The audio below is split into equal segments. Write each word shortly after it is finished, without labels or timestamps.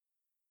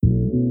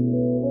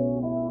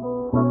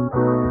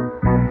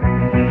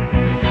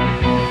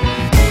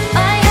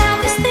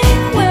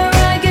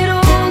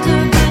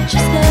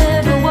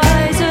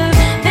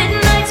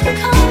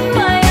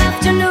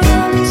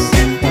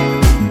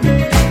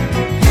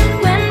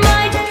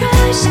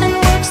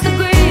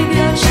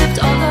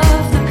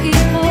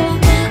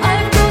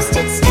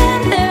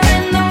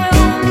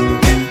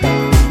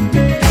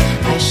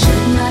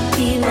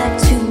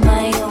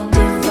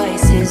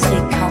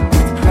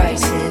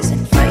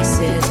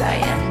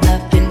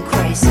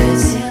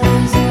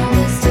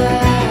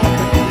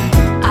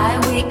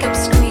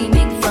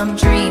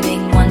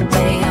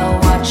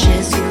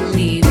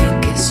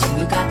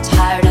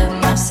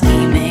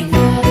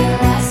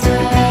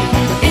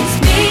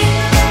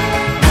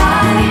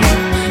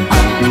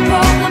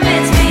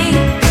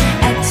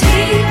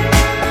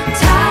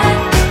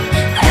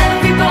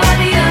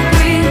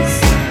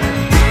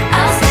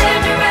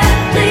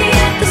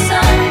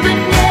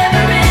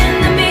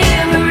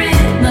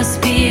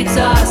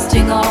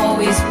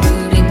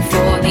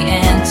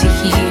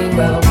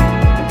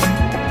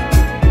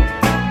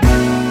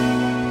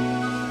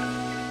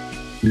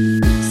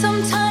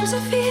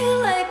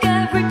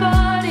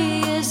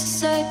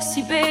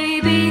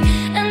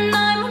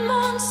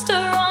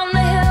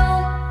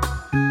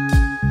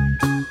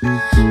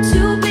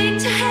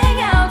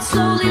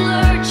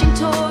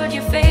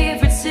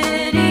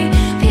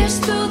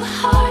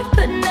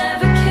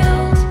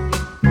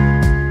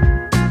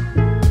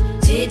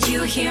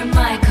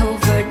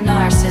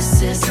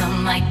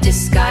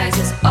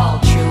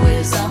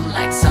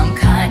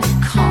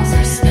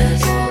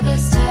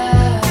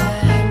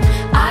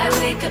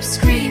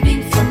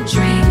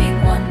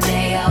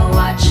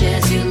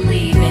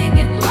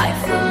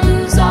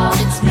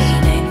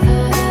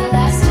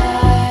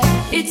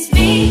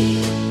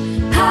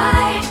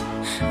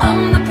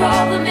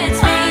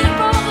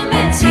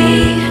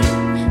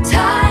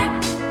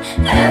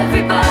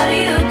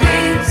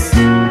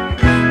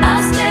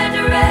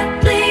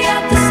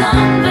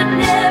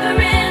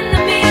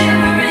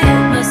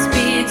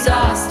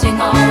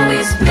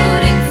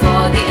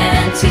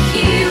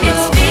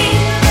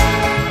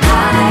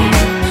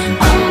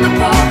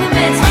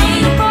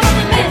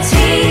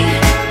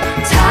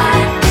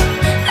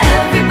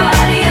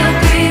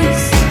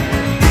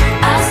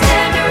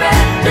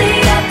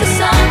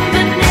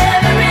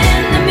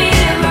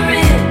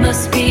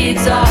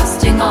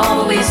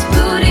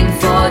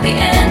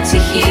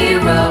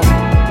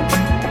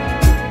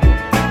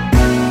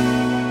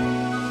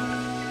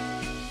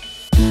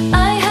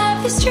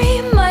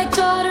stream. My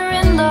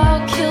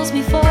daughter-in-law kills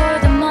me for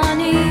the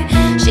money.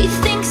 She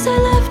thinks I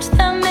left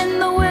them in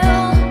the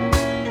will.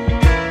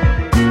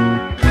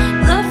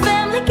 The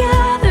family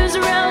gathers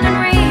around and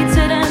reads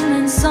it, and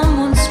then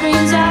someone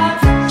screams out,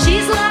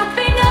 "She's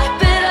laughing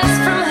up at us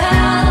from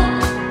hell."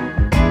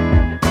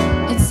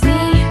 It's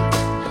me,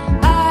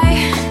 I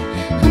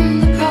am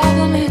the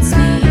problem. It's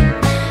me,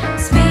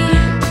 it's me,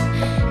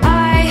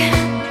 I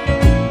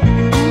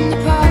am the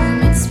problem.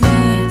 It's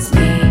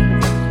me,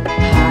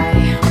 I.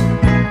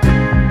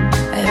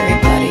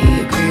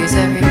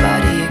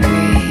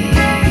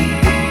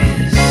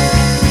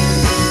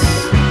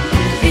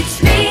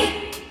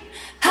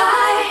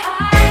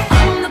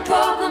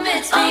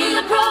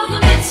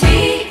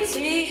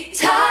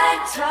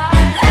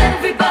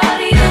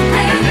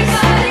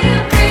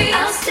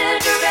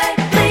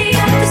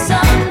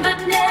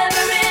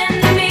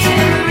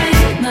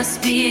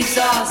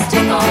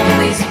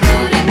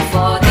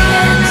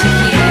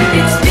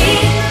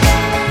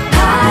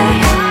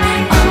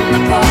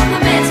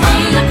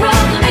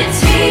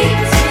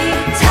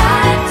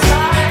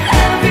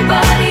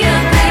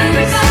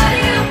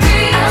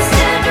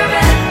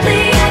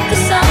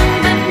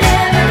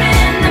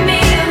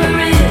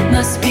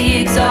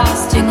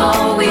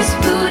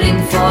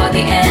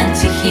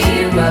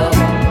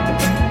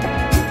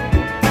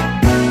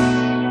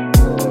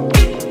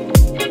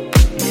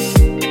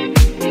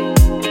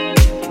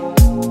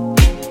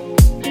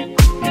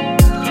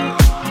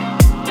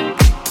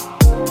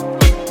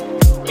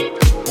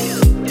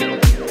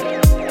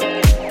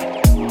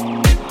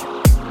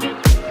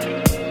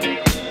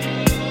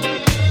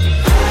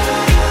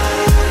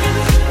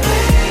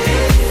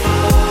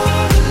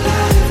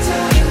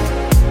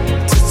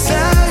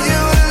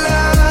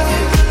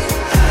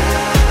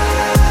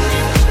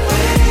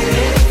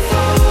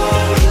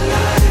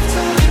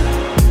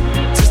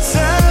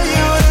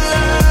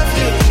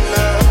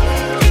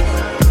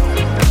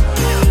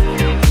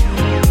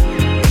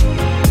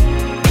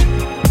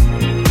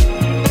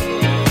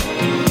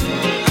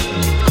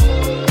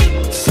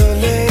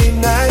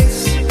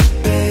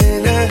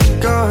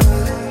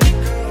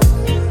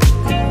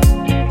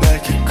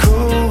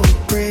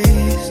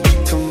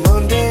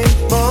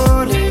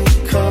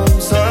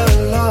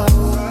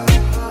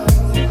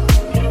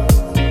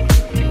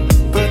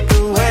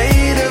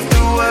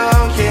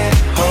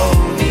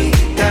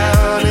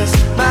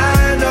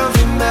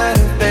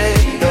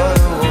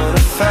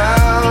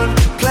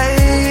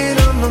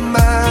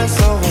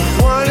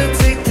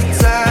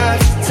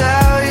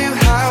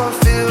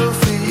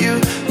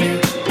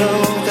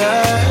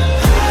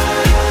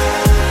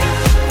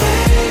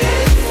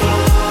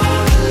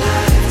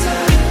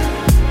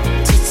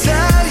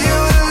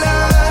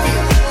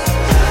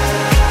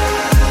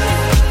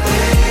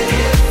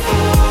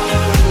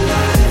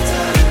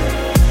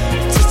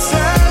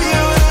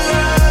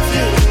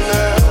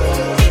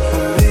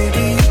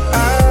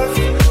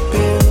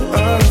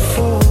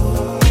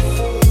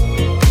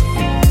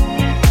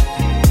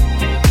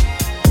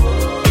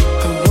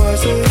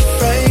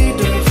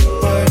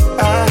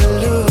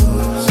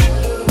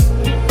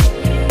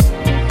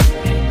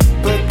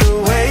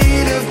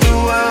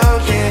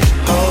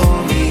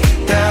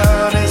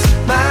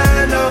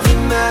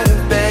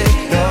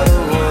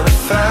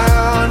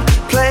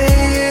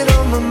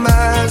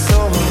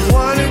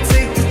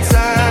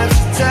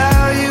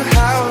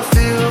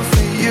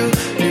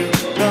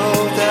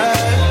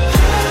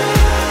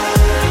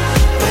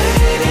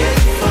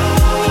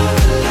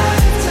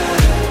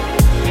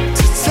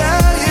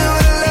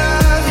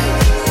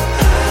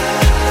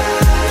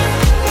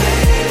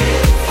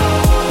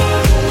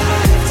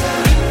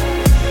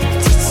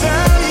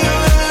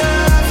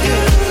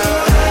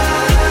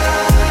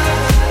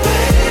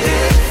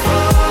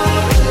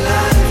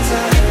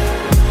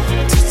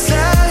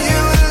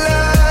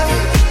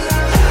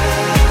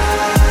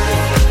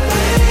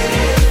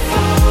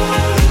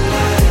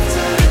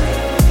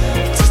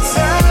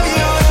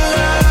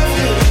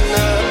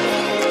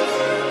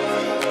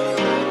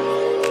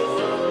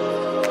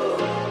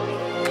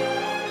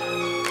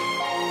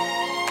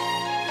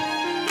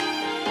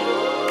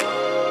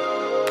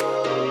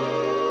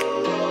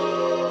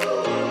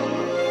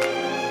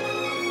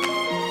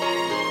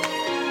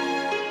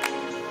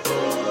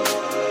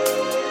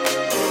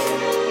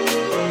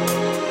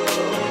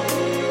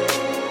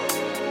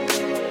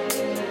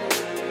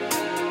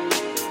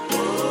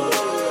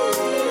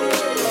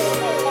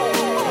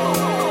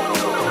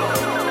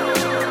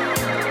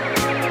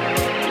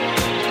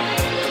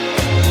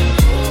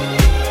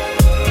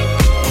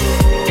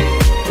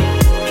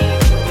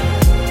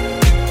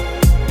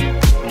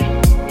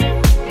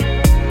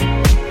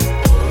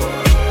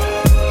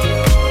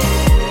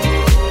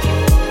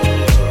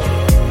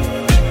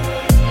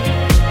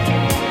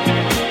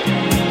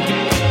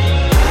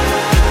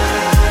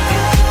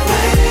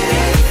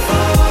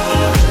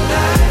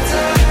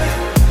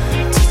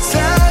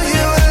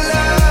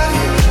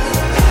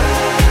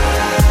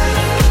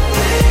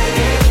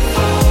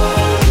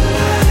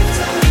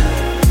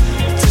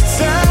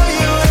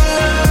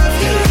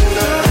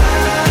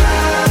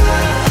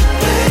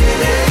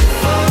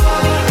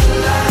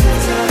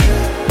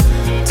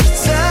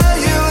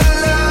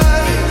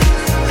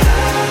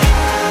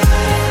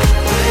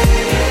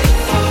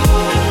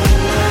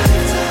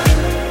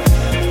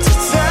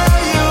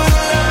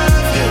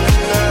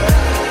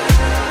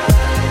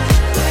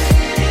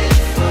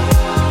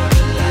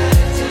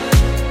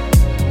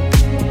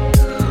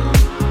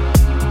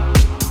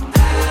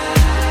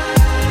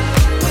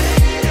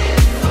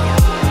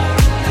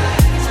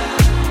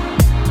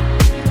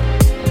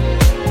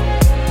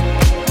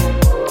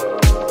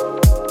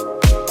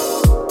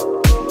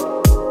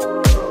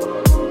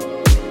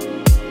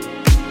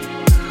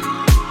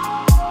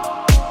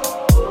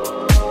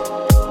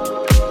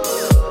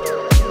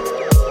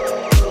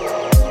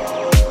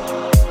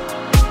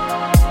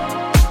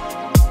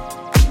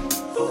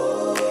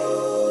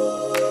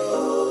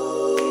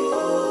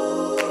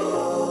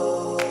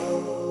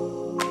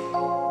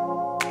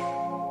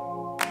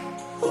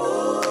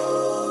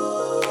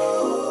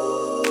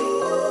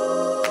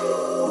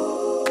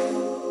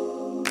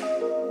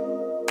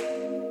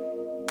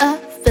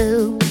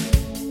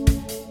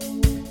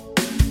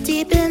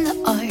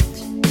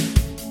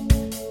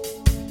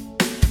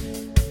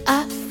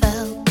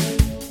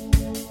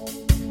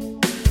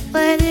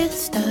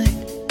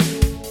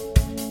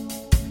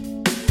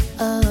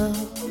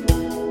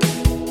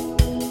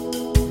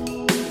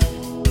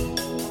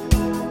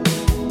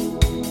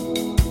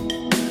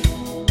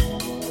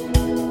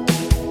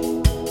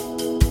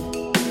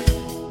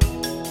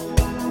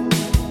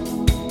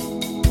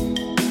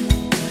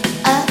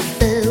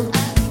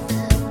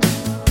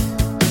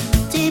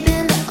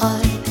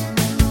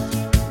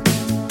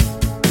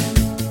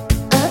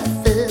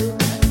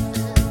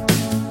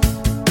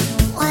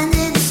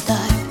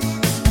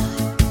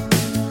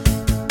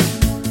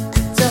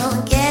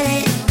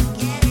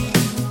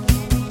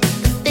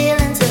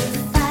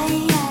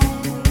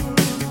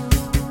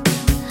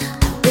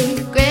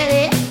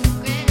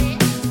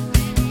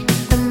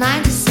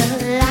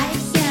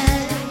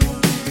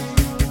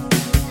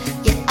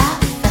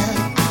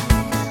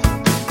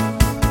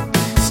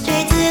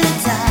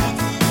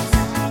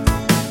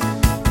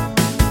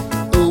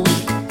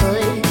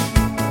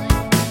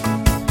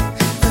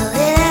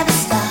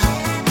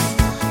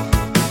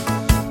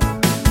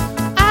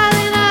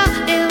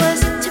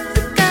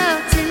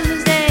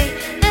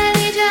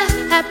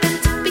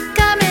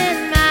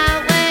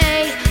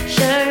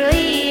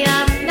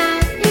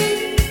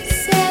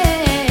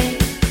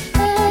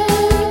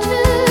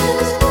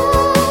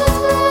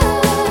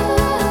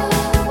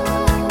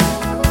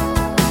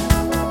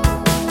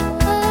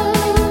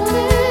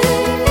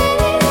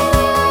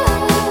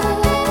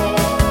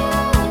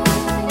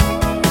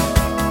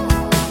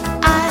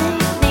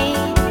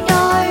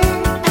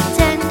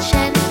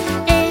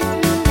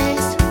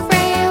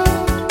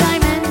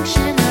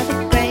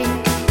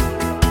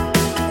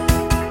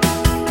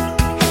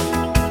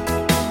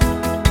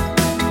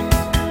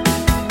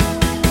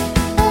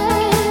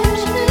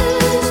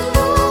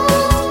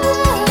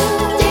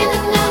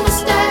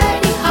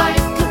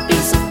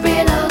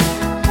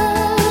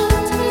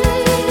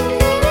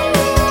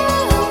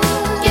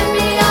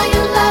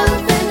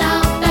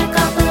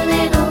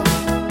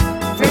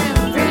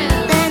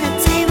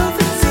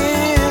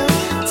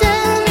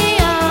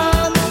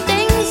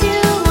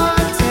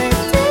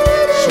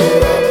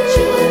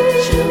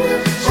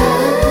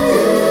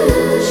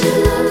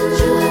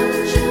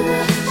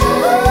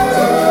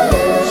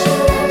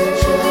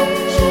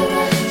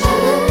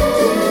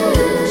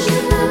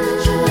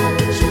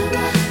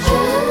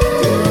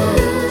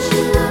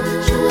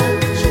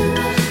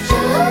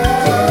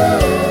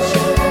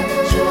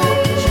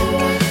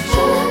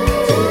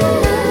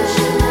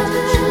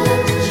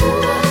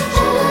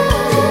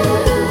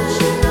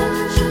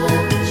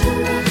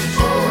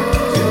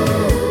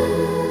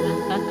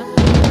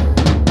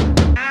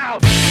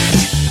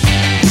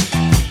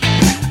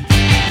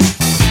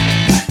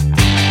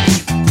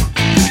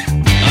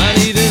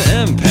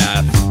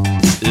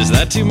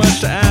 that too much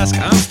to ask?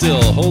 I'm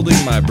still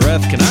holding my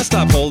breath. Can I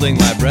stop holding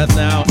my breath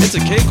now? It's a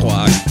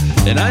cakewalk,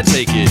 and I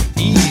take it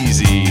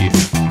easy.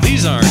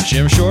 These aren't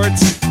gym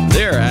shorts,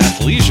 they're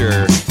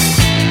athleisure.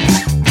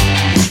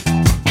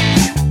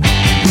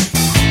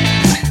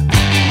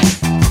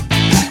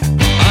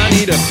 I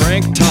need a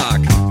frank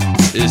talk.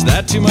 Is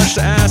that too much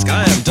to ask?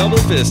 I am double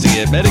fisting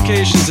it.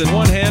 Medications in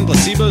one hand,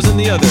 placebos in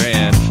the other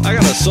hand. I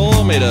got a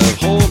soul made of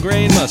whole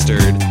grain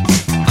mustard.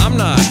 I'm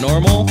not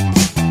normal,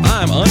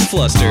 I'm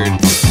unflustered.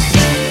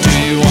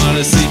 Do you want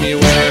to see me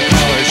wear a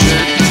collar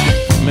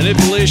shirt?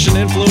 Manipulation,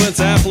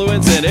 influence,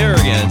 affluence, and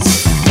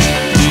arrogance.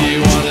 Do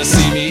you want to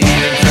see me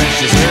eating French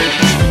dessert?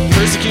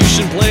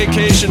 Persecution,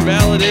 placation,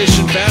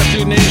 validation, fast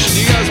food nation.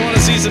 Do you guys want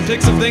to see some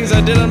pics of things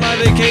I did on my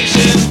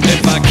vacation?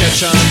 If I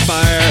catch on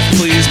fire,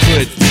 please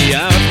put me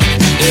out.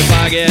 If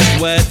I get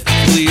wet,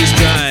 please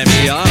dry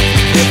me off.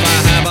 If I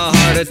have a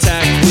heart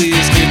attack,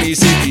 please give me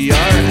CPR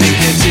and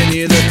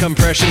continue the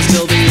compressions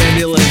till the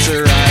ambulance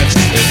arrives.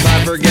 If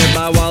I forget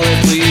my wallet,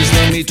 please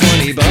loan me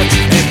 $20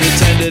 and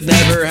pretend it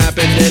never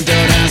happened and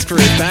don't ask for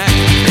it back.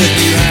 If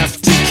you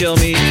have to kill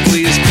me,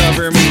 please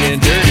cover me in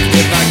dirt.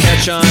 If I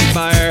catch on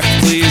fire,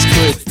 please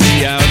put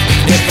me out.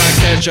 If I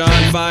catch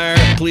on fire,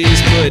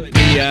 please put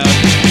me out.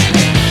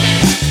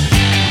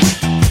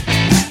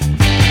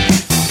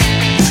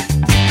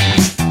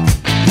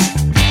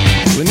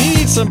 When you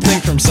need something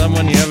from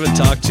someone you haven't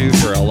talked to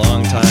for a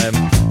long time,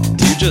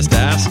 do you just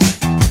ask?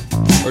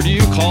 Or do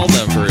you call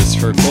them for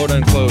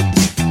quote-unquote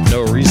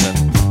no reason,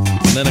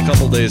 and then a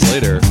couple days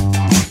later,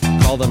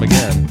 call them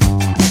again?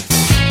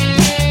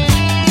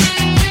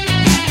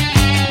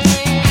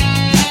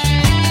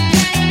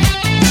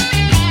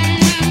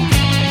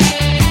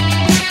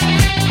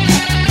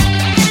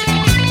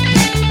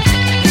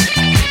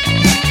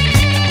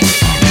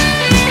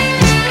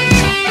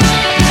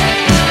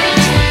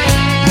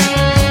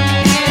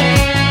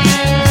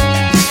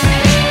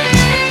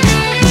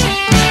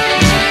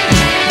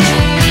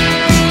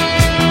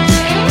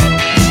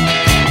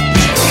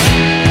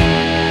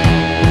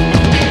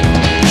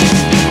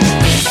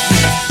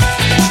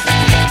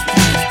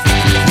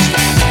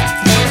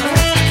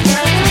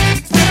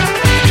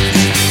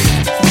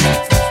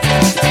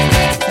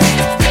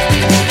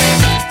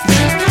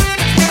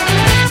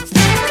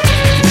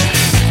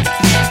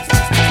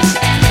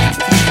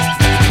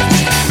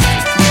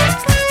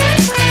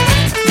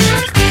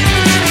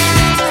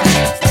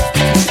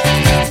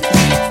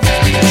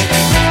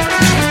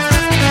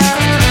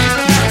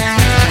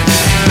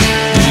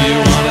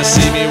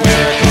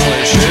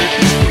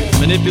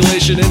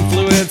 Manipulation,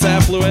 influence,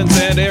 affluence,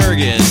 and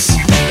arrogance.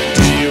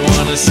 Do you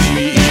want to see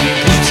me eating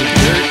clumps of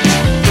dirt?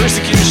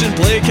 Persecution,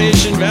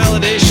 placation,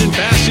 validation,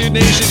 fast food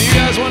nation. Do you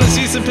guys want to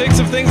see some pics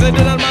of things I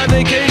did on my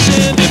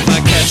vacation? If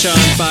I catch on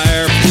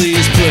fire,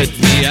 please put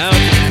me out.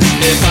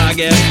 If I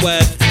get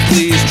wet,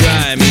 please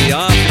dry me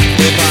off.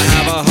 If I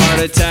have a heart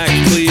attack,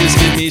 please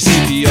give me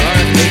CPR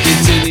and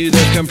continue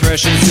the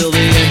compression till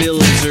the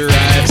ambulance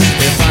arrives.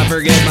 If I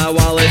forget my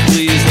wallet,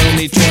 please loan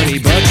me $20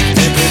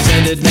 and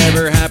pretend it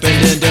never happened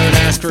and don't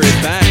ask for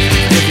it back.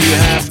 If you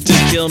have to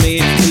kill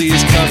me,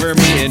 please cover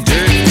me in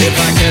dirt. If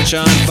I catch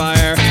on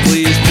fire,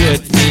 please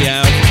put me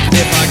out.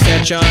 If I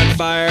catch on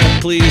fire,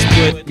 please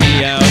put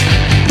me out.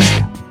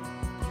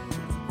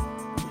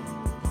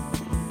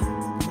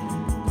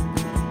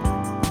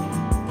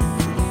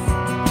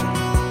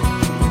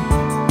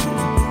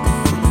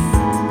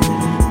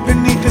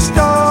 Beneath the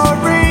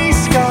starry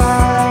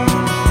sky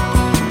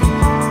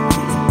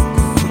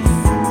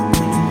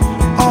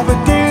of a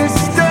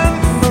distant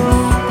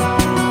moon,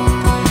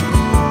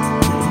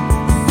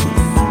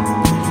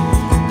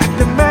 at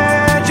the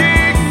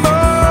magic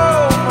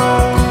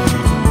moment,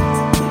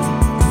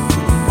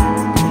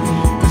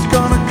 it's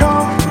gonna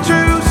come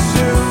to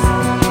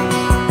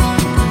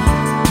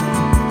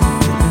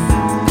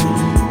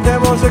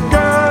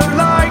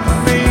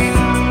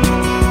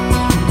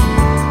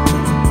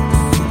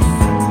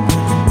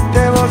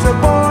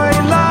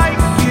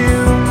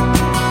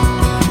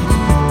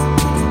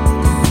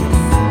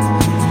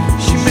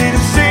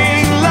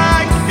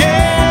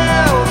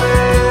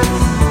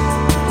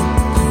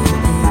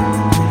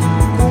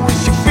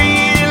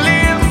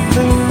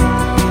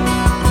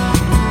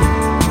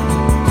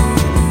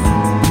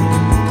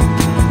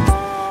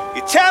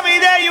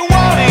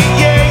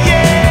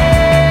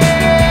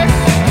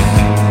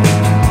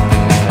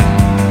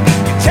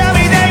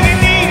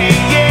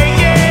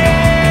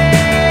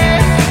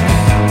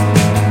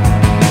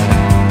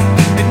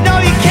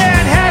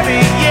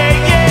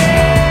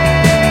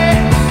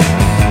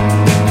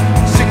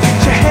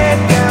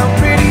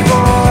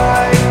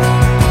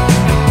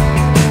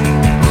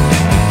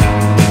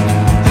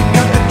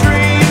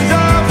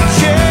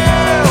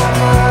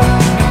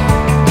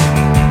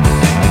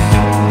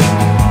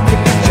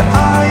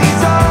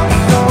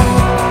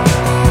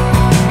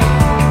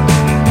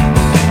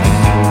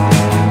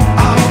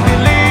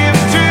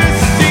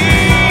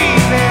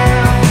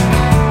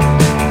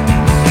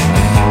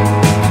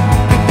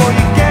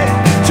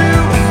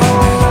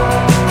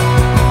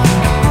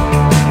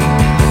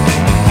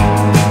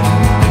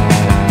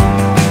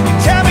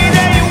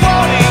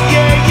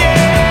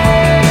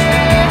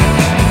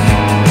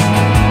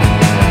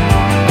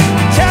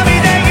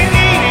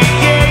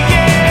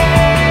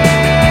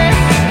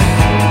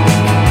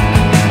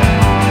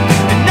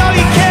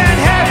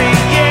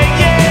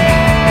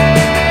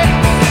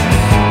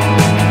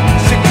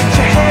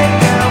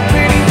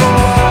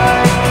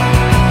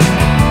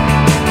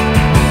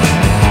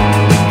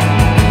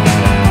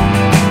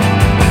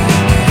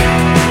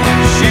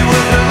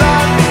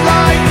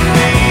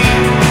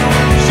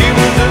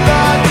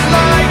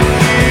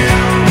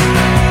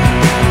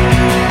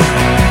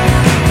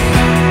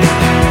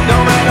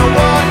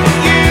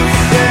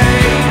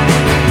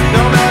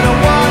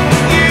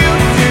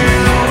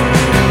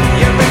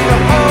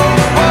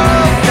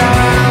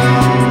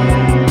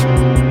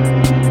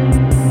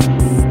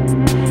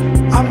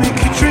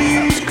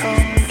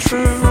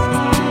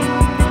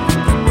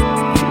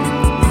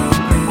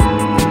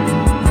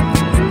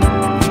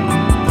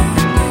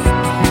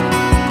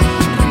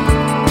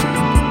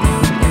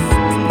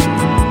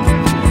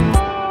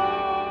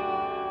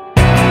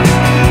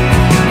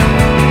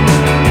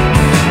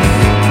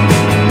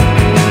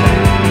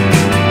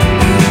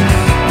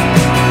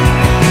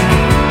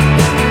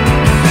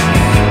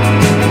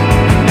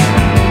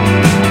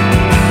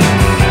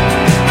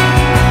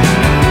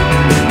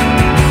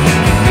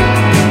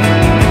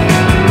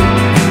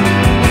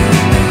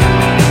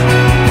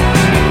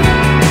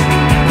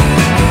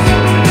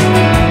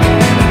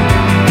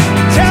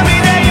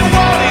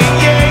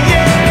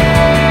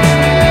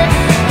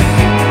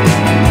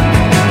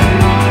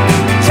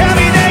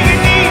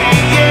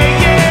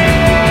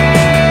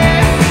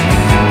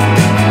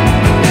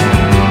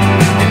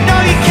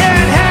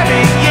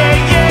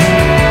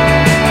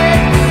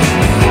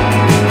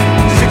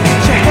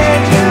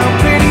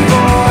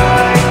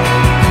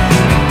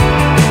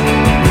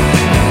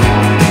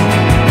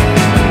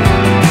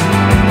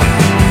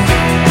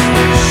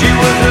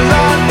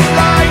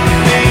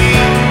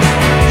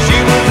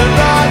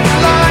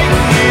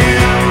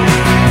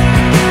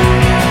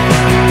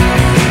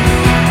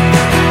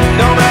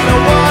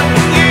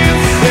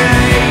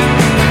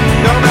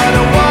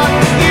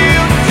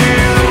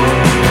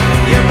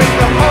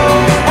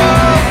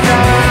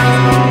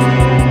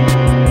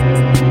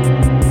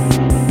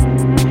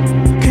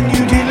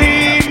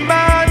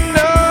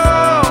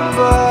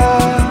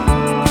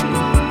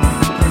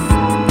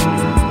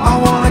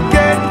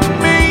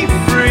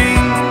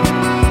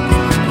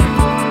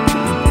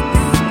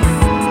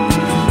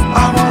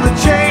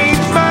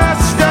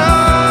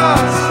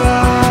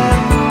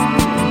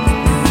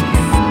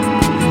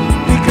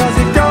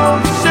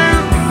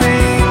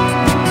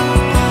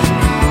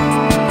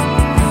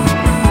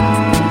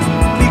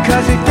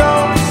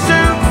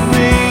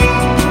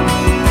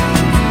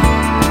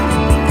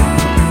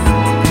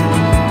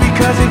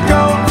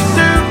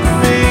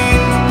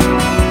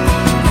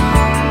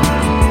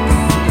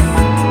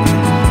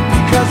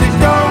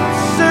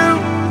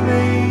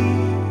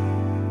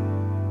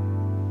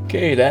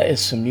Okay, that is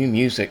some new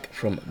music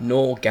from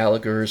Noel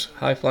Gallagher's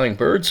High Flying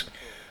Birds.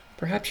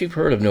 Perhaps you've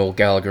heard of Noel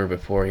Gallagher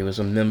before. He was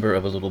a member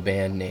of a little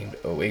band named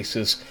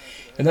Oasis.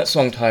 And that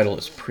song title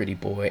is Pretty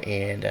Boy.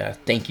 And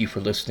thank you for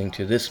listening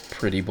to this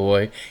Pretty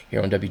Boy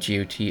here on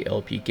WGOT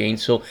LP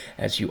Gainesville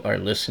as you are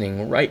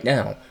listening right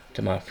now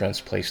to my friend's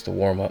place, the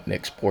warm-up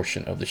mix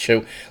portion of the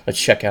show. Let's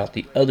check out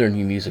the other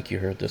new music you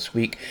heard this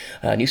week.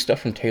 New stuff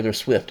from Taylor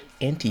Swift,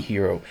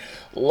 Antihero.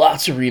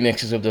 Lots of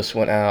remixes of this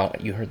one out.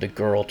 You heard the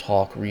Girl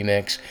Talk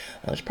remix.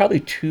 There's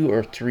probably 2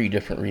 or 3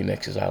 different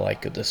remixes I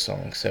like of this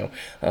song. So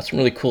some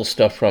really cool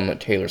stuff from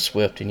Taylor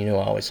Swift, and you know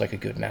I always like a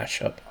good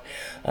mashup.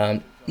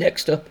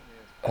 Next up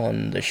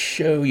on the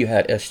show, you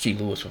had S.G.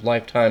 Lewis with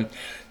Lifetime.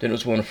 Then it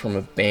was one from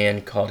a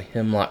band called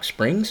Hemlock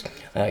Springs,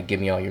 Give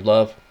Me All Your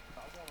Love.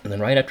 And then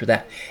right after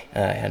that, I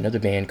had another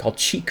band called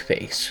Cheek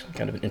Face,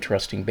 kind of an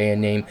interesting band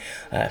name.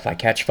 If I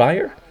Catch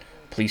Fire,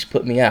 Please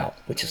Put Me Out,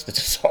 which is the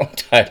song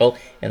title,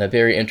 and a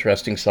very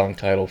interesting song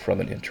title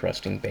from an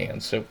interesting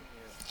band. So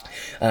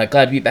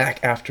glad to be back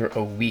after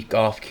a week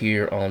off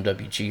here on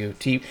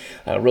WGOT.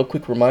 Real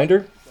quick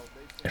reminder,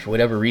 if for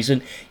whatever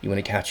reason you want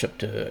to catch up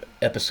to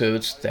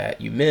episodes that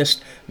you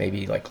missed,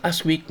 maybe like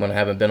last week when I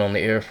haven't been on the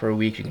air for a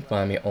week, you can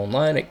find me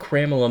online at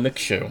Cramela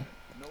Mix Show.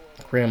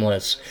 Cramela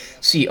is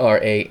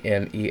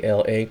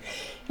Cramela.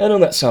 And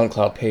on that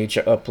SoundCloud page,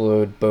 I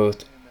upload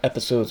both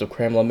episodes of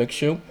Cramela Mix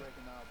Show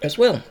as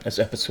well as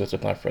episodes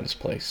of My Friend's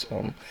Place.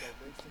 And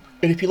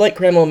if you like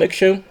Cramela Mix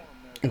Show,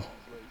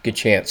 good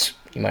chance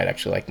you might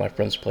actually like My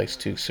Friend's Place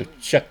too, so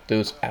check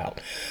those out.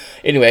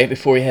 Anyway,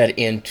 before we head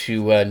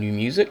into new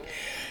music,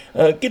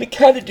 gonna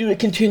kind of do a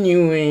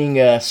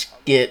continuing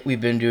skit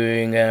we've been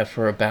doing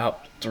for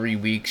about 3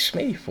 weeks,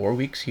 maybe 4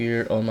 weeks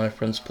here on My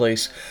Friend's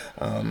Place.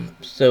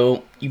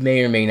 So you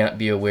may or may not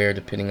be aware,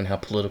 depending on how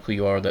political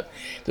you are, that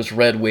this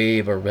red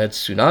wave or red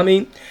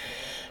tsunami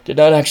did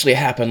not actually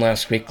happen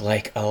last week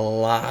like a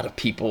lot of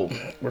people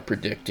were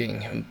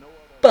predicting.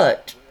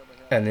 But,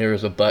 and there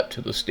is a but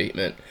to the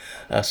statement,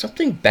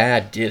 something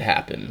bad did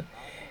happen.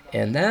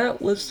 And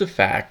that was the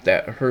fact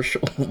that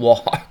Herschel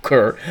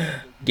Walker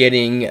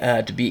getting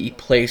to be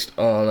placed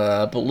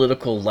on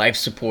political life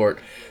support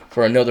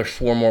for another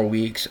 4 more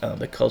weeks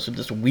because of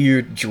this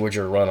weird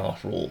Georgia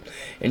runoff rule.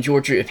 In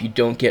Georgia, if you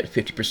don't get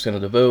 50% of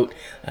the vote,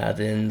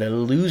 then the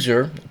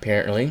loser,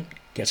 apparently,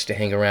 gets to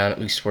hang around at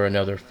least for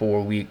another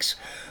 4 weeks.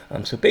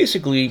 So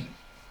basically,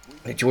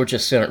 the Georgia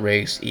Senate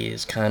race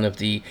is kind of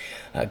the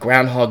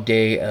Groundhog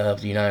Day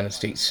of the United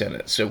States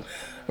Senate. So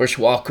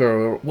Herschel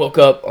Walker woke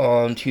up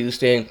on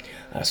Tuesday,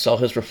 saw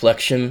his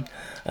reflection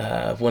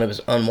of one of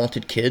his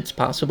unwanted kids,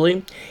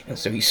 possibly, and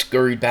so he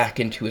scurried back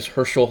into his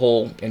Herschel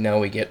hole, and now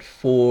we get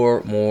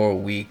 4 more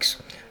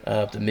weeks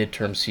of the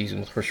midterm season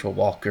with Herschel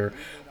Walker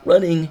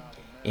running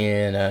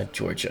in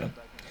Georgia.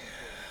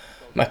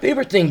 My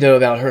favorite thing, though,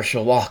 about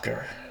Herschel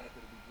Walker,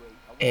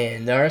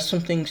 and there are some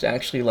things I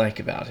actually like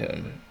about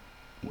him,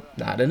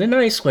 not in a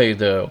nice way,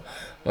 though.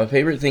 My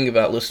favorite thing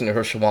about listening to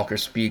Herschel Walker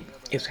speak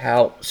is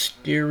how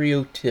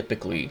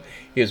stereotypically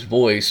his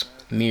voice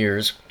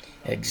mirrors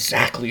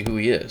exactly who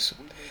he is.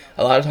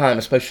 A lot of time,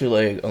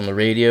 especially like on the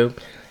radio,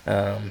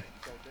 you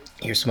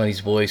hear somebody's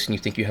voice and you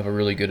think you have a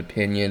really good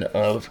opinion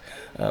of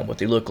what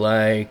they look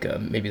like,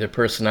 maybe their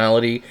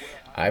personality.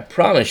 I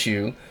promise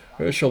you,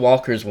 Herschel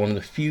Walker is one of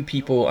the few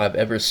people I've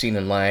ever seen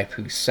in life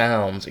who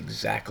sounds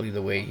exactly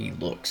the way he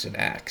looks and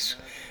acts.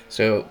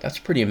 So that's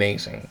pretty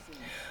amazing.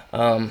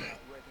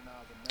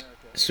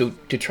 So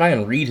to try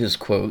and read his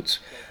quotes,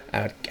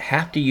 I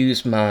have to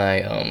use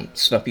my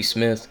Snuffy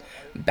Smith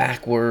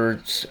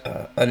backwards,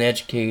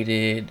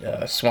 uneducated,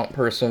 swamp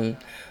person,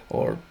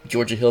 or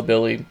Georgia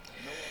hillbilly.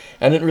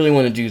 I didn't really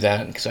want to do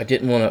that because I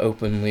didn't want to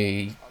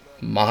openly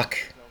mock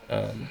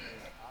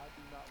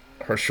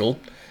Herschel,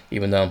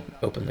 even though I'm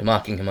openly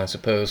mocking him, I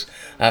suppose.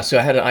 So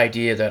I had an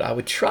idea that I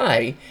would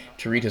try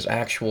to read his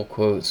actual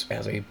quotes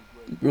as a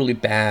really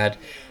bad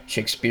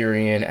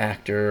Shakespearean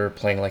actor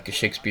playing like a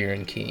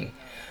Shakespearean king,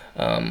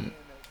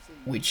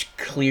 which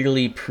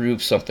clearly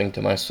proved something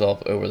to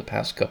myself over the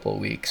past couple of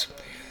weeks.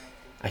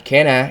 I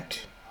can't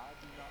act,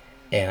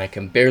 and I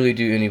can barely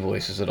do any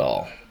voices at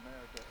all.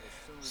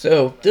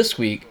 So this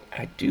week,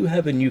 I do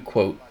have a new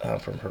quote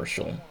from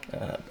Herschel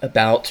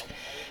about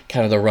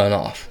kind of the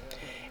runoff.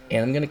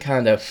 And I'm going to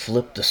kind of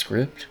flip the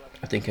script,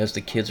 I think, as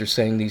the kids are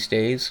saying these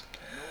days.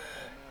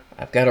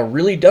 I've got a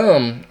really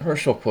dumb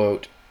Herschel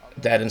quote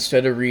that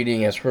instead of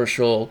reading as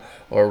Herschel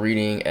or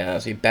reading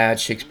as a bad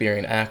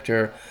Shakespearean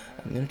actor,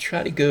 I'm going to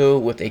try to go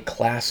with a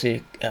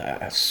classic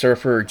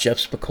surfer Jeff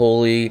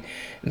Spicoli,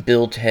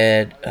 Bill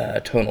Ted,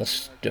 Total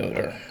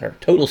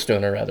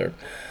Stoner,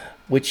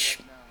 which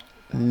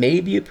may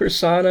be a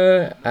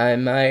persona I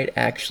might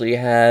actually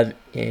have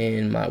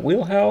in my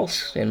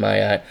wheelhouse, in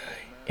my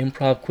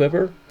improv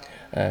quiver.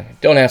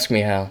 Don't ask me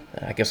how.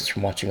 I guess it's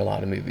from watching a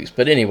lot of movies.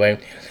 But anyway,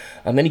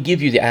 I'm going to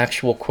give you the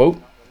actual quote,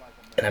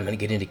 and I'm going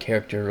to get into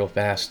character real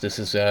fast. This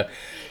is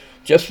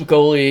Jeff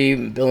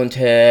Spicoli, Bill and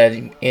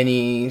Ted,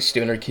 any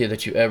stoner kid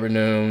that you ever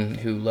known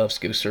who loves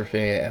go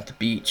surfing at the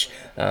beach.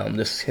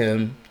 This is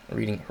him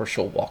reading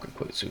Herschel Walker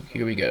quote. So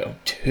here we go.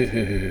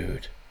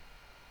 Dude,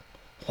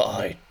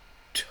 I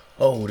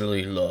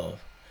totally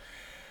love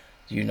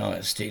the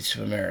United States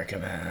of America,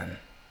 man.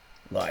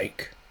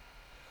 Like,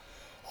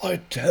 I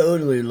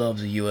totally love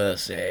the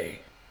USA.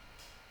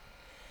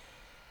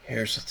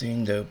 Here's the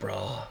thing though,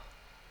 brah.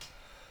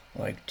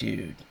 Like,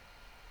 dude,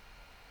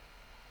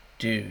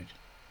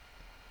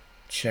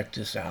 check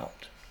this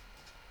out.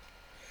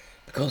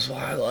 Because if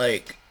I,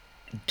 like,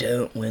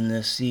 don't win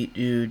this seat,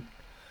 dude,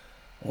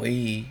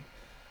 we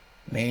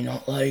may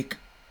not, like,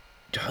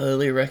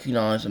 totally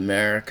recognize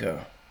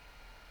America.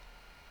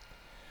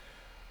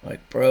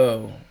 Like,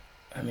 bro,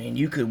 I mean,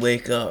 you could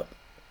wake up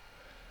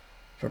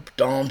for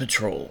Dawn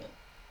Patrol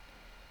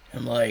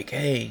and, like,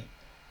 hey,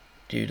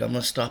 dude, I'm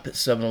gonna stop at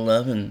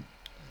 7-Eleven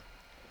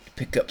to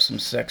pick up some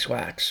sex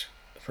wax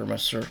for my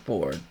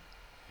surfboard.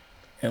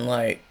 And,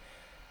 like,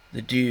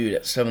 the dude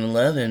at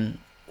 7-Eleven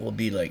will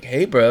be like,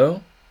 hey,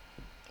 bro,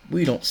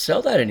 we don't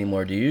sell that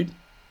anymore, dude.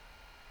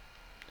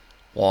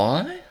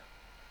 Why?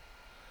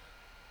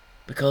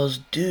 Because,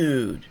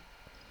 dude,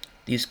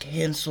 these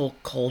cancel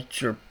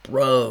culture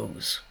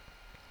bros,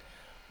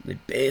 they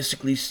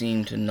basically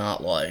seem to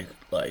not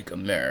like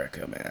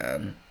America,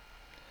 man.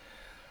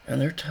 And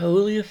they're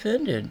totally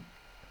offended.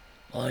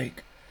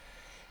 Like,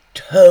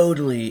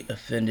 totally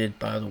offended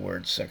by the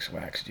word sex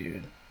wax,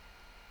 dude.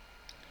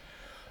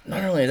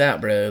 Not only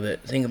that, bro,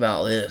 but think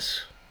about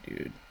this,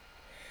 dude.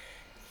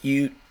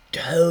 You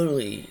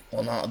totally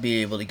will not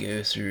be able to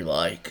go through,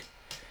 like,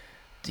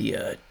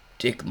 the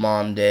Dick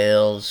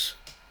Mondale's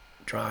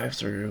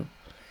drive-thru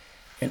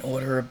and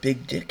order a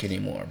big dick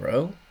anymore,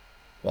 bro.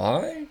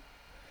 Why?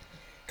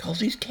 Because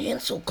these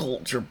cancel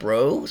culture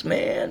bros,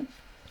 man,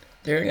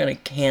 they're gonna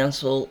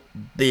cancel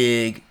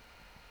big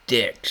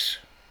dicks.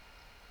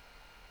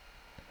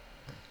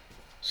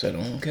 So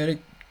don't go to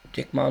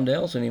Dick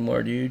Mondale's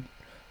anymore, dude,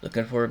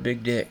 looking for a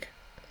big dick.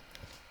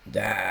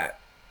 That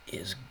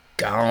is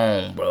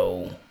gone,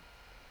 bro.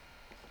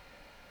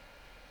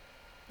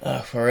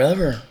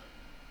 Forever.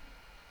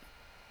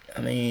 I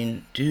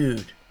mean,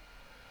 dude,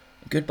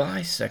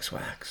 goodbye, sex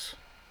wax.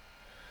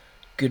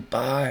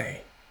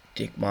 Goodbye,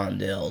 Dick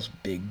Mondale's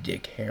big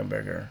dick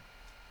hamburger.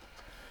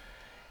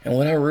 And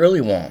what I really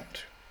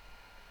want,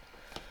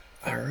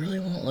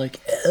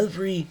 like,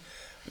 every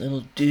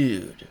little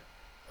dude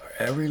or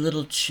every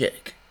little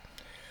chick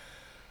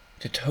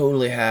to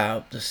totally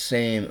have the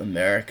same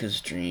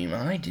America's dream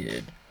I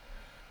did,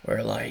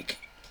 where, like,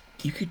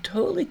 you could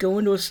totally go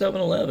into a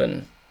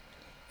 7-Eleven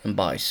and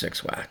buy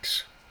sex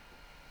wax.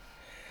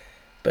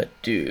 But,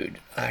 dude,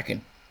 I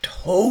can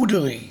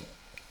totally,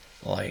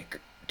 like,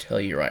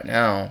 tell you right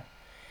now,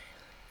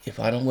 if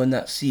I don't win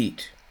that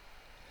seat,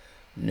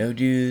 no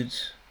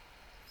dudes,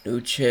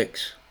 no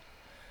chicks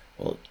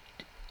will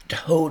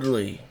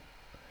totally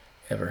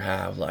ever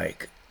have,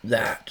 like,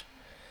 that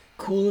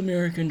cool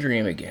American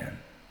dream again.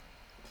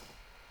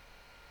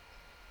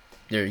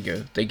 There you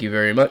go. Thank you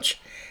very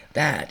much.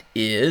 That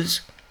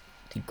is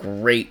the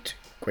great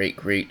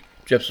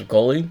Joseph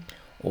Coley,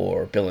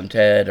 or Bill and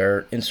Ted,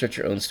 or insert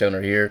your own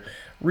stoner here,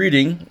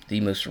 reading the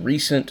most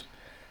recent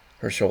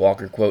Herschel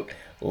Walker quote.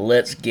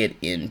 Let's get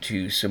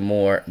into some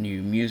more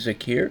new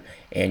music here,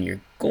 and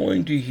you're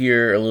going to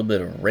hear a little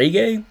bit of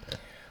reggae,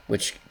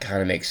 which kind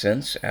of makes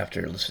sense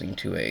after listening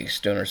to a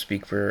stoner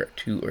speak for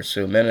 2 or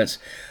so minutes.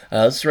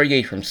 This is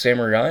reggae from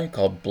Samurai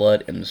called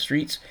Blood in the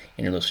Streets,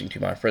 and you're listening to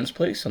My Friend's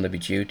Place on the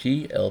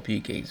BGOT LP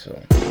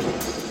Gainesville.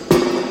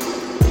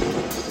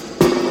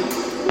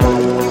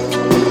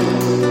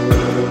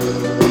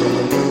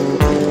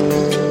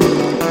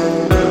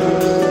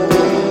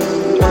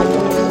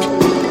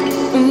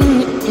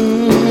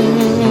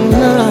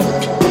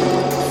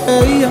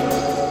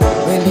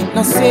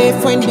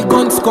 Safe when the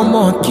guns come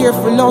out.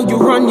 Careful how you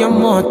run your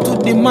mouth. To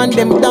demand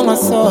them down a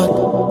sword.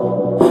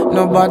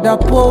 Nobody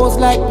pose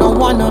like no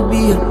wanna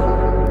be.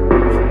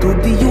 To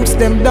the youths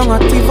them down a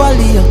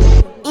Tivoli.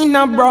 In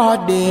a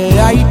broad day,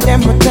 I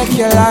them protect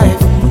your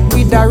life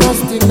with a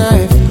rusty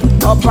knife.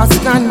 Up a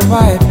stand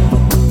vibe.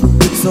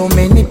 So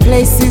many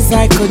places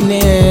I could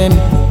name.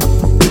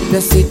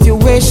 The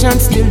situation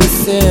still the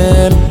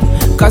same.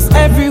 Cause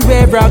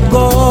everywhere I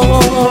go,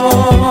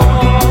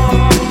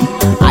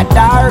 a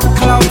dark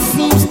cloud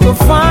seems to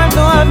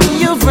follow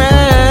me around.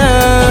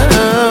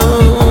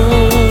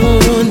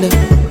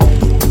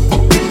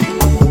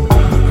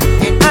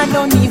 And I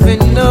don't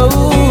even know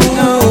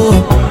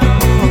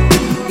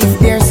if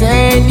there's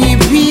any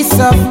peace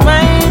of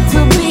mind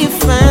to be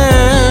found.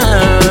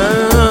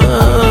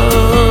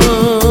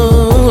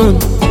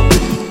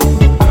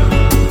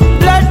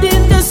 Blood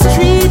in the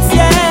streets,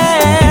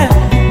 yeah.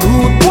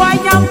 Rude boy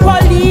and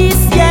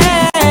police,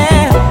 yeah.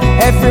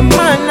 Every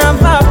man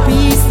have a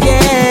piece,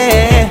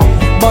 yeah.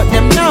 But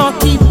them now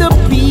keep the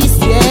peace,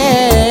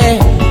 yeah.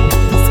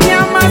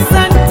 Scammers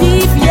and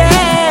thief,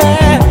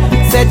 yeah.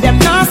 Said them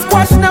now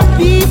squash no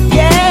beef,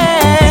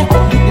 yeah.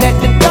 Let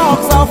the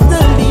dogs off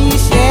the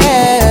leash,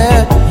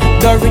 yeah.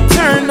 The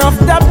return of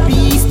the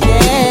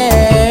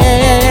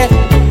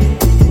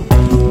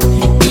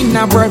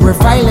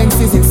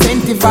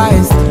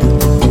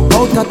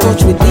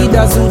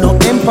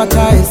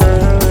empathize.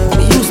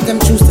 The youth them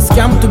choose to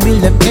scam to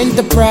build them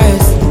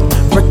enterprise.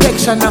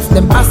 Protection of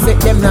them asset,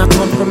 them not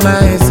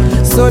compromise.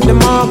 So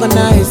them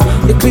organize,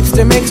 the clips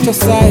them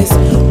exercise.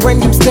 When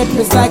them step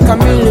is like a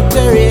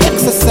military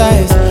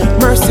exercise.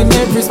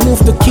 Mercenaries move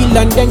to kill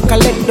and then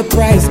collect the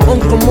prize.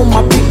 Uncle,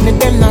 mama, picnic,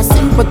 them not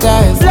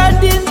sympathize.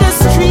 Blood in the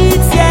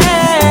streets,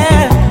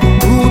 yeah.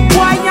 Rude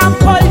boy and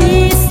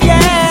police,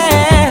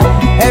 yeah.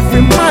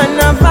 Every man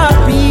have a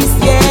piece,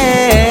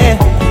 yeah.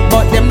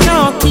 But them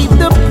now keep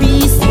the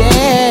peace,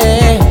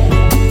 yeah.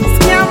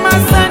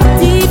 Scammers and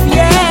thief,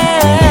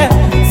 yeah.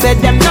 Said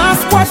them now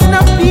squash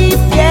no beef,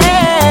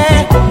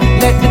 yeah.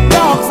 Let the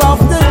dogs off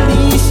the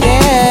leash,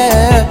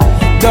 yeah.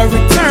 The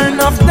return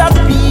of the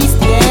beast,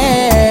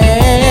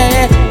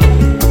 yeah.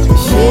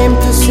 Shame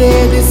to say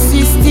the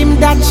system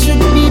that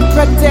should be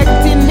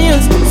protecting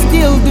is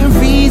still the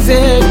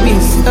reason we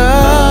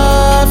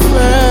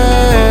suffer.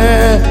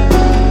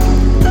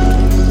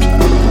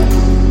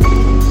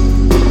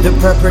 The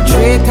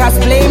perpetrators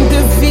blame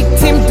the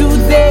victim. Do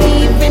they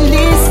even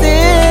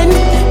listen?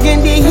 Can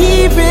they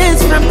hear it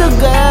from the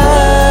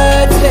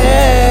gutter?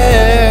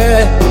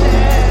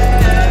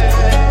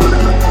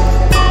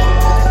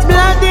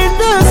 Blood in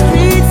the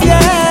streets,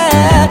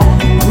 yeah.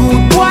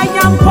 Rude boy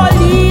and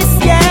police,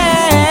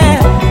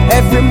 yeah.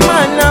 Every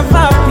man have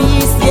a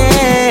piece,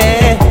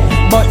 yeah.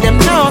 But them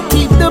now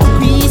keep the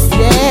peace,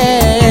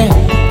 yeah.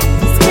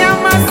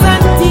 Scammers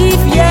and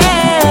thief,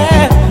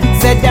 yeah.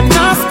 Said them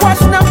now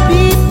squash no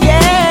beef,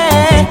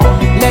 yeah.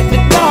 Let the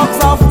dogs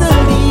off the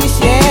leash,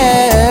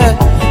 yeah.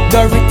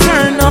 The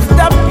return of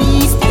the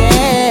beast,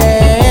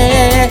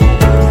 yeah.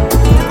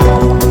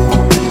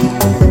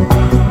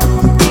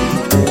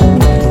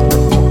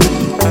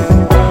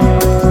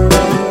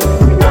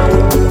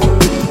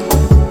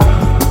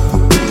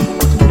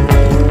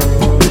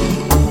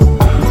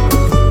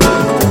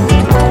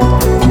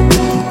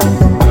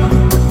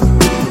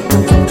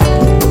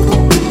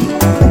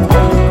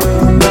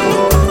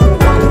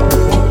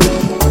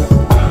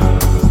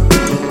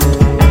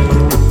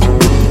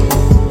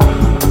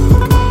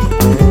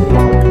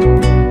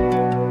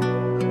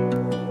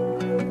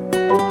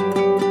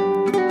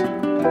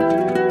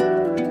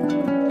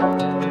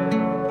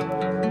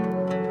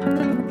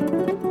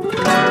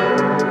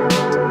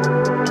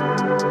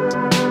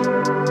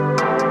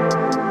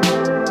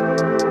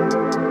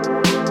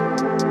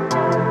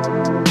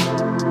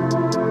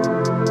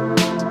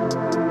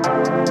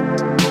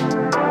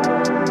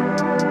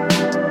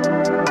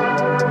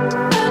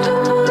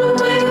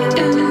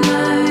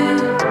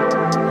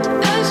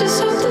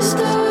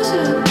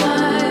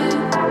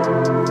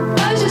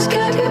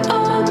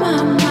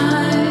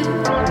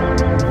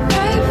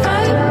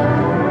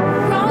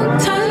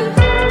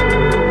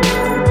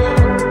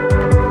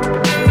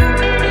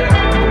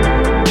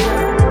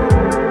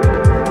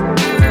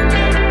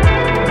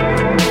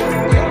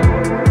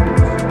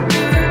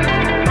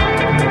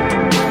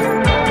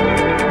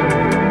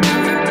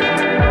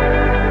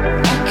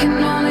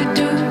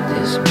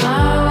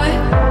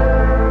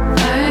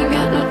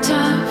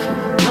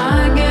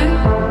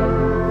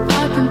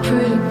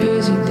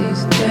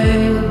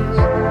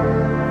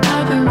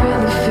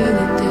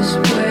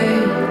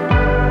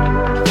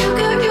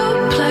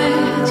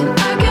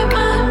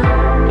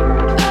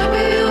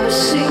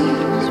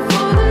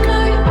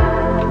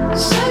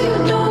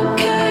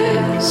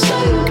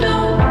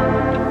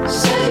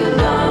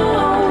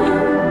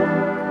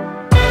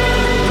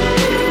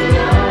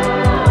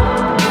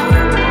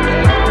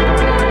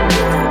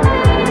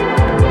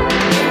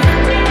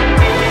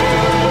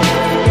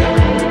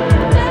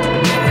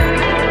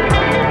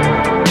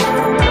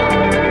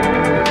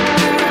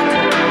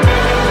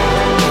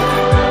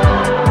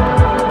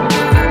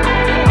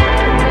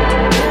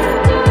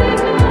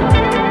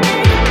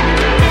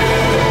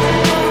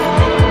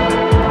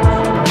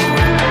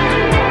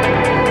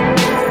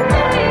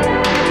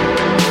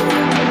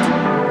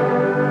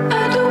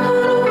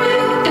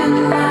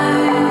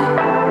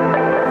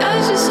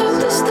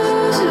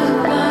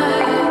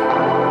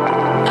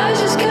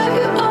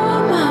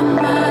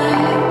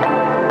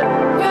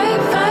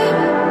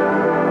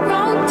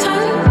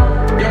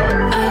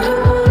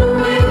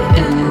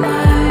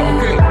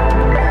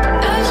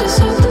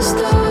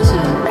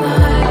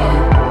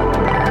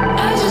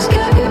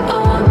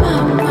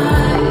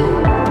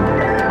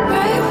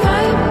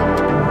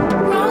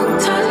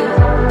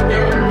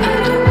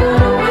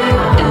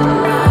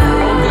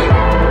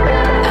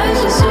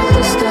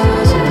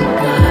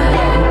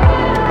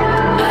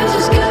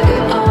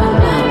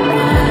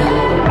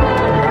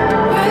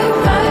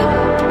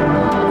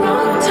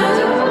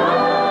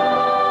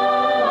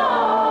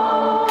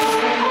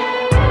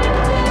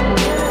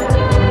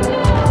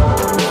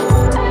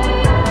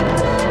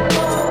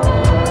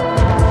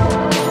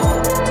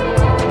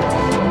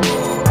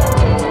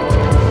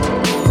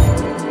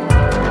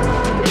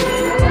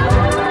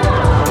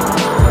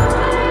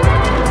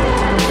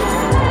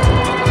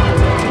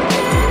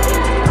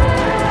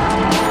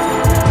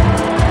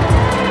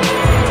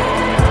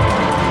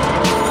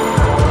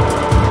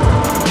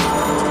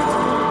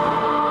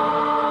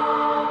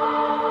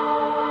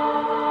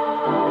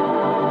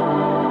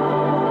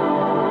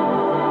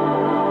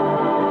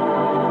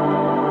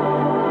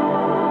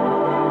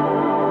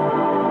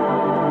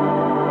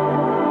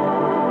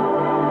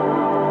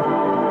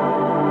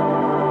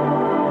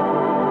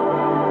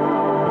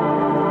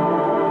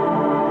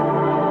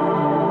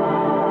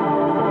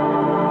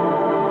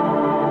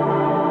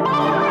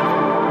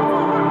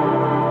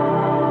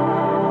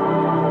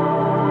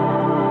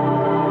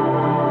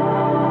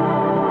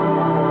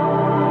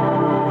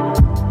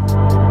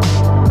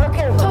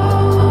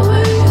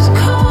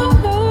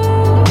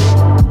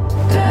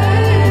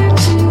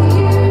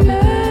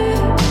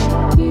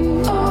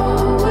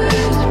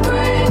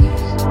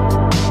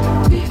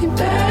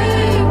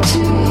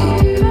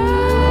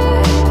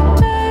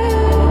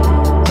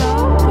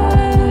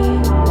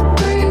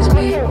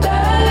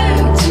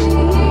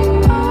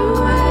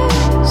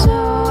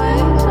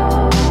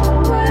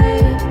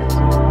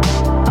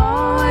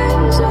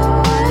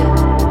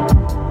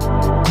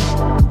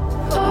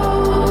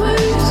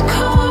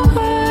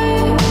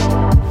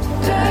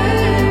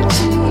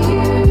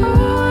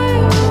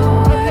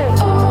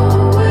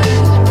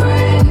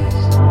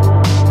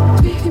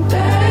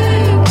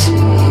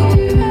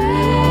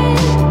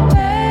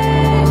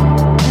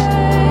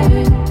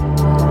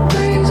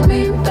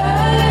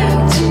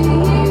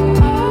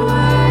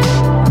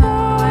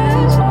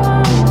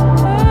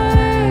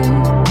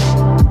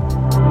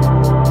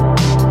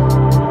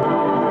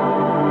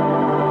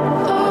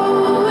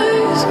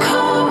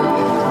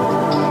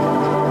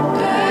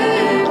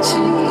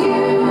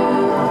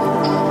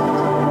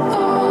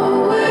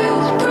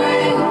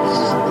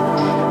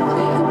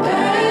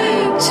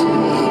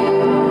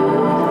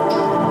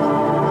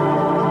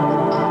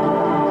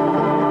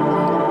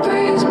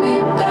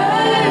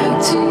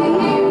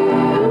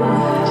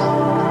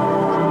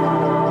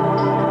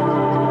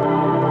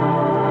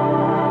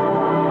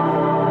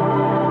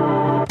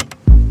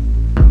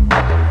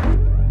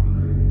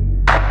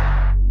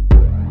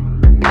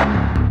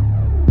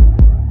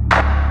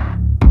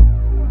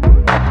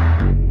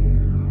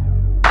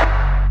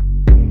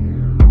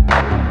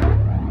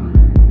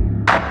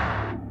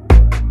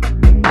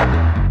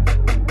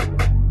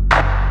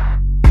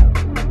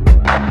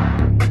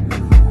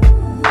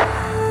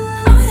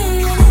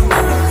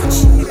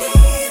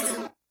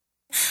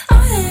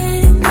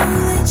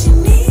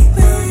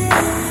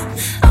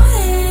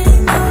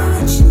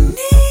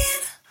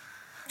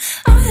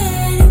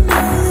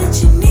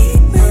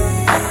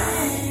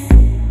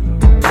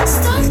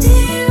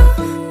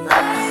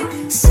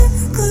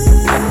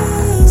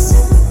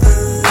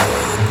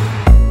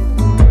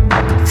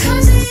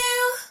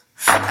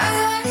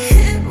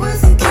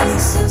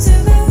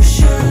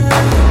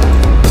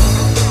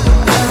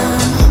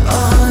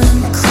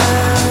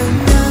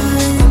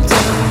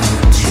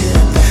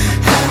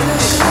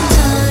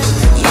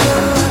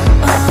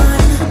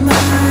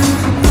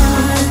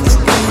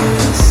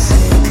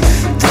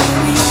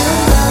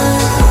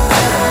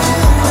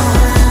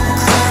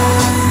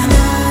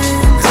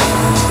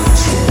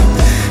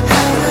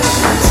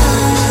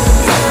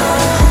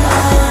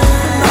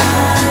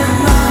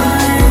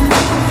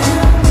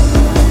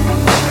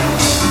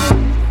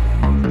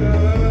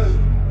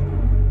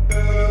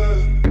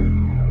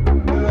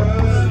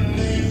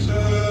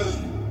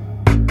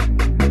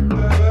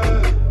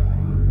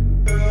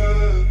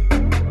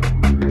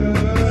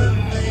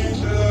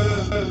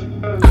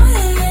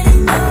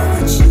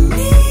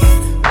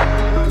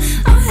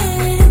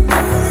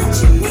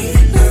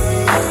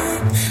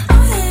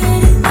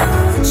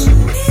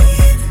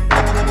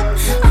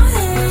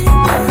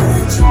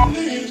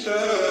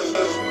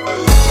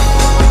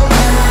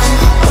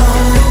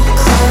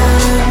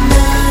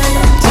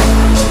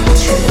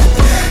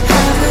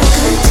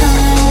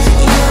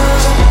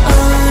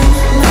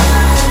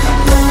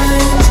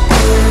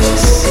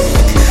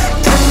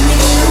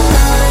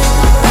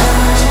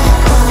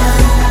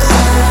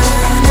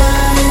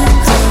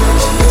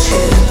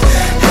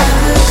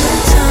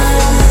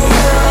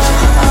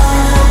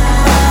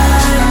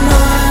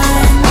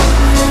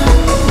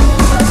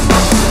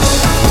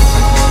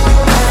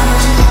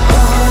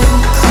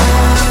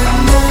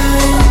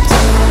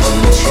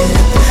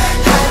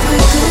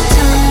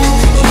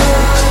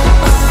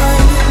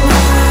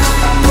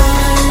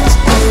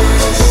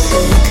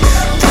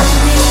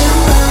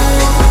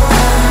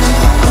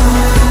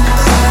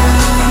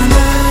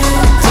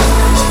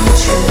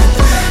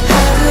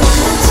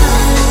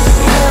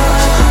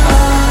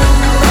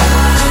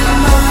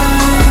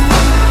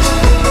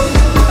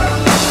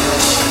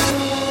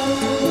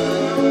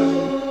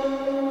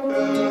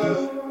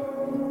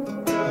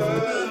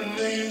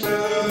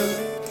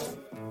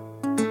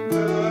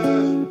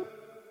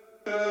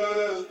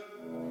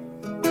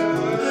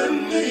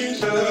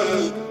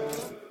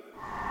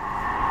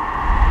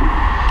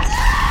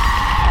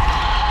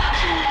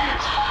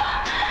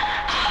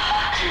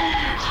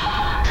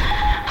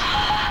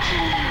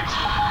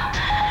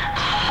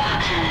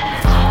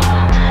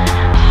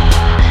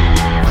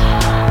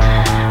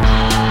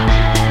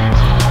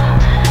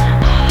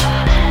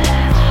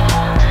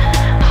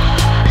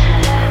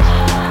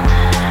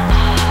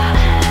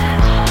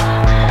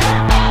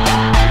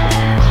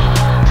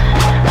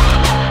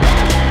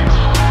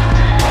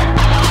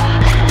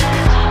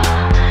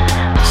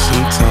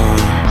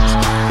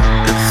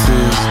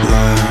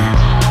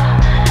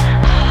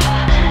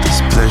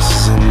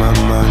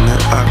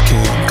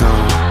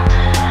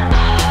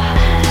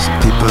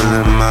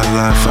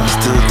 life, I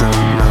still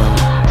don't know.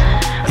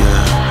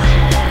 Yeah,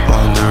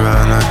 wander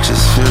around, I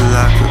just feel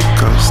like a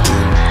ghost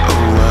in a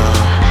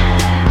world.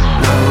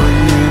 Knowing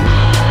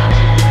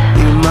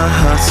you might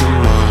hurt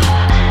someone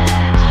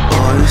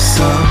or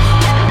yourself.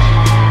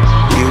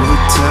 You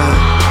would tell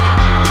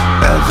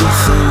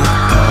everything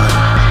apart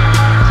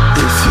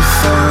if you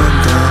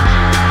found out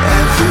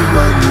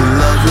everyone you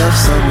love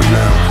someone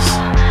else.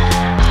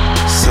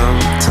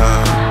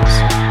 Sometimes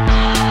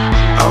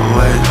I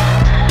wake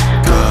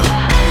up,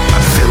 I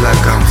feel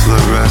like I'm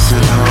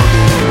fluorescent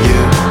holding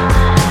you.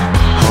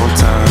 Whole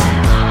time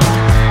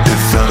it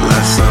felt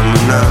like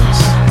someone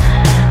else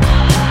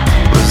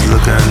was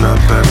looking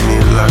up at me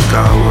like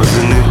I was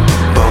a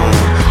newborn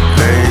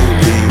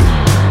baby.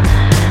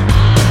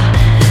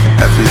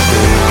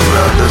 Everything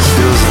around us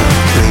feels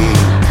unclean.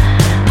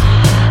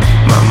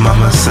 My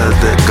mama said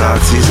that God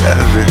sees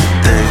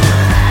everything.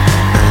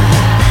 And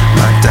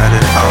my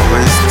daddy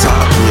always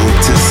taught me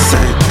to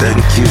say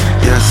thank you,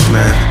 yes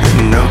man.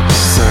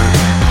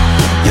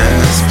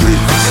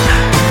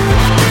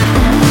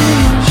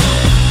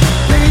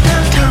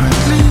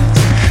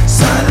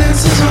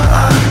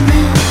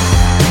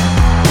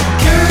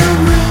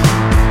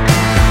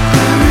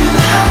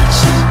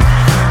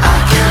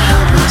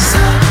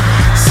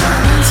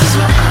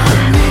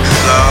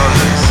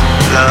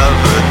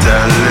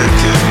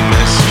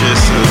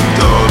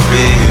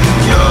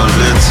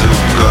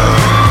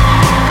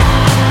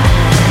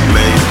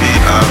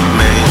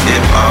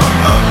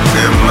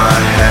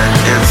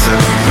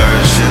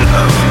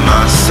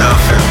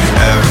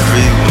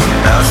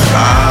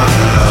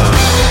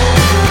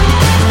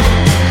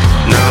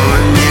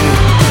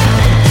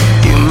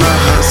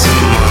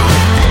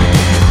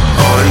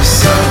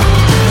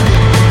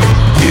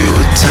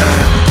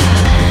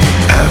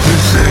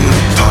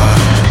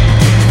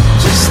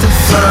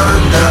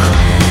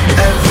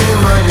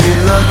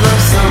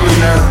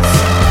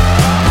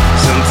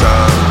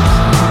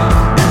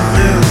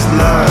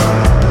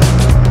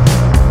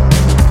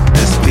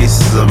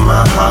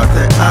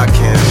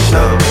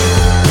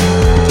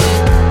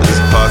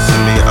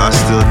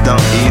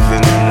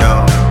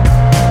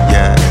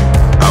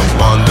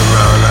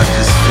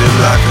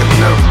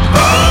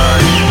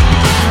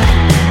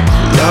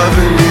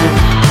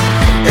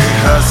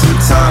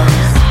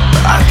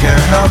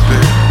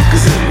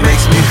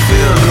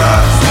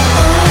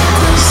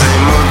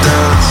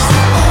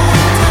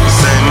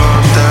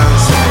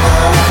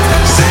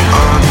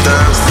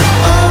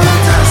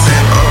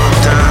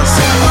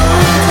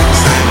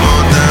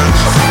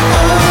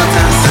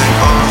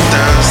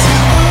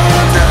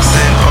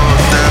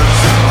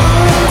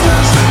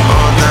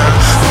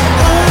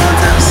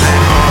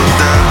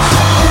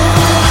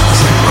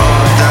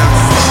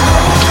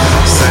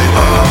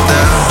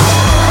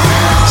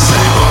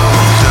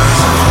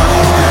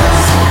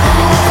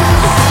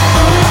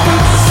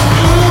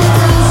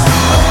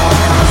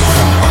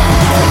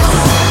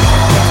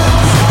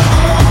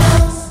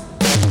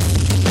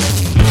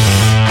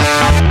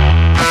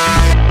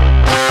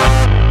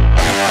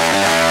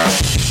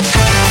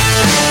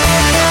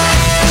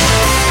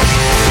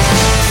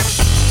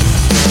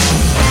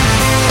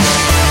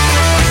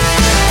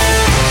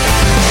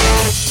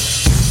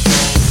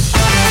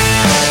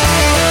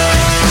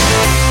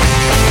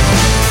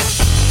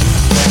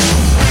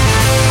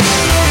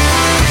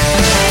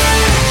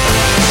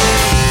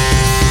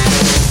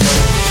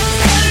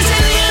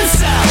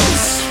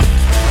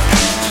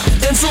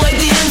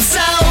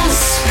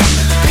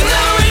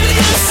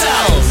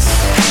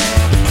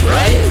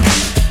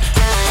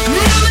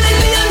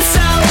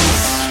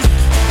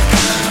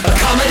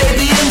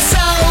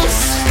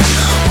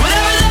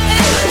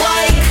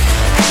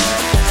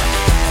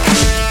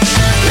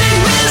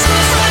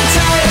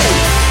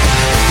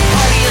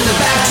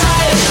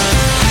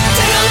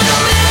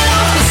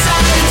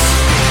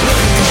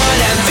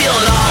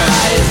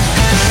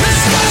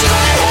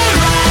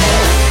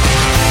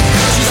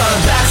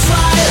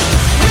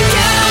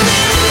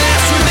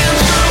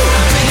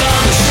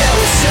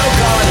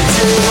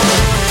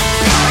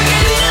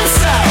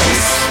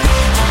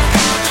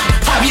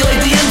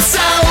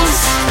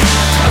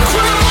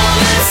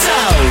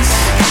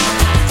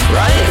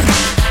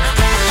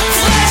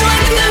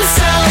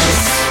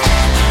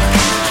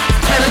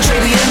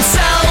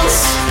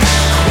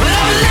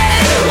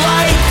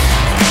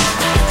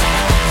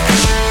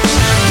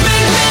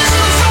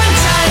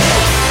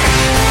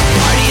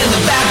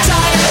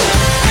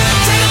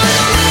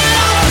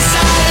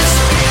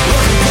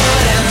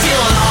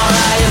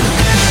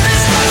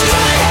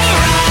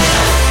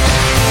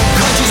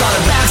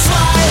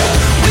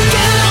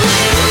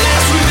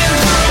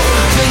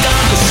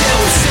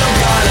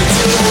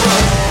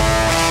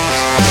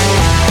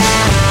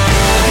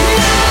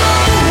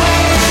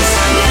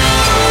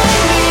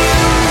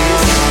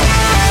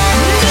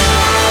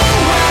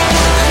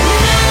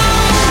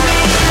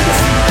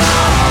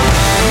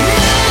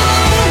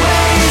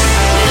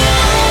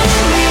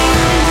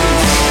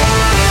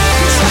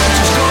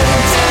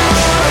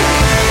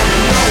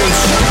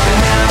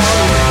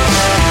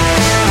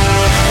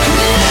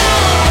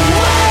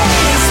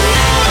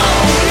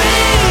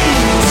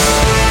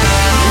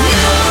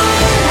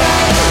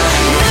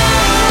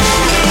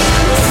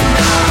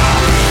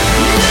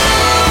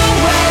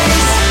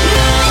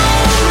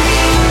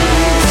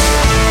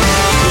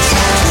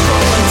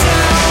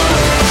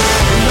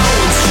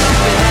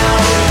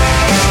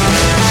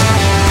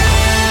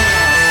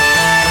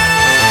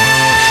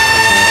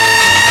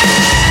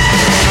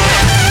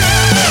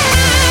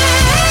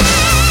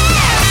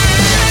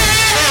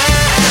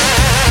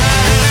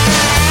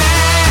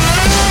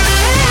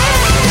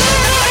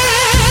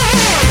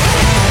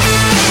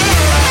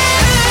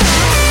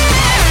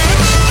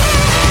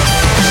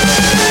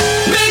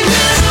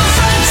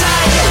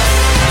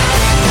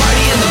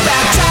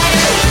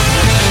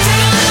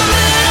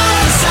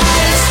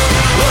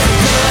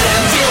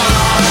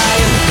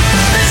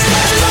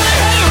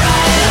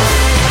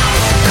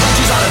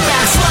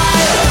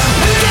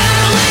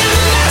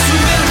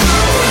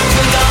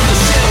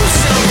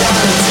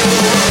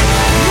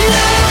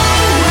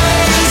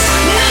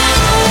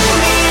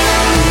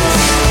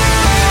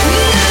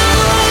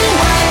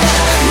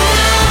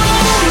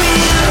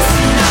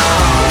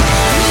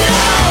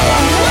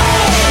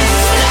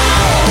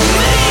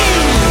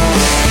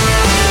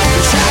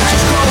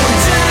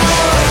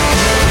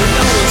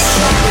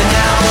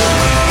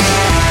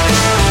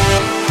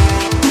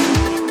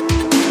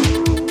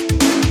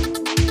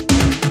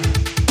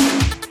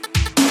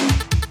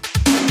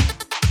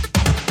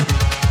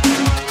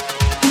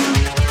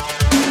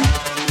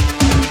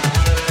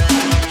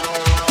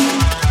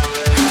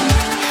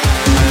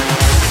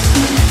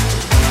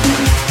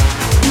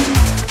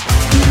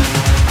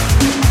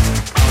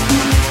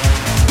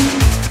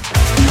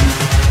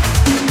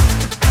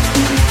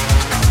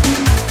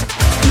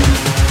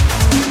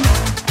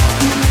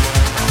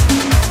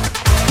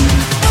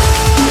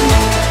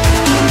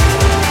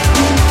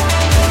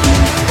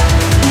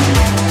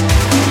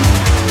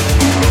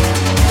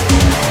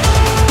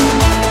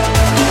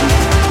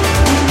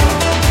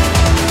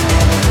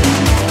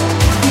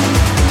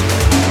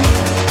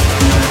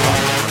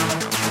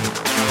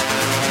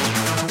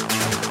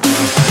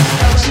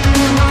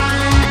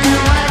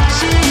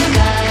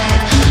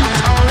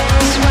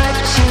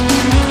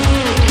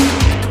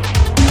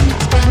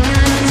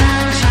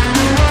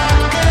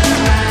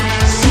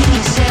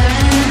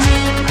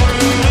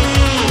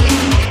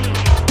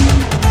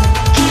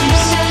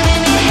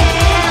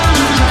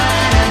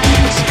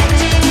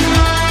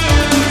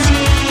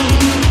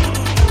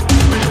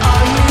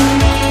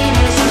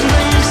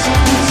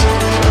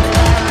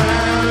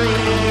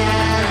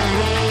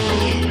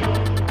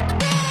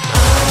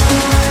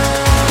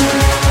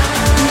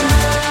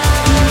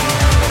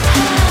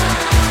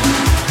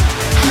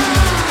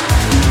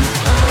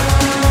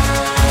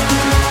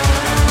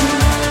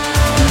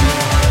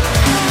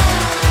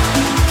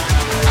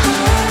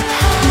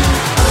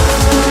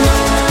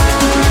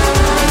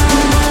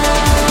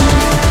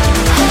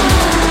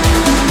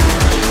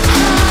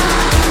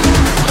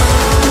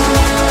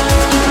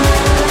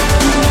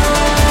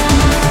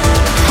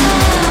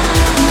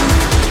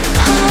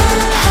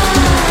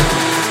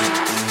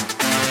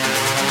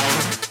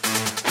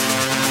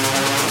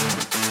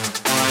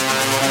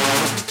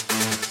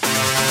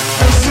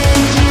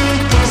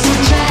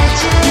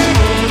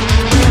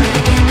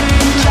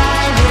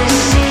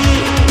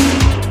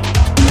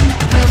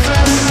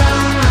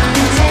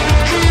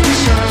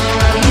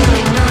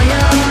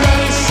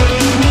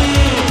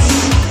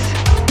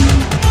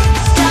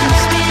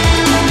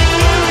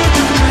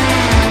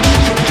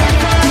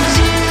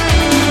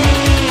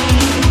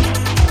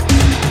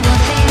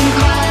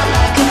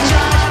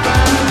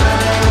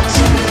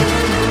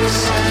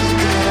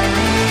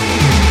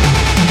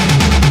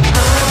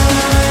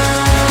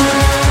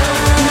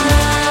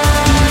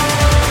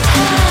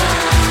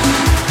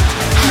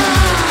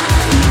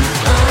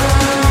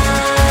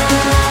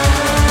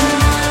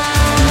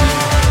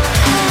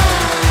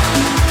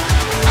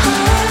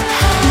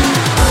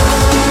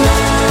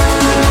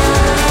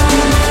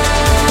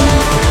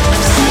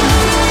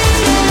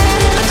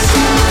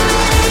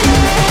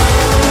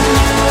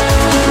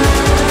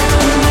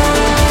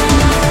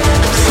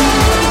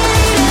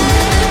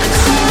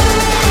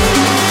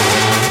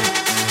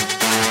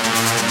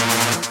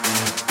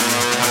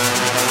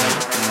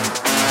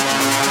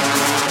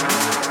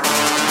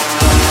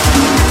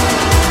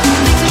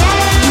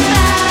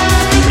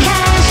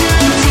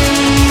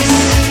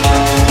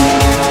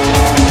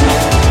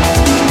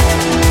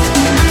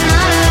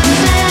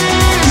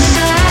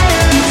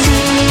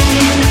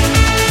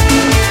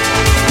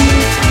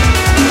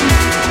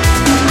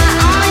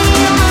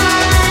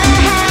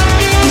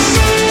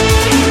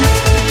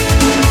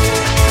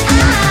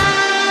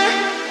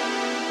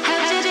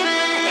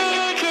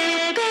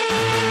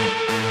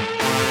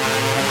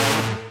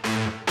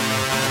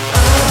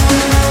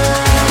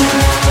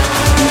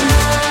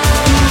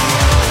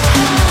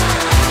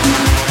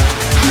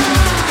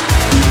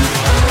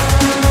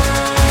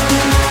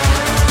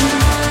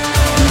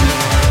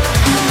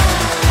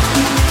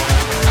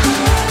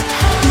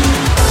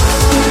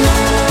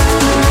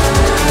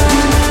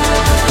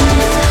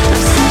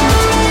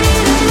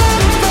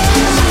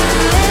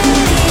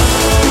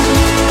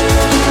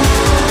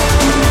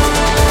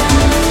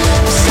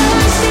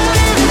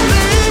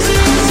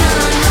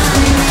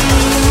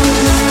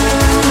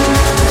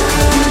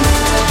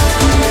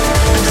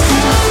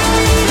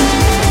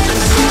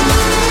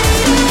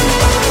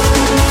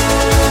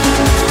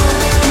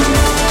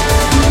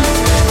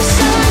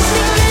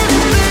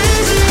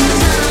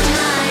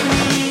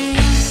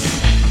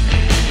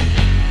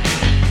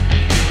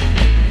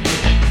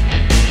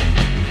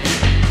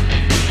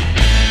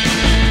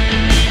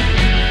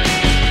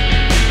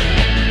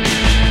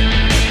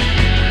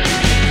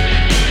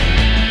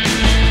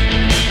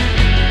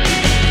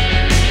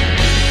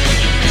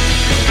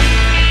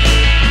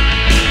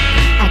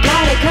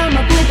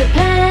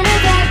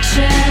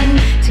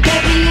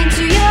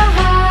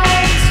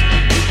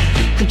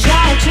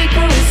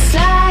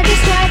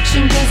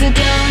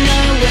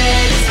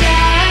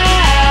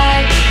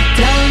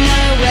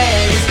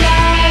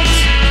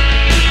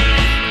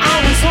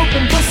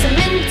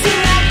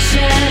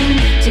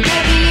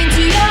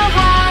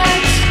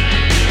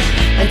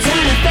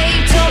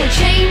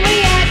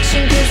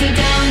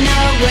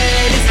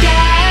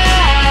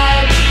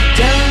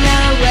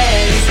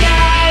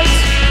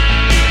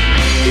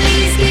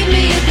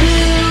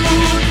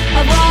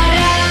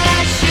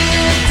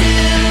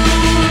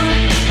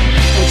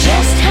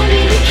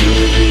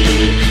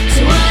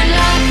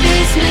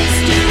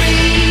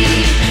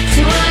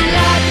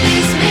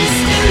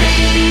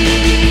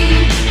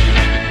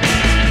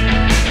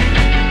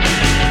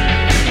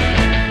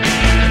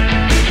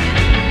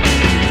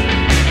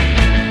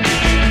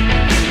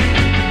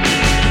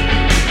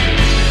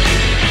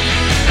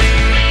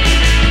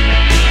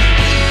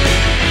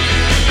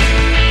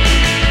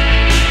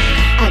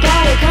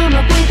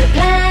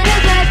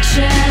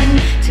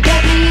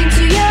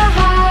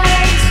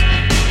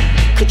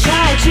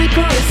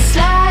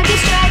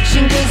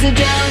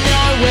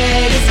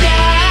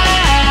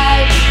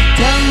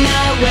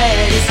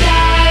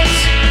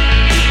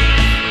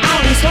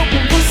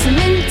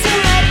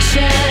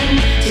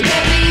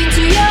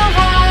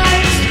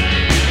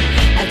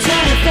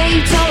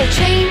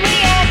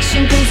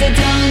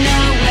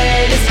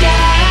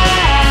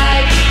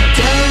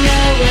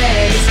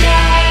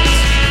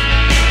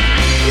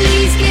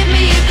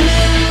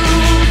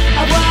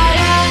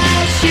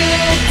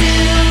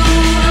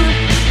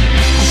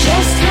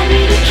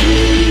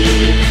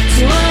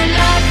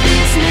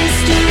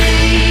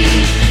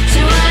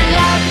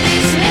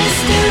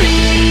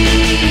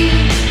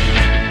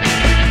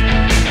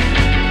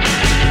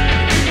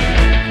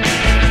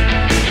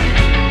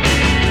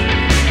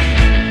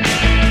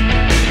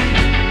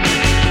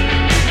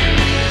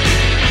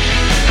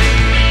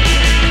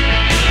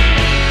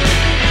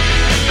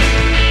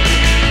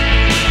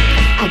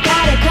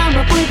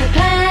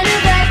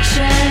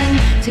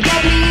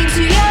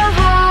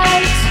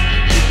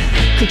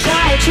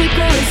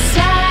 trickle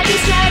aside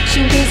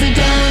distraction, cause I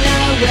don't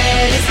know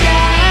where to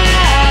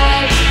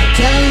start.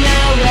 Don't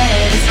know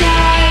where to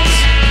start.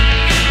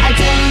 I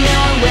don't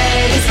know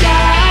where to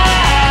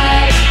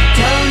start.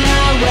 Don't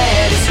know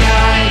where to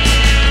start.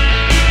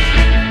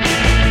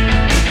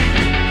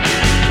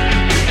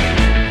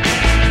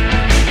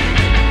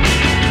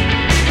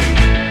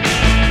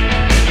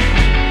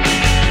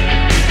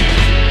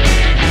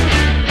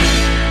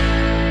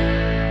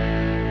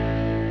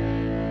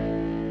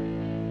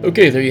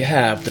 Okay, there you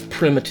have The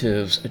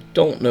Primitives. I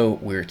don't know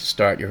where to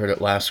start. You heard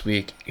it last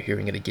week. You're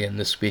hearing it again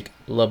this week.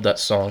 Love that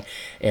song.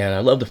 And I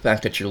love the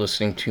fact that you're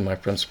listening to My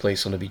Friend's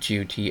Place on the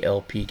WGOT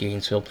LP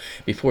Gainesville.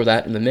 Before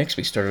that, in the mix,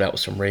 we started out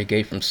with some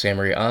reggae from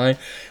Samurai Eye,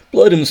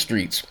 Blood in the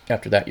Streets.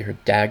 After that, you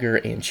heard Dagger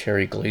and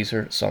Cherry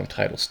Glazer. Song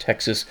titles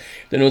Texas.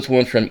 Then it was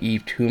one from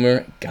Eve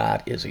Toomer,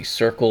 God is a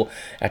Circle.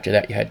 After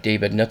that, you had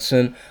David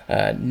Knutson,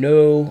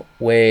 No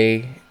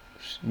Ways,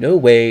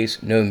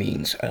 No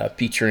Means,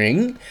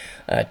 featuring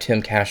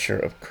Tim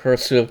Casher of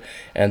Cursive.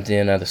 And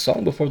then the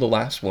song before the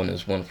last one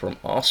is one from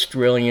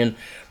Australian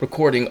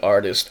recording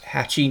artist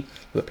Hatchie,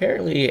 who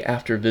apparently,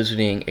 after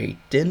visiting a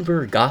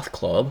Denver goth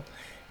club,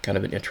 kind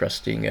of an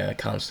interesting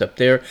concept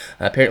there,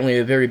 apparently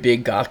a very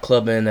big goth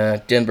club in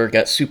Denver,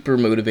 got super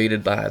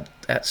motivated by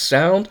that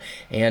sound,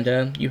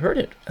 and you heard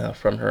it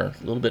from her.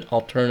 A little bit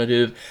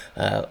alternative,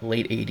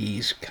 late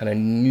 80s, kind of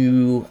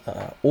new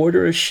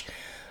orderish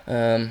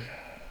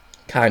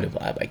kind of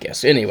vibe, I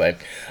guess. Anyway,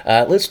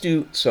 let's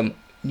do some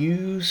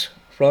news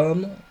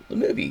from the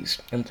movies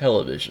and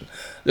television.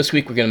 This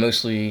week we're going to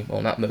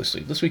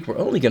this week we're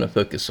only going to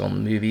focus on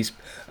the movies.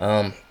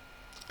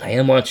 I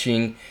am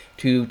watching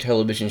 2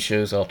 television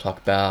shows I'll talk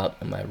about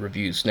in my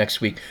reviews next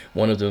week.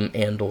 One of them,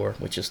 Andor,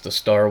 which is the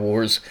Star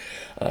Wars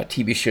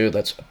TV show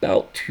that's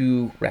about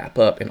to wrap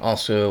up, and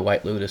also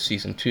White Lotus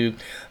Season 2,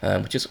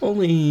 which is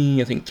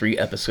only, I think, 3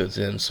 episodes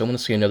in, so I want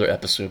to see another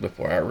episode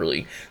before I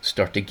really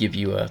start to give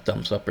you a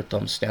thumbs up or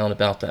thumbs down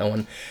about that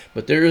one.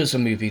 But there is a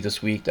movie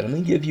this week that I'm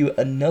going to give you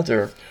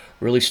another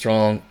really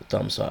strong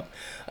thumbs up.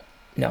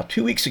 Now,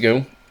 2 weeks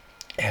ago,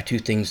 I had 2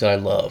 things that I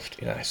loved,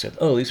 and I said,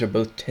 oh, these are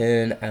both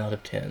 10 out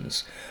of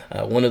 10s.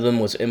 One of them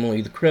was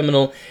Emily the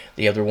Criminal.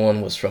 The other one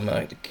was from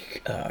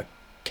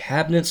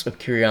Cabinets of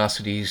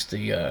Curiosities,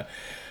 the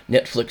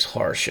Netflix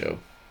horror show.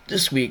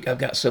 This week, I've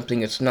got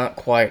something that's not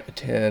quite a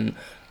 10,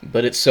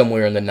 but it's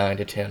somewhere in the 9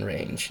 to 10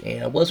 range,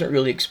 and I wasn't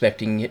really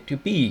expecting it to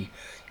be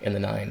in the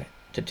 9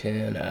 to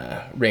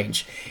 10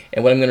 range.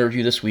 And what I'm going to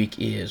review this week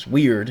is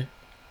Weird,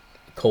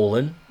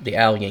 the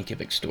Al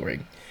Yankovic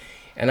story.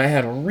 And I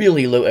had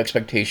really low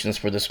expectations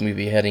for this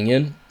movie heading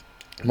in,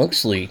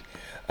 mostly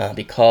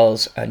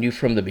because I knew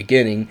from the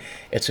beginning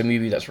it's a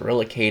movie that's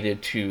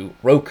relocated to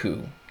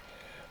Roku,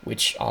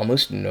 which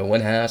almost no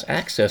one has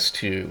access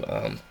to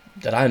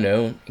that I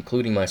know,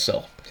 including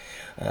myself.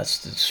 It's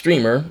the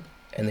streamer,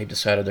 and they've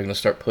decided they're going to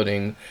start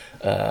putting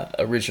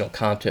original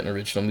content and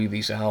original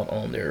movies out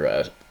on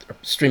their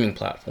streaming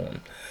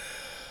platform.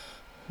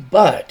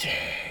 But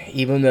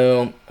even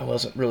though I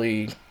wasn't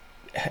really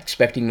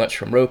expecting much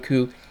from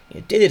Roku,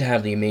 it did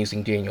have the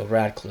amazing Daniel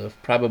Radcliffe,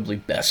 probably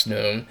best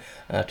known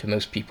to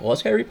most people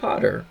as Harry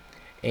Potter.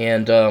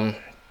 And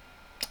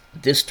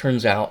this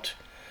turns out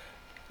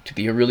to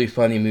be a really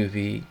funny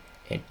movie,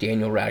 and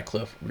Daniel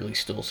Radcliffe really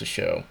steals the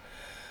show.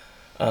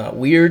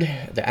 Weird,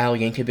 the Al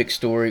Yankovic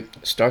story,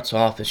 starts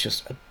off as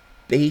just a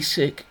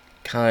basic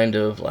kind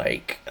of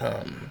like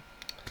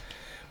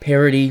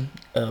parody,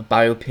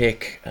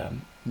 biopic,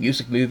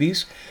 music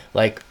movies,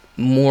 like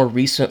more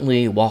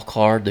recently Walk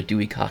Hard, the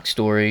Dewey Cox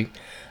story,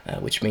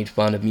 which made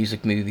fun of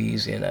music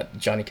movies, and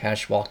Johnny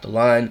Cash Walked the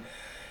Line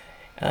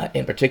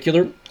in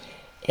particular.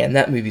 And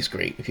that movie's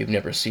great. If you've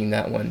never seen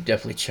that one,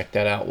 definitely check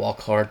that out.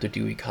 Walk Hard, the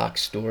Dewey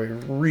Cox story,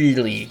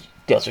 really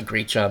does a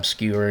great job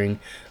skewering,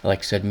 like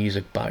I said,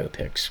 music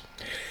biopics.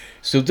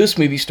 So this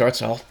movie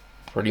starts off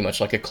pretty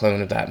much like a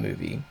clone of that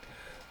movie.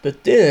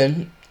 But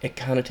then it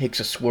kind of takes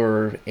a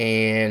swerve,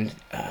 and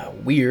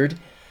Weird,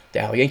 the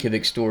Al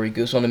Yankovic story,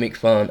 goes on to make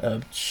fun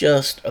of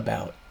just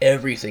about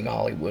everything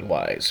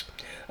Hollywood-wise,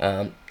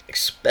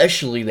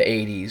 especially the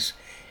 80s,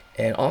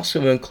 and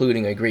also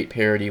including a great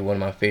parody, one of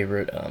my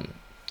favorite, I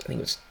think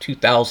it was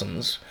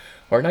 2000s,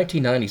 or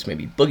 1990s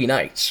maybe, Boogie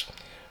Nights,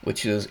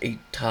 which is a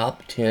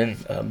top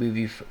 10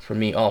 movie for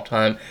me all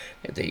time.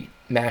 They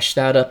mashed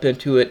that up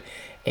into it,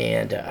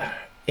 and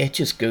it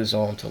just goes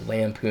on to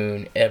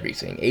lampoon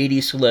everything,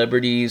 80s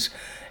celebrities,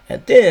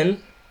 and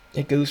then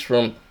it goes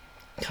from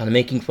kind of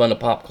making fun of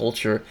pop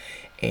culture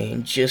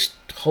and just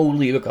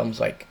totally becomes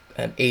like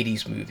an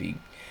 80s movie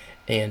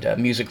and a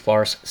music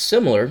farce,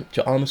 similar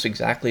to almost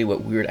exactly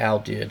what Weird Al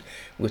did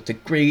with the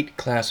great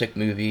classic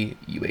movie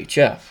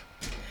UHF.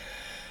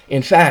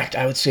 In fact,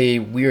 I would say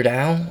Weird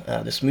Al,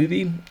 this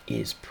movie,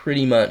 is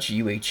pretty much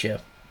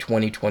UHF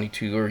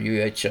 2022 or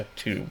UHF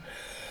 2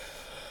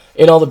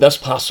 in all the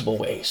best possible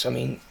ways. I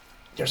mean,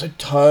 there's a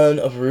ton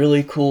of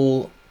really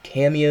cool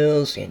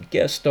cameos and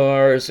guest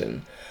stars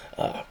and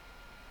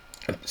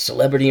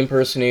celebrity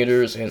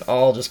impersonators, and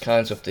all just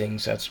kinds of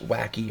things that's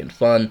wacky and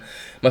fun.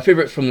 My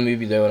favorite from the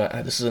movie, though,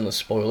 and this isn't a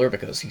spoiler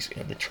because he's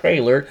in the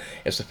trailer,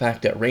 is the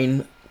fact that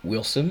Rainn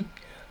Wilson,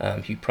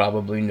 you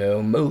probably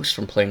know most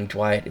from playing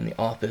Dwight in The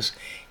Office,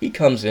 he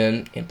comes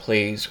in and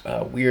plays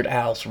Weird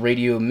Al's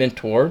radio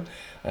mentor,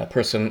 a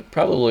person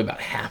probably about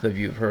half of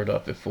you have heard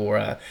of before.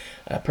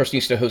 A person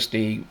used to host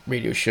a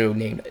radio show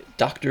named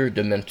Dr.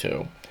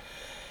 Demento,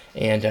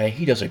 and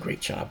he does a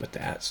great job with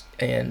that.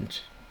 And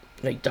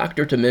like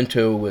Dr.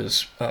 Demento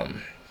was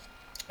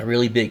a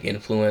really big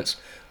influence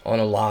on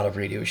a lot of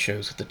radio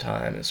shows at the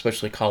time,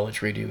 especially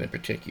college radio in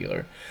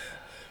particular.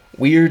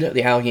 Weird,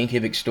 the Al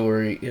Yankovic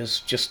Story is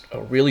just a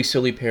really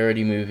silly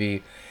parody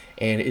movie,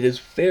 and it is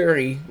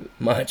very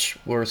much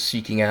worth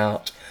seeking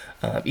out.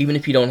 Even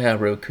if you don't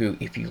have Roku,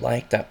 if you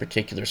like that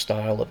particular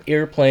style of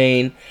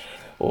Airplane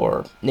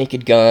or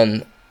Naked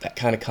Gun, that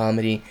kind of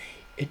comedy,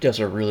 it does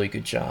a really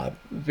good job.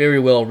 Very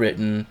well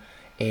written,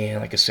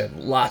 and like I said,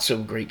 lots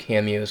of great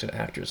cameos and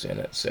actors in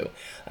it. So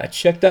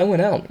check that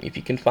one out if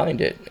you can find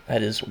it.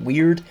 That is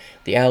Weird,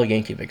 the Al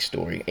Yankovic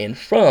Story. And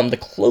from the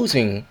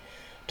closing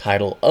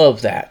title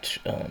of that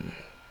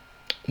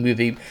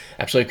movie,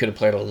 actually I could have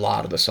played a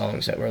lot of the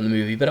songs that were in the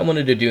movie, but I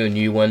wanted to do a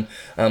new one.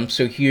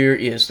 So here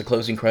is the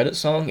closing credits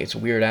song. It's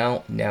Weird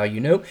Al, Now You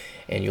Know,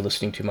 and you're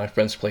listening to My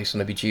Friend's Place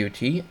on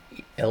WGOT,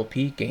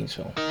 LP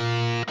Gainesville.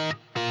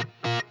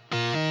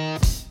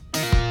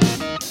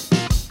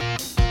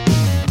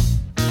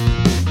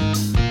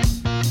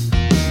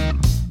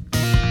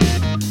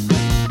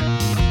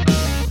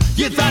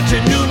 You thought you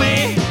knew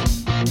me?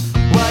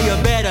 Well,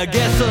 you better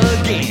guess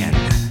again.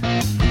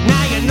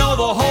 Now you know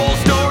the whole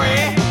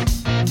story.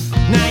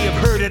 Now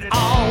you've heard it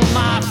all,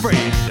 my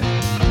friend.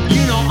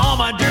 You know all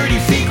my dirty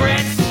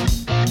secrets.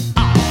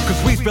 Oh,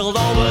 'cause we spilled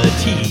all the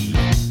tea.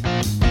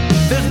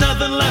 There's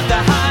nothing left to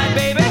hide,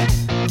 baby.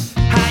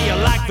 How you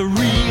like the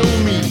real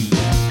me?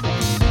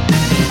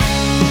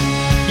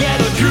 Yeah,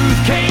 the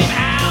truth came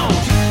out.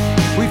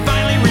 We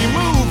finally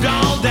removed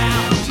all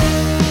doubt.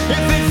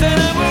 If it's in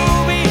a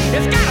movie,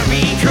 it's gotta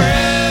be true.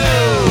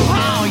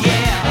 Oh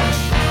yeah.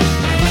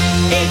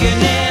 If you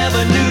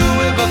never knew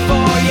it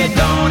before, you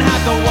don't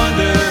have to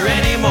wonder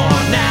anymore.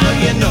 Now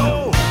you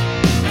know.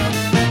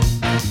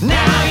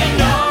 Now you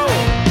know.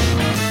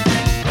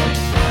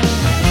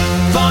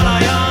 Thought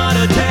I ought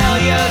to tell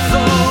you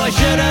so. I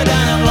should have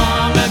done it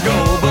long ago,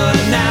 but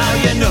now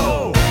you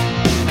know.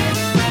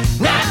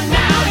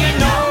 Now you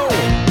know.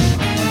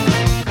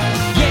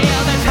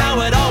 Yeah, that's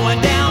how it all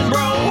went down,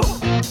 bro.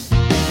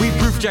 We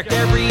proof checked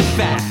every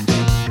fact.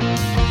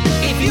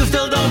 If you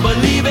still don't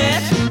believe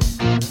it,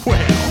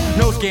 well,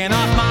 no skin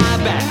off my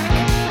back.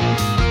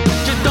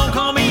 Just don't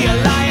call me a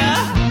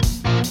liar,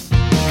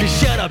 'cause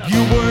shut up,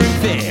 you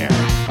weren't there.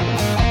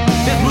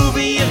 This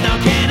movie is now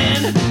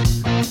canon.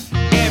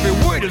 Every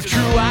word is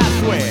true, I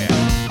swear.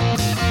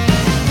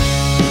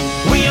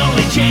 We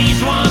only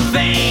changed one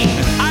thing.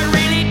 I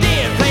really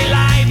did play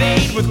Live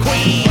Aid with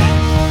Queen,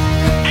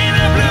 and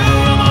I blew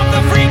him off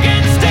the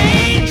freaking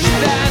stage.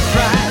 That's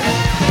right.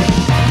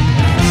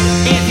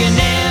 If you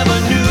never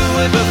knew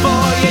it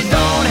before, you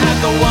don't have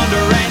to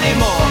wonder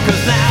anymore,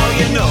 'cause now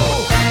you know.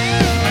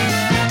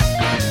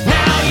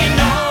 Now you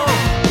know.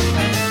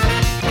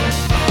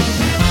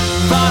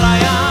 Thought I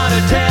ought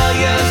to tell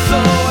you so.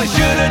 I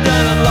should have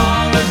done it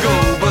long ago,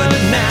 but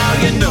now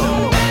you know.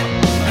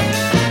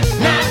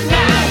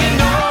 Now you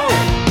know.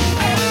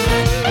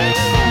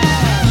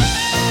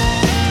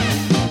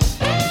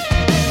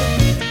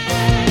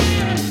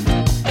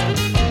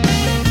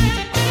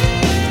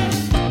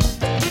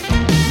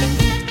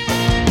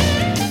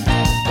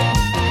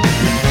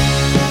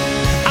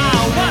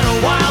 Oh, what a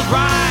wild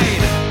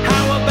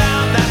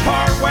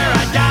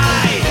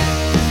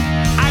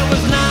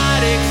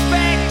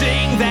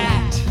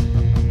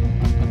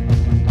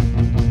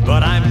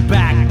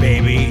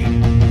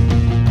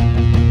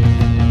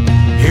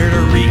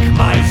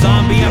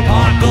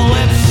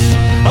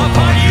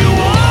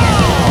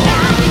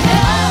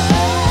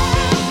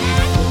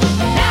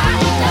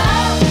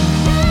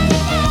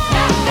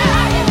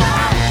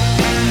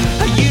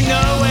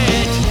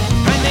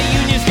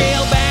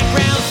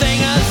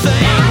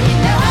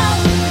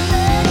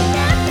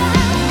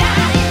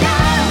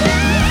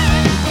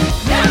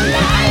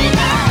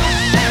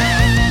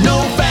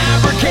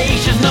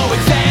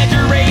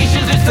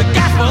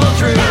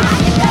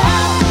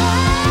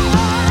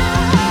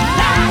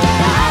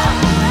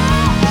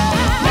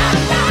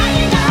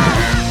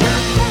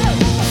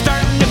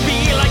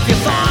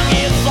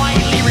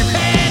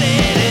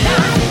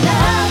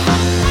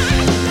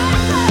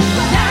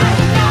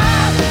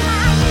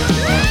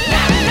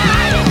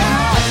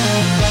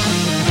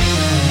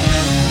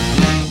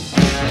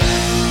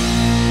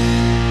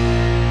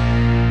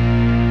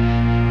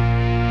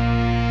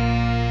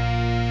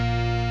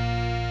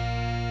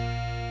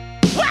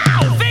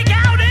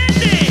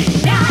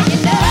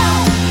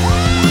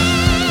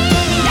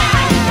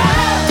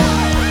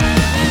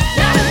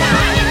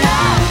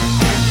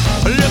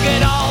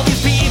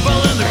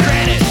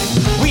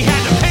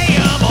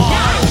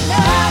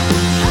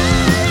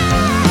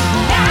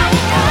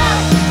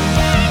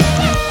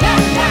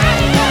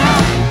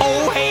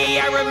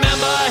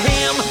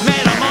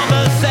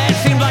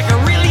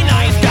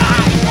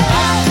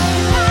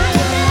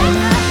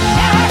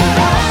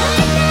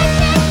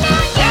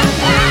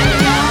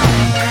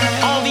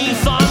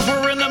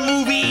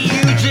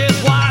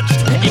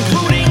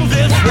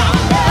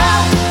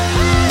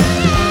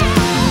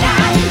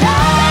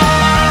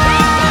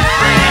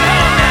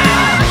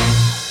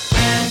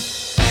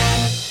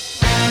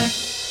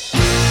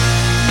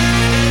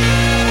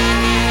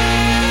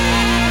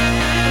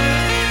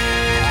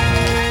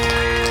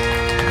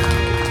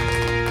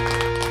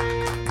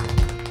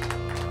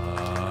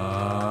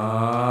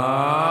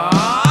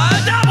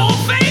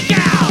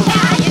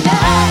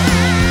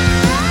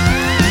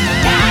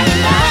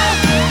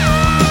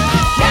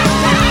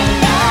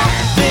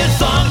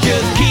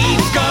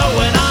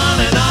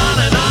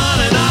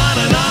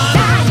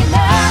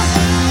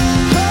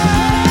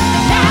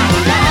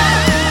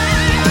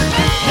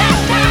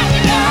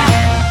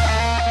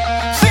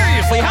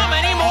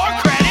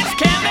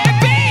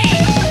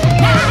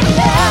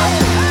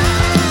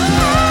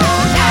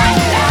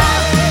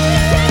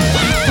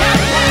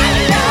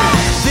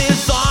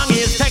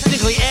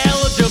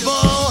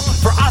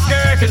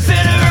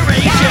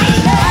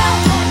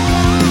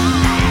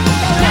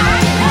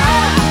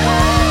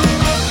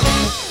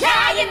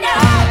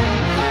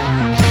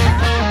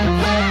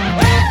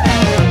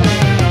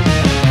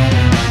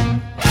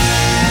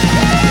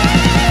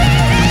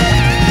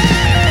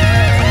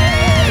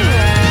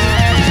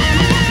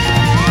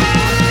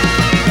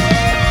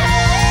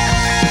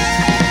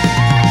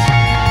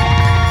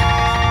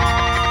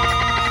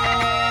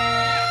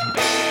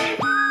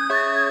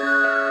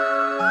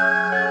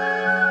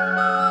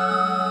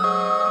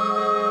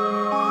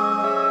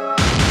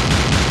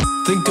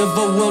think of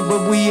a world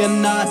where we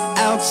are not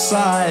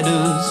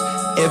outsiders.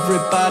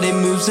 Everybody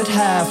moves at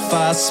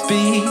half-fast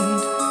speed,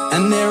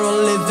 and they're all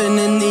living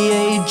in the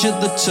age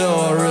of the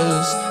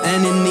Taurus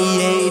and in the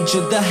age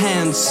of the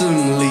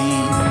handsome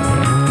lead.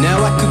 Now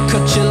I could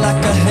cut you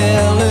like a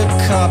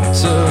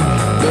helicopter,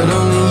 but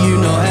only you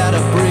know how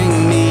to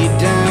bring me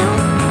down.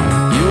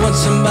 You want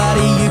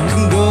somebody you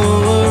can go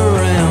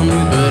around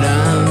with, but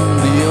I'm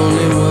the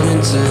only one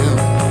in town.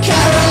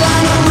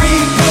 Carolina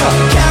Reaper,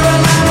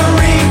 Carolina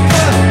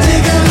Reaper,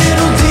 dig a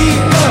little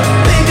deeper,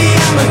 baby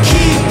I'm a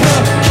keeper.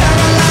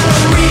 Carolina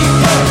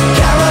Reaper,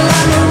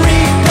 Carolina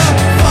Reaper,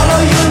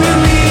 follow your new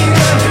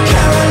leader.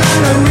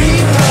 Carolina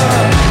Reaper.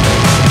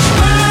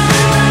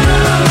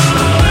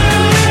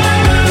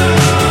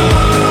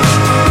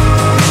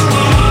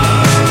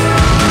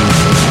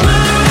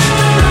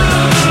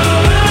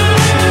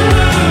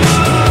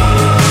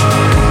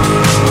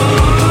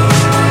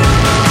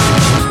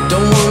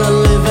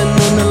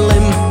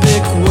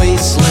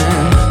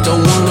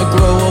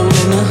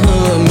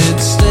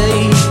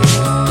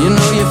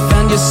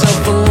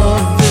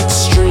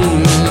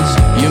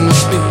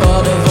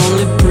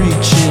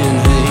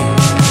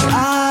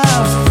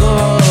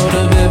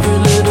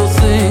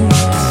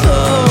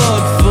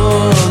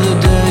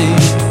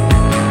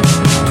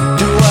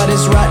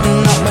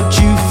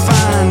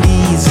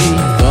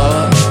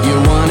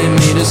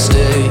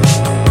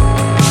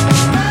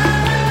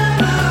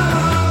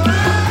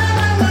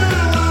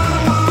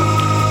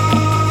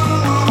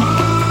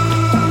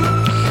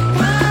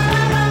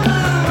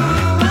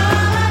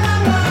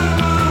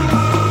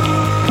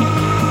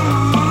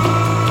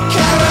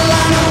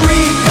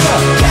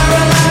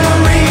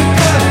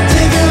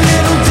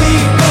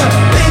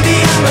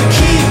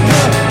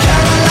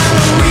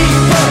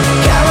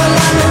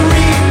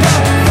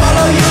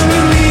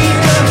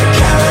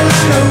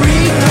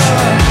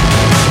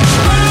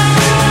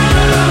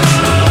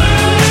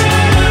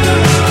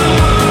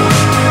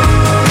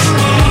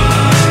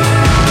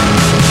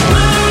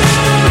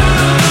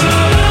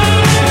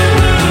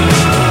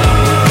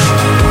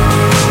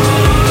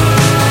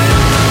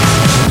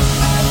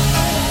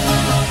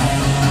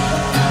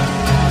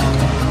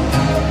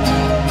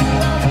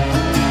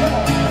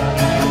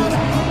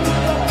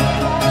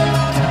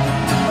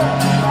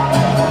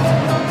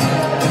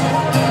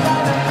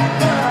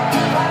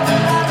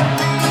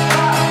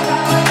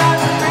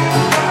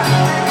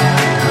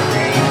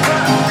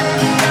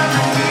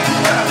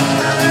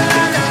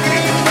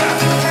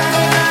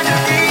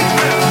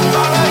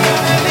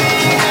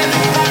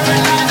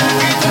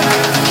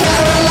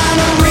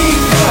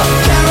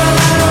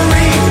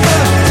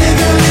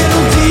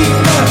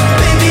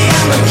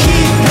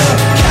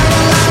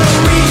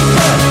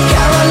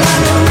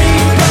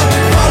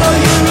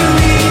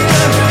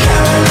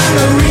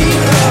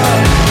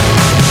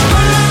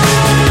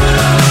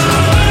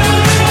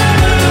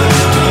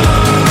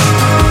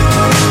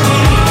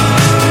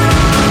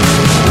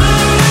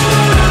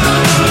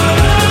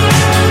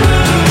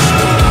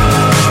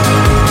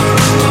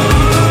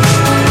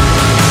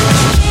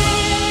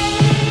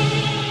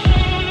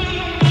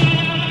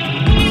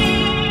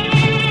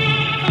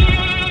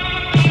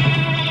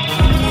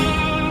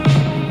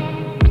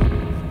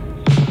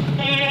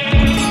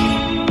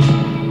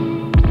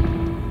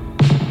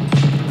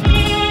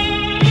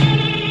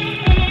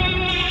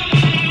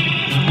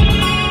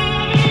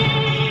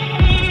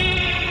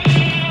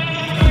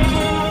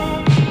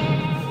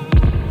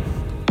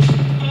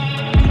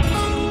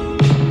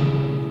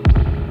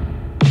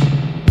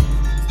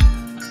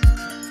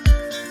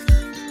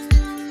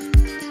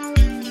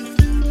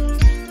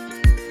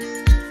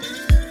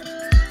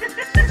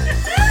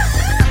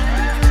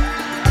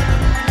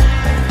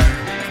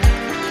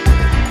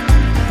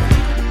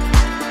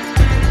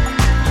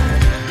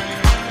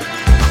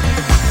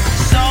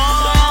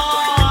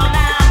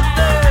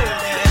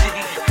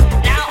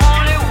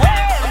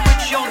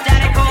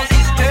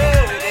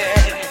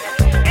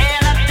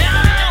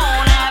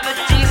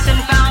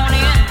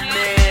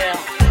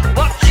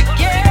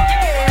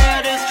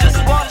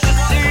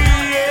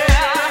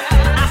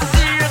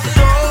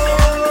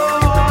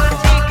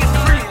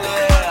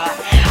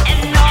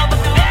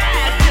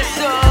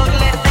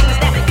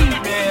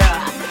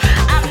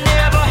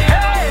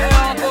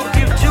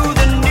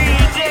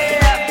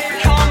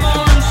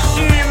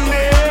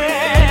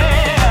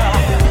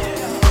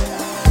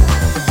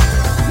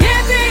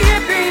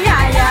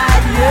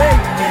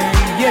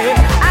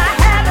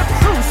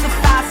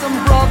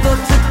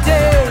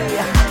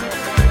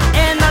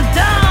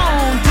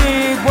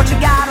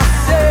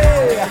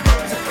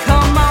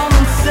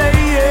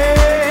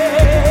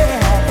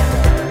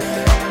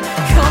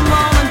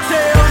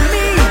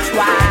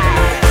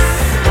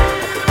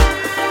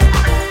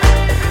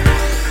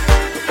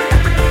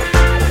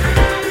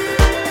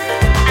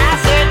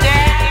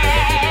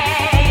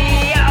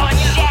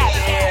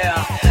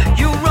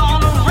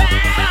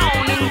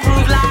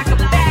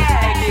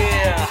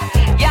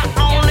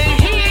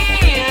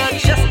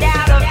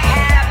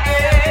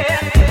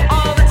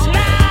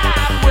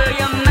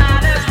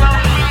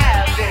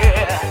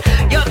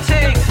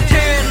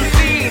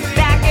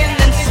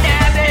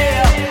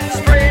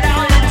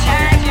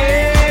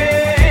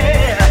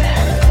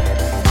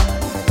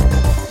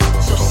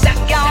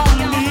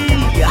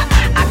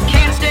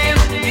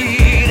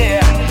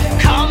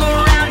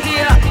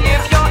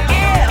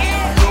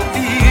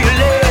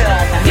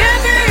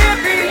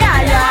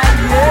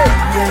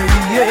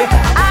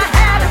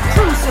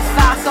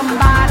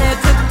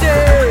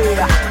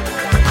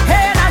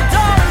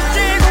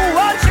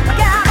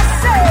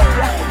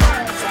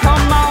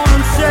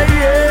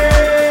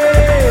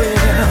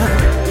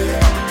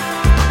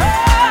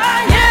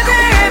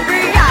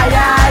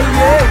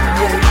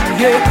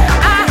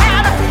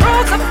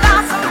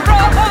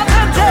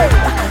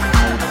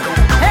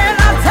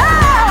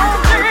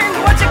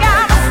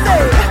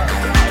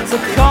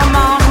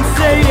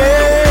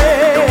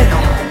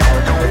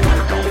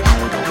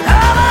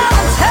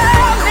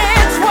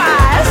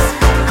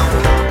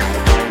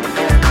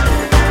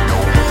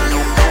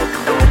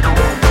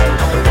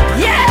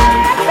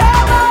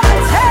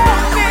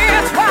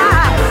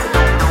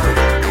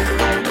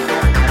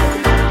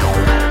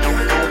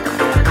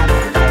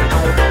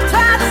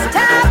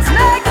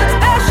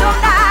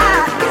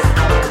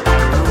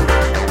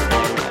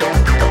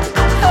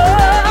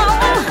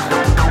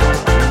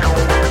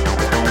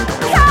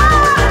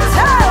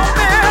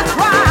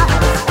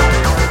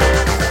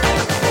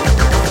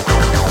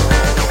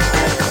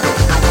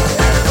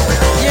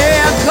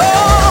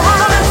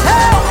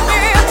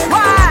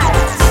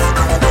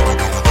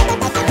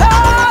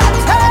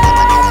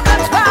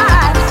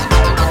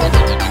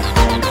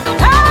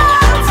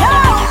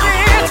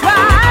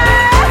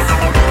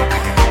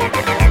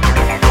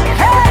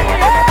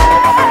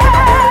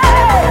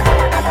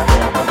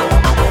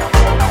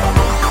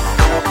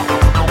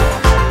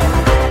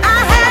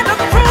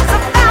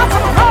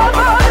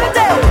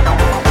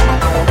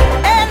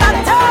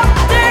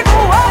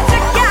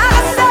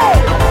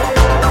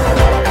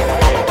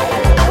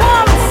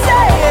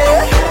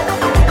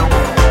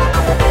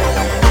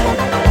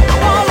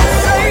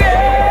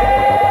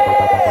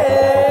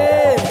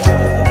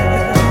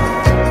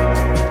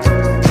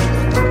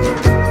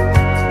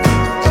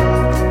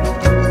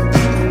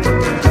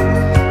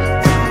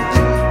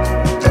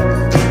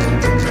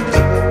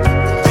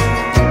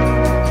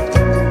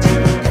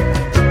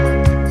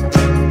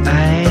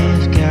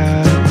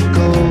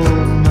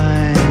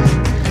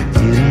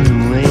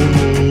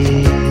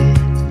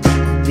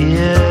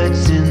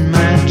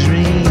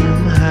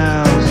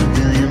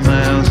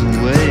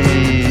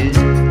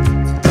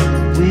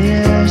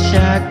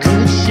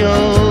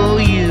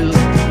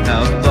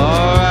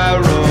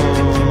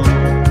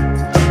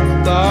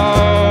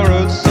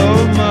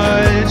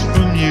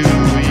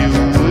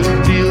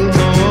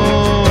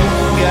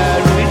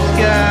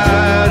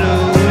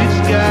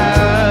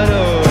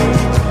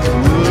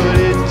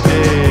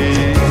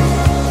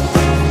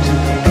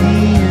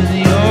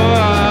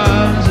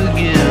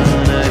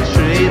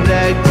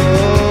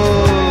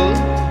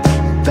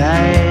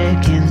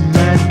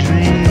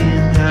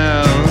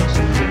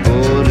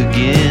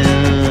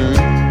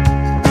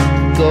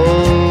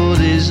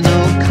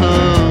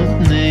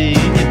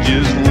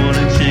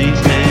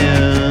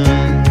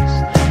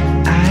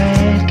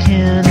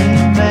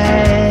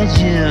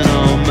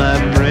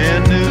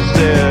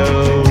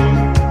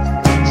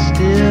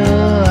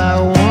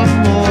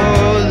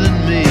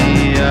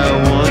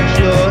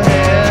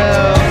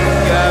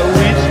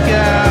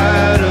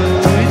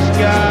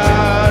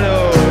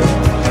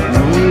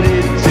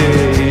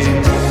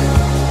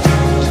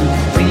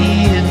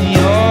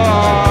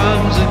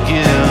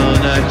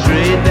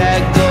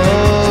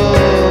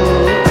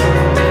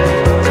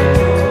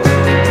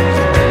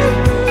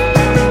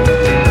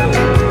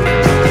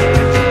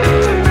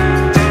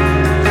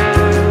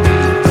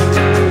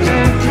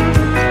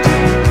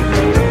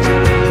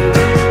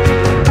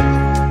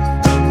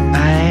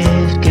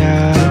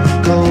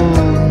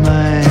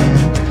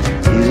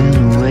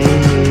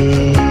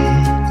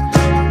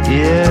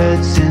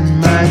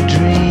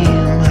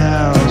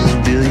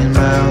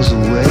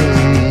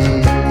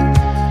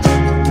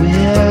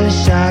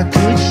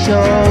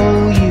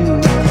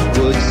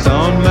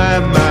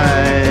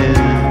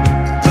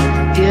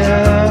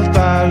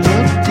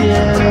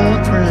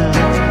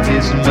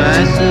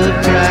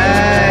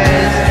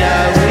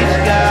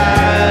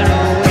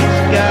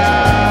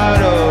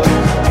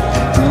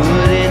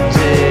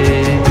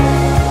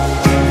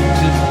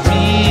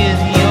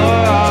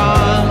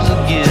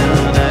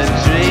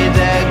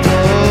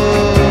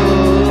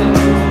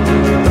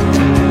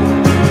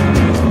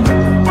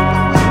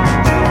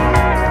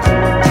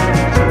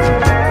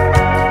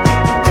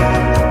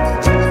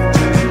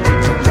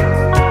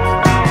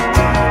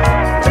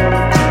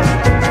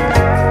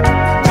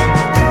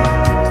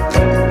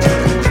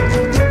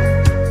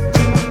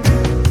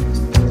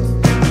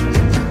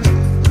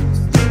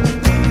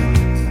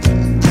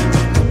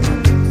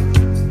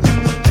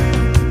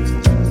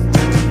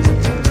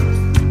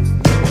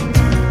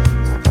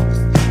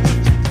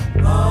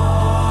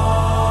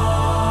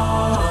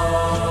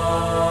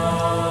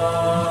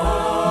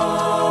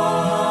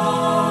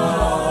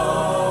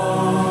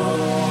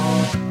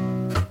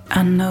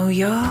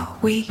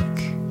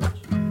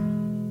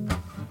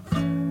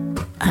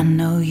 I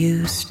know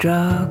you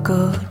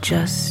struggle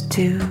just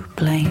to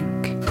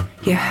blink.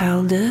 You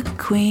held a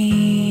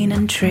queen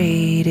and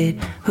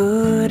traded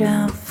hood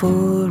out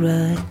for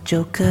a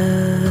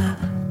joker.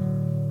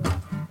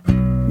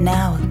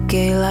 Now a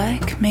gay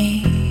like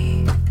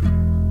me,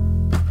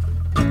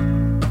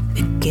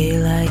 a gay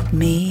like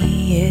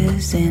me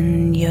is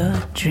in your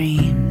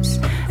dreams.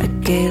 A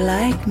gay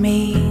like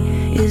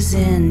me is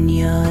in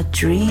your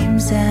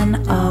dreams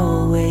and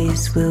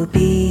always will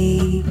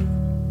be.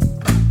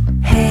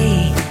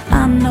 Hey,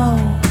 I know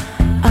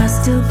I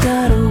still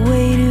got a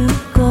way to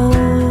go,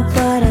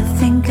 but I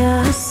think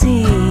I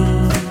see.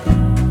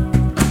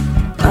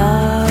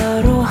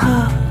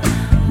 Aroha,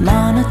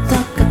 mana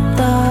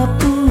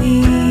takatapui,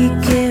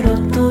 kero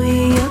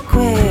toi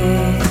akwe.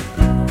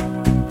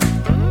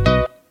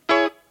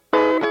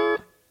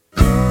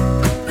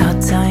 Our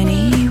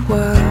tiny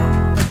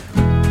world,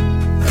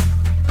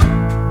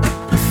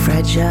 a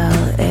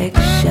fragile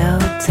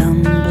eggshell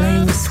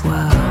tumbling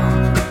swirl,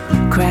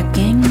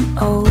 cracking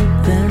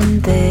open,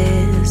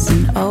 there's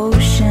an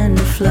ocean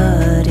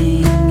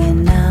flooding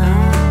in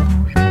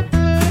out.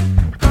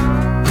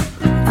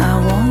 I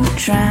won't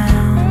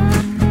drown,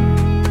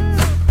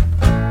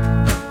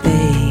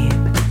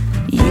 babe,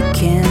 you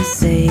can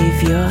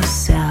save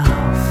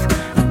yourself.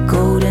 A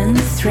golden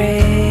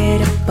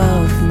thread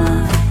above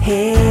my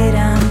head,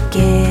 I'm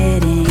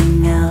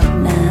getting out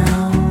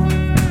now.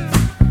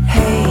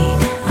 Hey,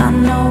 I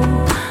know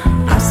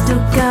I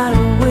still got a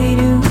way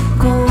to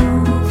go,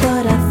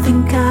 but I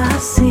think I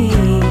see.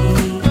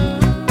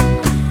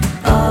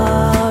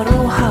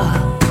 Aroha,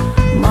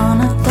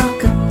 mana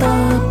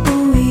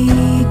takatapui,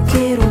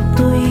 kero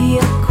toi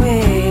akwe.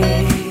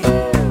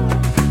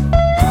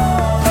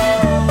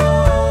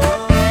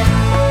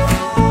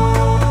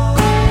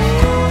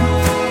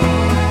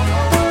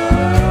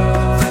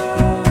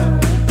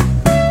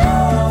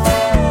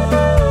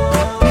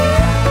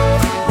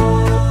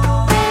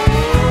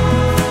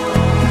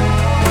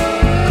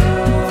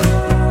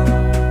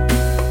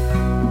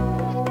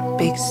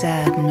 Big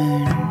sad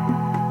moon,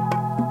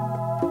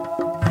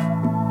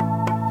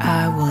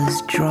 I was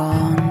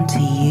drawn to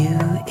you,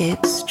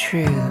 it's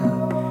true.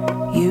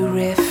 You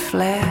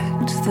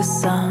reflect the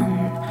sun,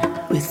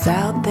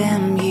 without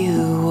them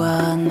you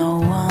are no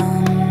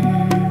one.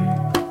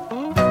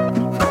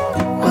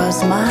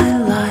 Was my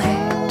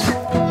light,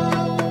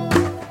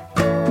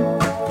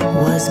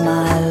 was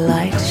my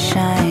light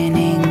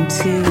shining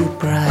too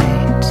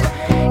bright?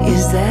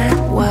 Is that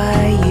why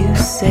you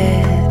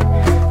said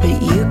that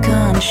you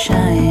can't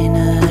shine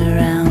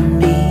around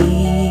me?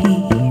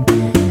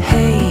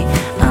 Hey,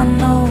 I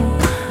know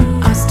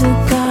I still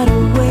got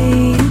a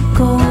way to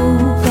go,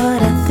 but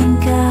I think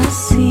I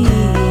see.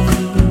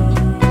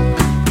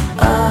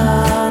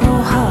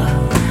 Aroha,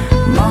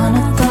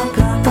 mana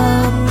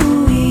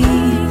takatapui,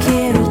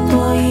 kero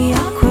toi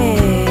akwe.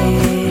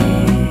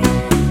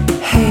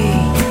 Hey,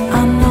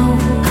 I know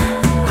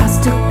I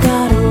still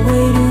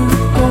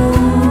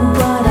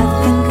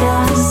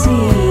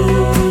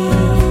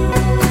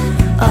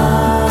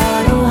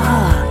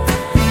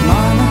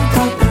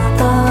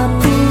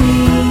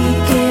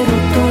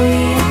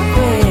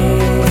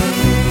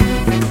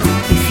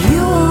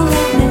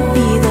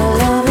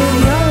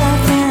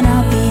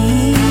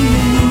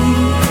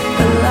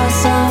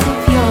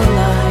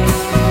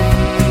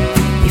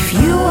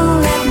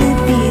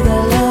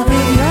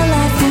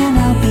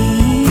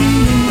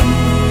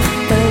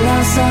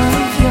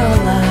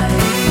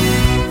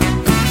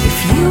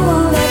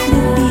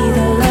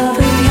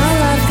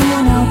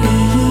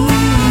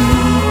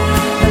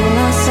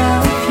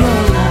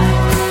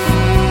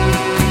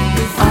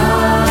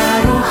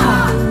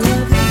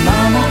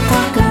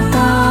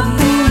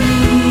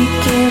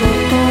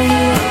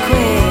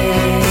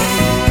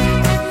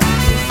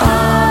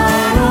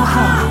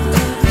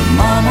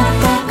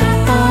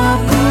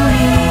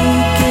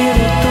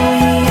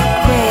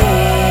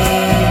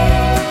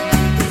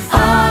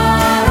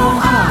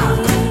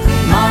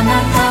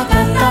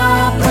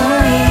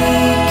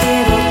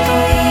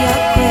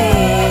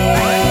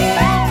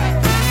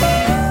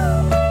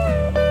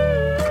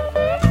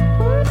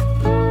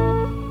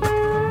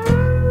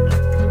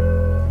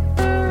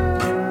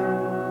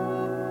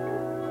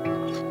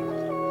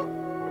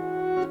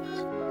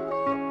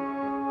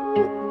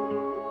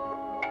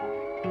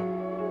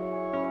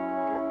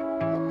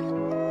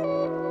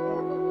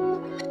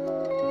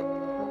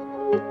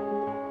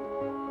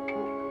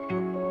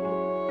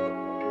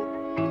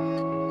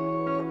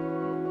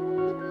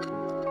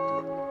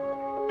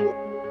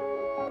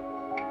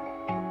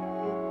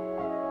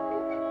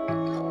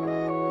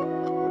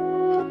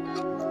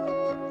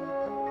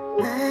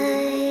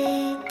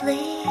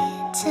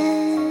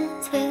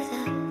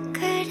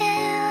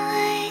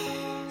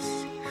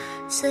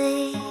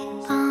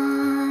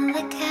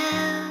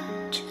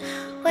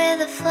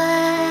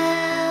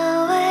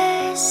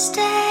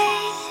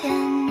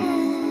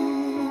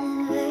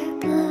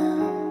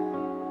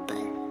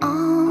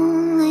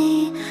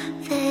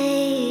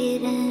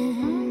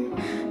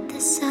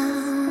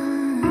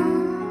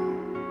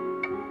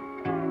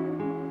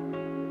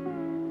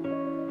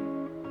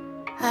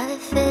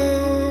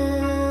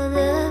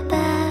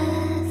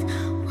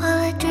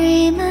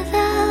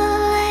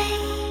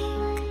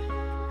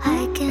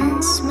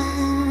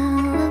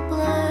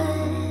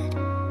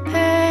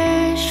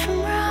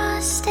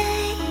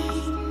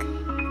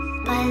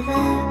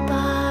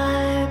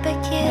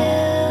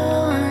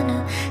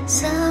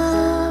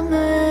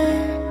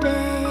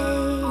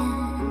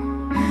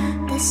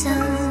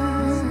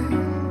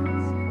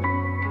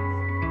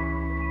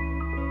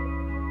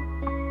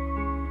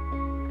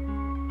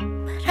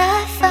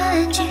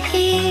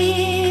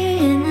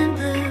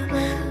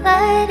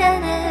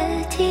at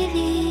the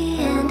TV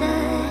and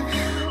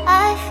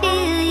I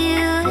feel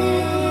you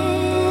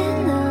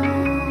in the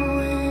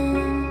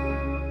wind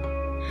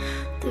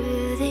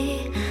through the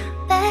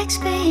back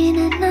screen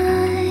at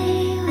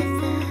night with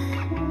the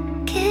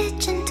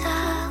kitchen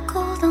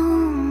toggled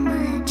on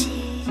my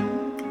cheek.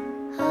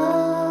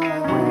 Oh,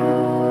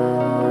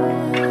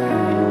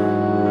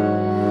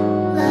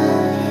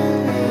 love you,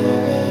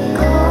 baby.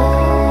 Go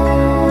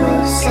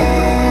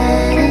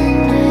sad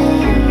and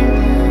dream.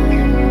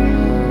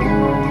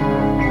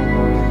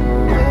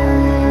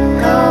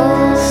 Go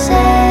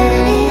sad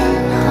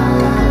and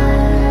hard.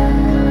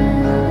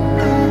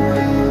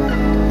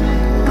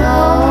 Go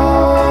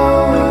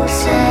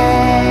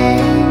sad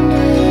and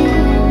dream.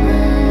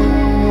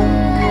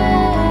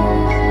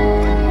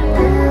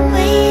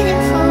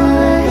 Waiting for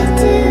it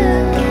to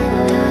get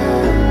dark.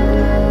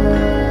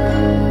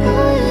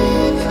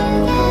 Waiting for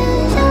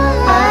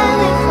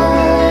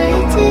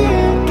it to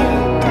get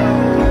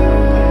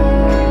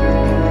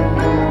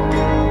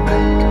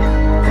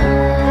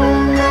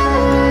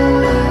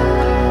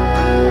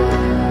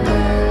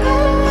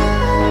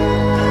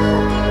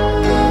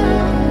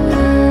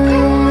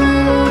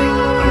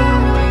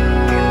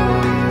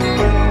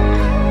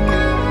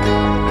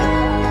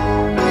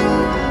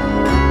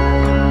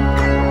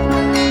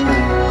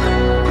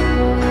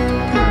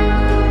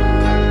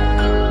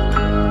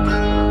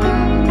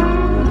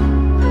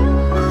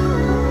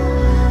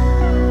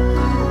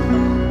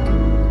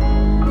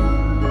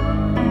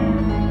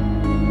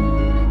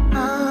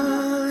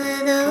all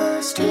of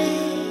those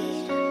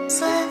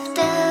dreams left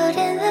out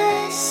in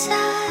the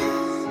sun,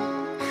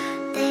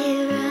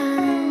 they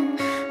run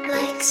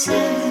like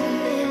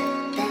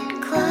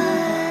serpent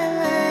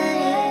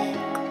clawing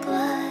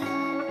blood,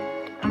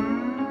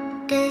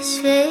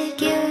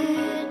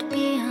 disfigured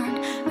beyond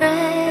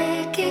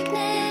recognition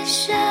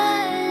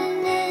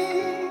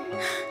in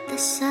the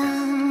sun.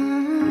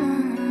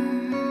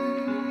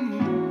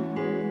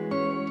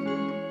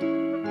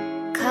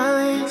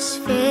 Colors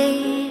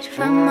fade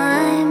from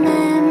my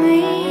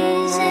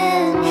memories,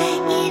 and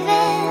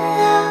even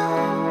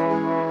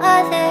though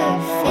other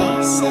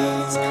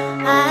faces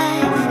I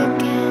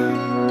forget,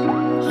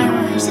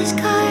 yours is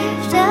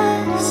carved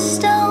of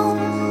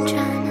stone,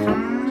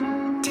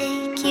 trying to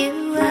take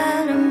you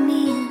out of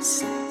me,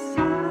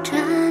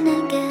 trying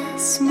to get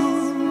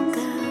smoke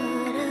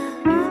out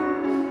of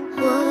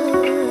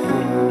wood.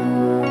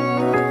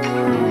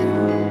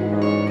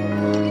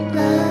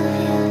 Love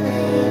you,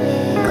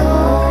 baby. Go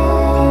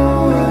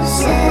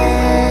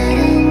sad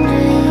and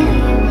dream.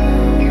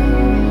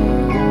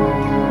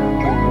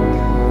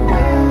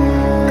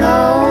 Go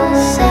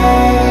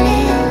sad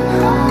and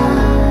hard.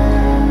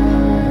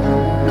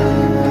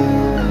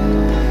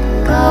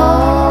 Go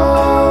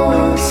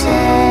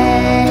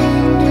sad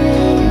and dream.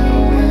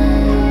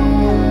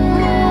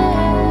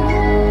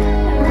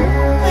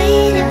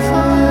 Waiting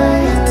for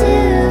it to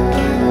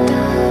get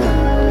dark.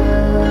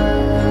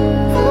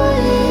 For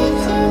it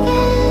to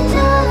get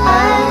dark.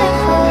 Waiting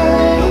for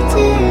it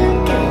to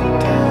get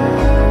dark.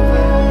 For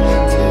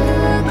it to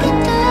get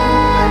dark.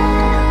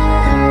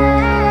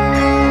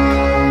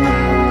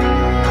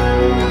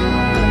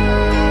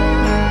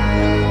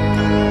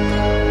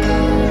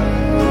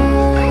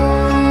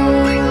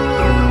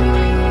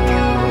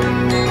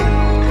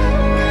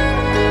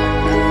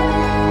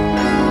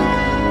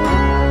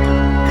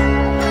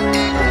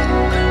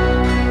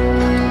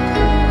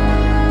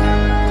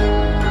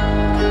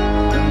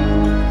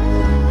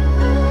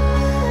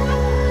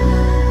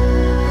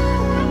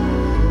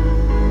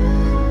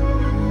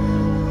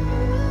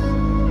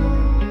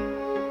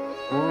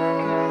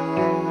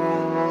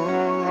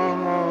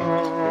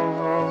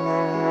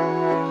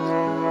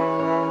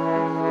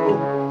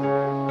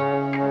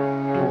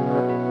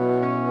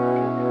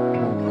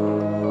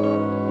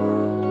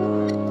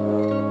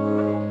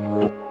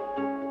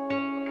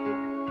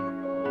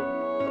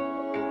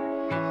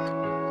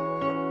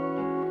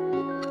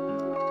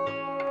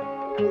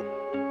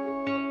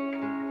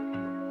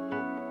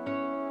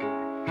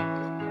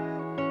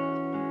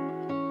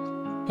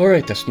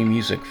 Alright, that's new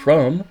music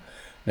from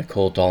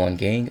Nicole Dolan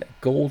Gang,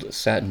 Gold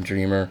Satin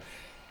Dreamer.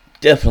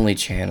 Definitely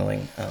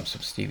channeling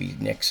some Stevie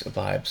Nicks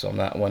vibes on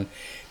that one.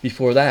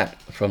 Before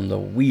that, from The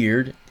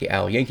Weird, the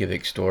Al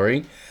Yankovic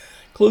story.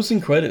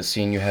 Closing credits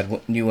scene, you had a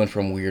new one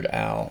from Weird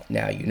Al,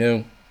 Now You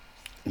Know.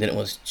 Then it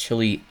was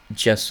Chili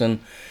Jessen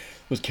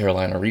with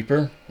Carolina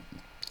Reaper.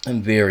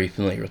 I'm very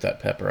familiar with that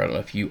pepper. I don't know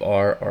if you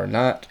are or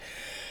not.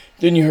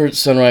 Then you heard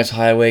Sunrise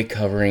Highway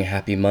covering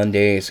Happy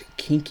Mondays,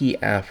 Kinky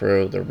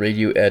Afro, the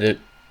radio edit.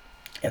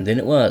 And then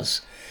it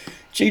was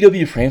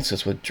J.W.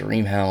 Francis with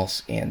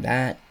Dreamhouse, and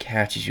that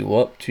catches you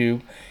up to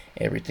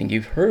everything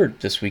you've heard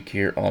this week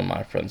here on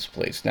My Friend's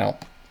Place. Now,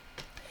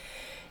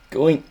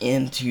 going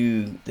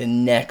into the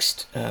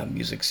next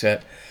music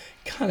set,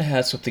 kind of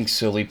had something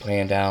silly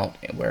planned out,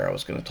 where I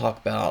was going to talk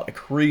about a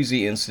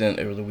crazy incident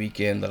over the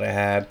weekend that I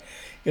had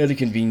at a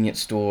convenience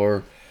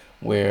store,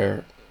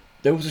 where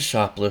there was a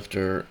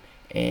shoplifter,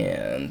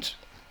 and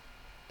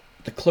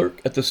the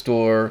clerk at the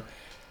store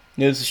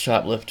notices a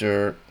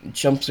shoplifter,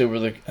 jumps over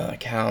the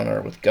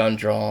counter with gun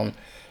drawn,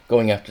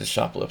 going after the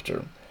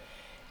shoplifter.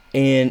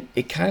 And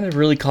it kind of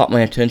really caught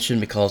my attention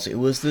because it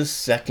was the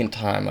second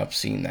time I've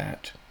seen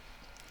that.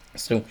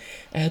 So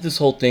I had this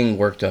whole thing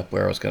worked up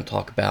where I was going to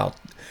talk about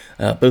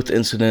both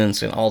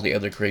incidents and all the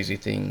other crazy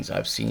things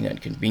I've seen at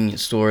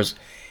convenience stores.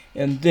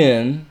 And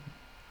then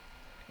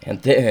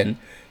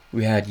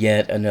we had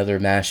yet another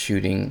mass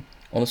shooting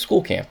on a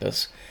school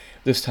campus,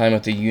 this time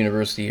at the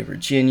University of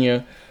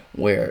Virginia,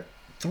 where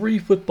 3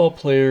 football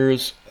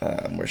players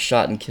were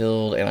shot and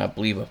killed, and I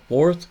believe a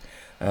 4th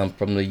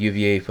from the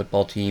UVA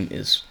football team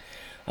is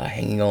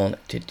hanging on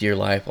to dear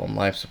life on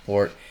life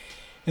support.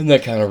 And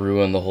that kind of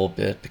ruined the whole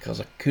bit because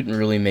I couldn't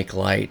really make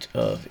light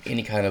of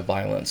any kind of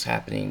violence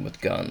happening with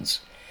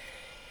guns.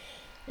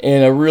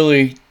 And I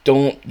really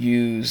don't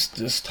use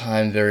this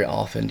time very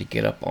often to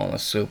get up on a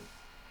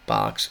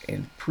soapbox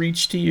and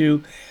preach to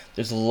you.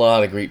 There's a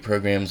lot of great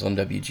programs on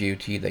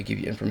WGOT that give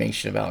you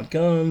information about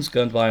guns,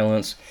 gun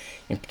violence,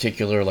 in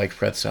particular like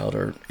Fred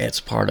Souder. It's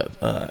part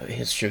of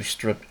his show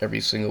Stripped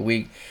every single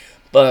week.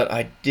 But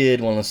I did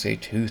want to say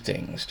 2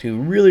 things, 2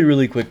 really,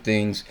 really quick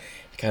things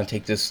to kind of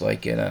take this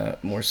like in a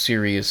more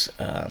serious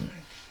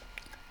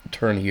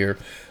turn here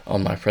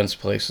on my friend's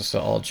place. It's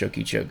all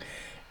jokey joke.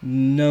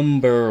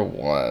 Number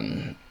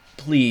 1,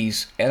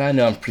 please, and I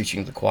know I'm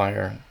preaching to the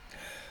choir,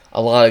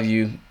 a lot of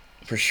you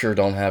for sure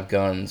don't have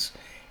guns,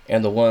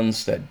 and the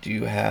ones that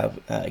do have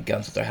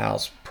guns at their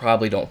house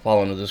probably don't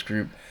fall into this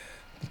group.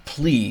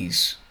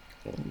 Please,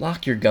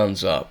 lock your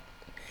guns up.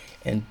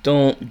 And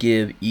don't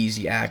give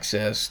easy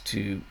access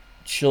to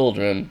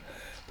children,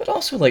 but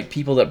also like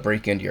people that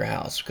break into your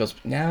house. Because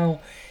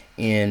now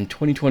in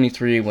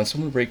 2023, when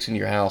someone breaks into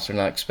your house, they're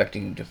not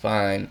expecting to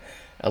find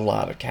a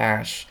lot of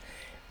cash.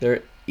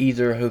 They're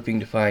either hoping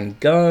to find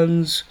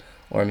guns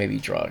or maybe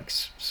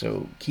drugs.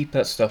 So keep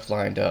that stuff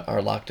lined up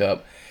or locked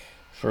up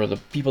for the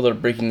people that are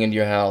breaking into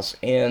your house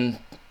and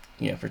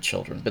for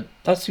children. But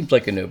that seems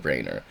like a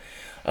no-brainer.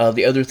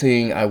 The other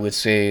thing I would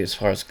say as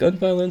far as gun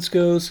violence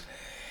goes,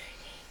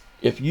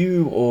 if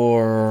you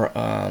or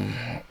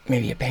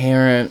maybe a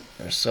parent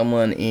or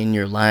someone in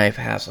your life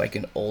has like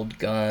an old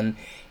gun,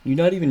 you're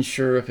not even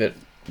sure if it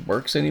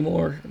works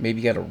anymore,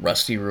 maybe you got a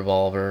rusty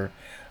revolver,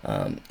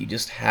 you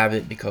just have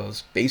it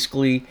because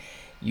basically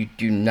you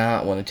do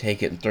not want to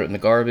take it and throw it in the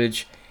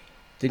garbage,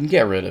 then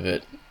get rid of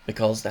it,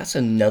 because that's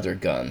another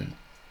gun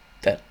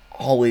that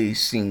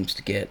always seems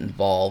to get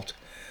involved.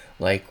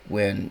 Like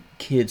when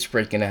kids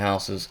break into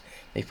houses,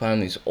 they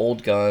find these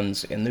old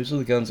guns, and those are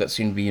the guns that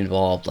seem to be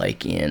involved,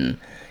 like in,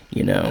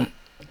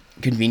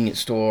 convenience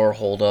store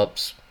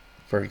holdups,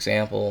 for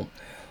example,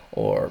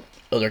 or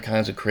other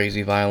kinds of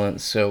crazy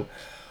violence. So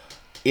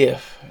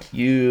if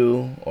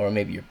you, or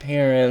maybe your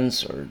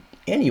parents, or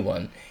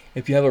anyone,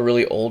 if you have a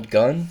really old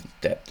gun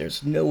that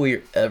there's no way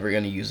you're ever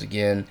going to use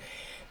again,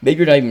 maybe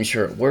you're not even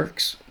sure it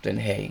works, then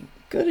hey,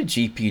 go to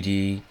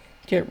GPD,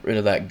 get rid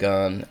of that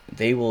gun.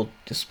 They will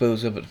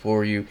dispose of it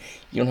for you.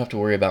 You don't have to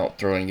worry about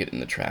throwing it in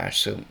the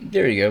trash. So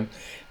there you go.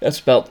 That's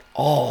about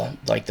all,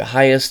 like the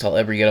highest I'll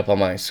ever get up on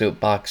my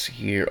soapbox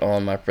here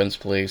on my friend's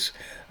place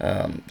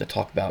to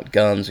talk about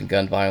guns and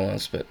gun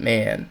violence. But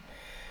man,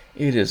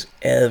 it is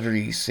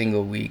every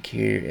single week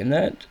here. And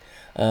that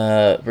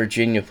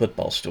Virginia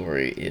football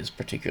story is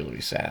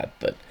particularly sad.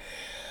 But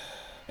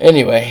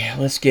anyway,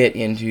 let's get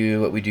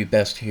into what we do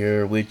best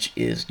here, which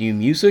is new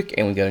music,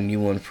 and we got a new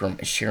one from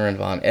Sharon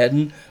Von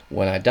Etten,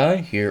 When I Die,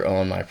 here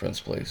on My Friend's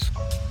Place.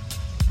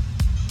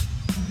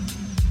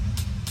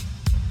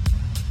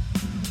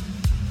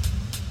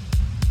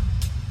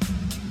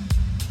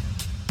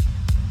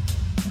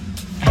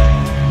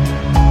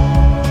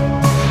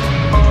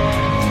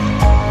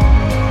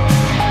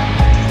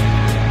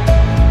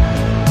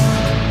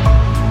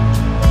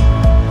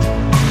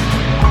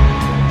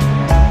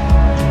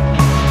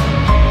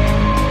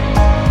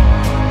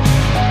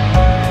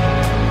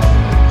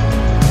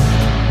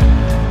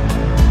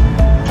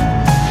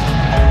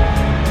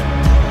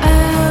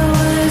 I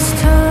was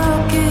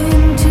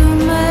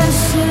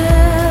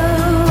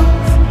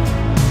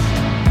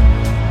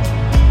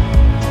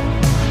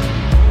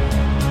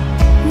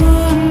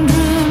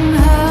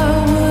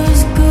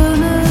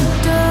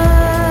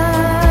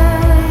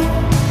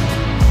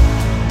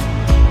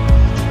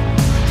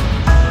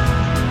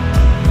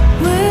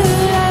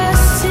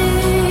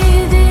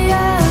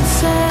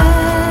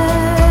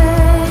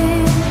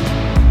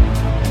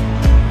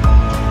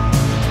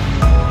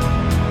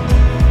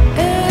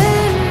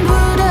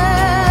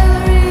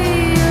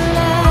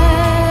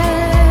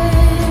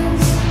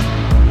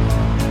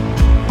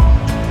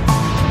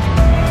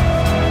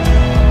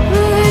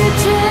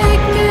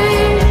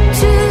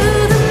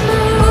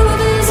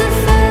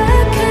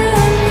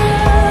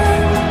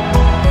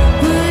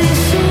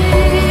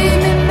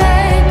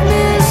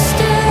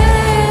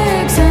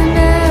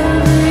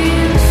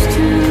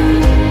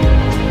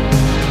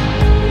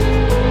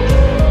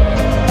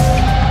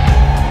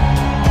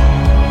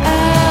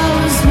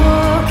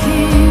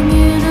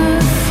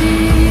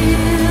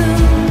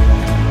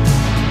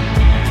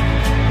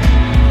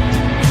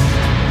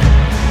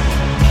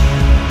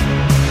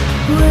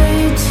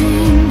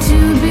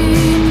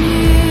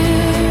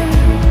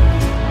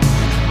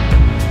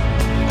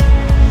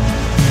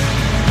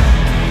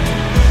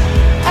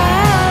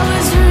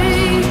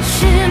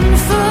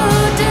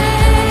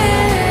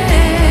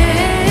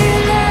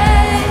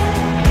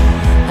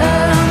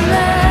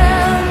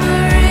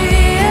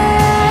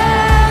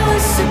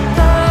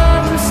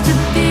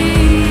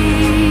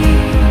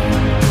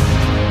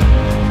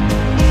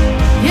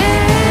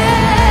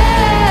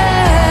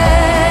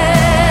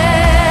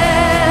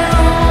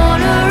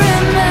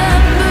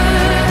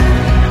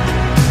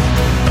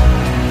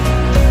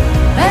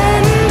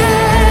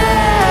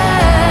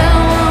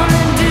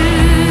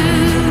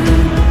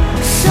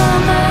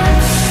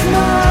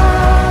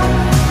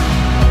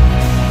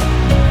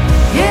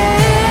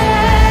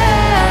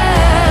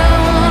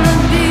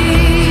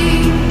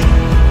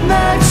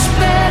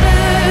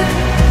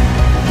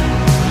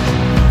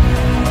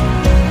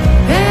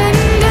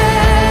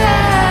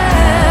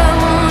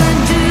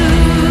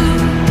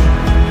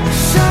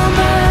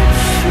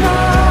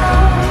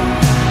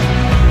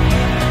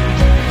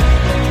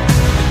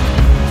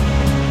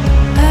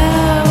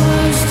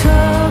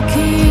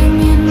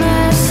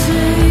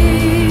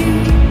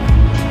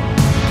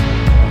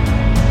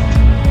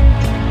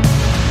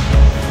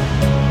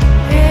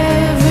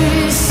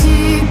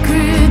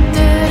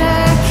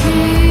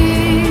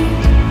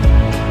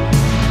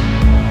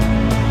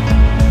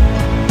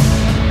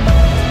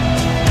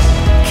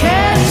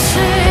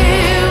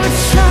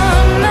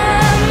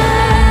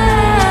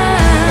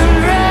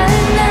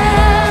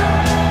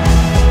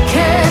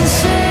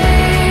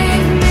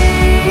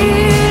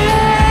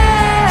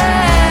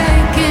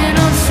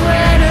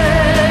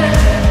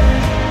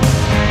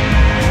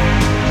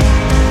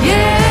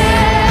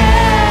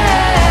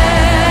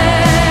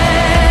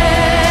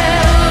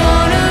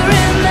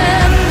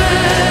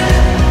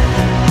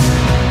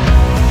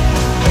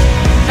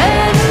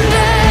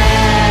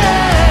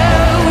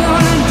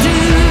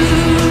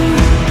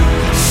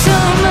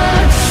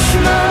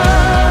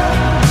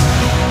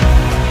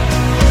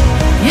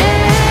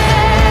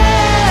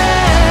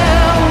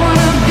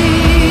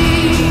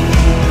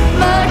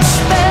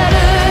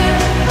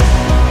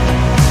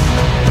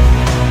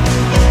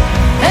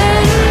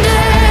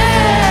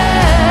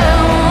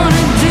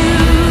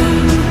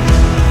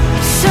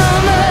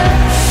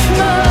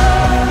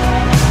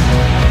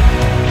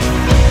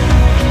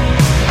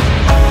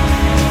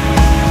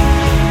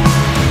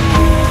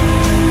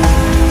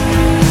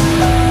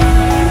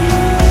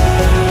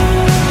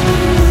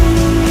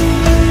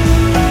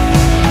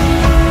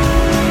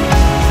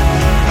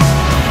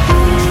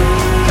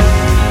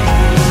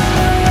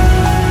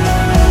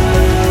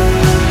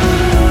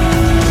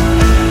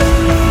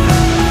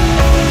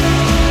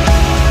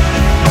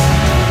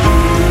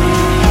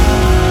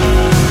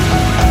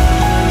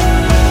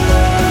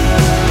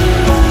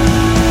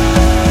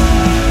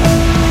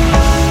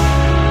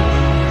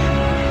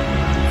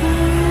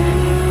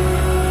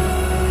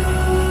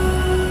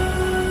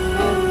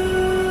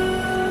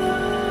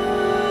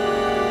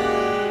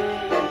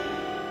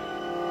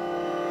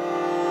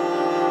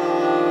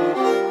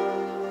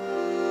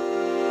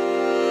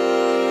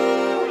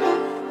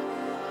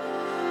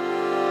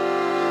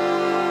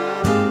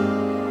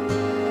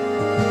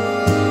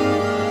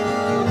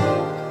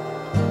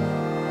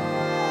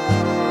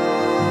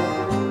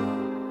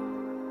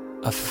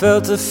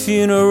felt a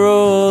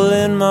funeral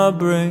in my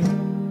brain,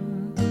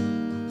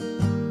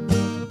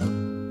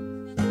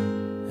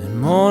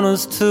 and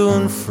mourners to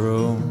and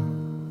fro,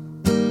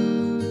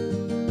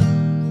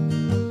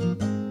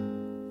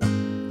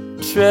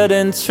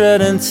 treading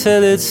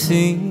till it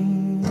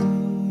seemed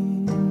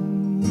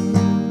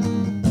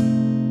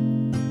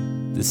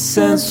the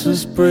sense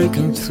was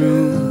breaking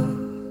through.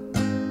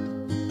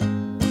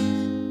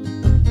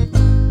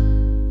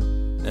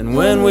 And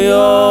when we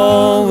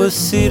all were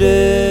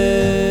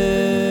seated,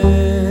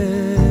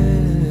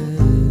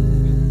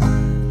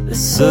 the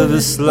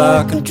service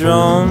like a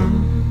drum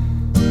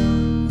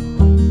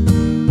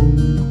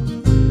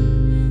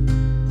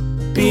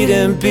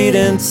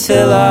beating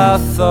till I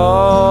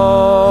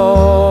thought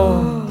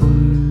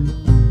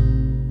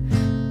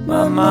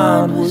my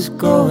mind was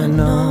going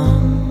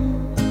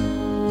numb.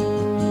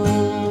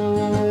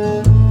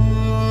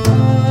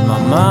 My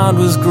mind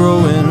was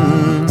growing.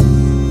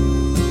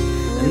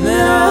 And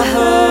then I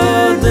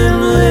heard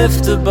them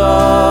lift a box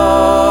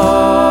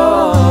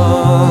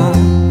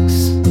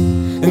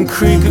and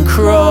creak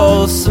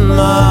across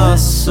my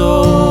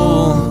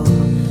soul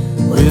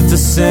with the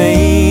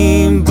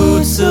same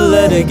boots of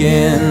lead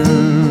again.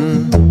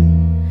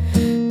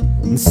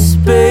 And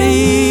space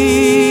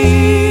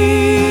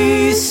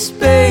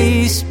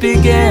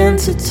began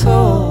to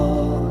talk.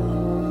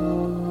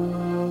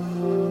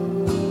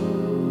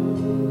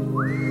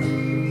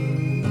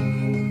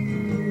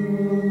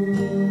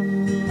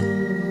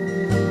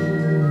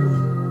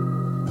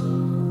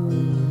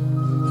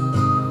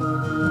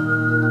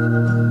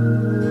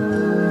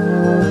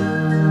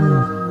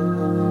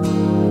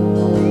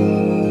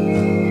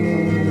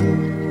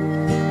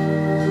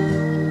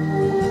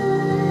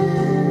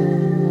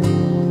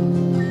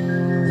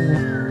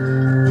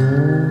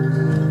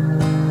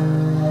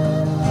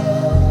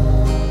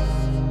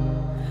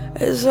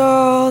 As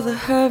all the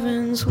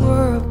heavens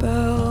were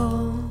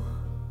about,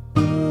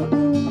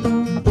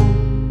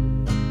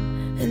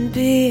 and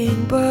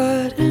being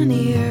but an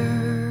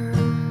ear,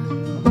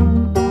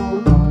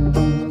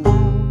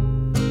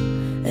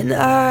 and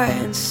I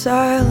in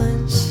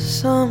silence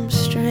some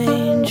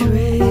strange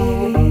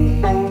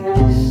race,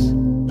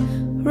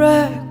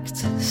 wrecked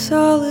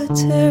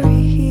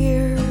solitary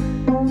here.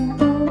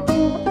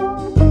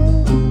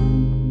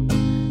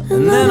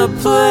 And then a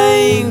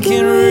plank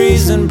in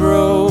reason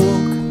broke,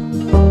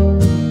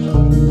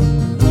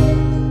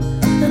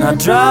 and I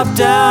dropped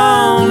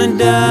down and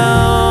down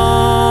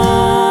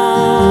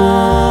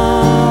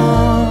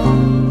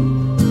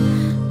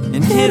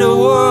and hit a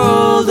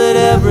world at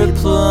every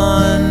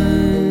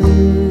plunge,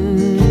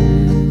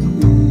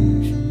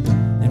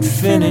 and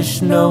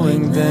finished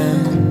knowing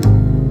then,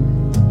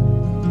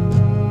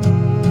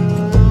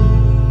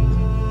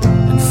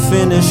 and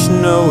finished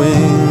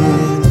knowing.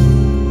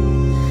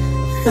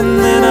 And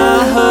then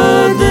I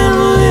heard them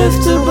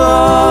lift a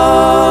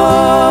box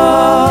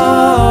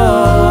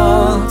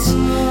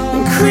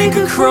and creak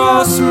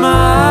across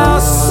my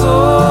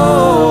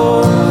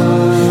soul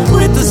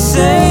with the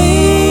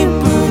same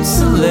boots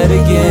of lead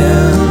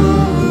again.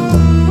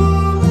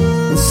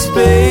 And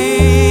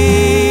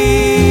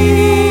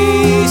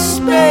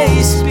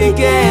space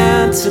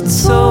began to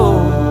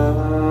toll.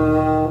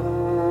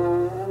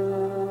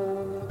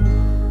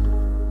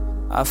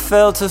 I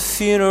felt a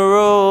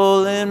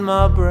funeral in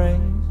my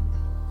brain,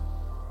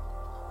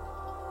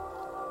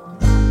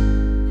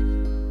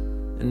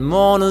 and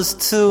mourners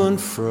to and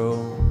fro,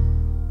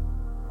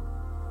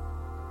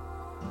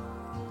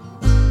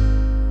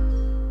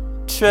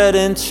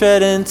 treading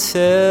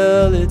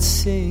till it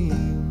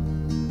seemed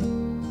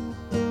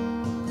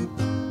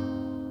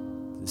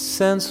the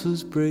sense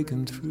was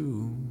breaking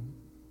through.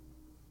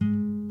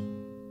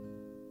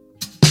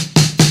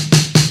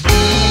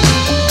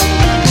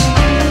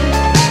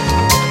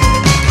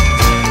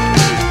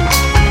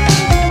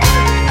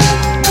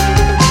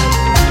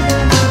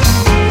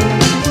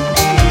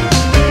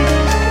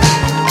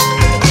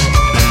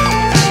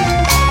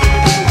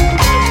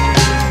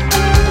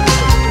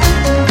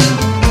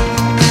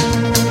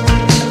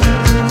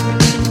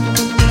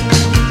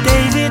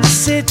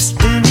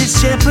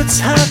 Shepherd's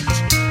hut,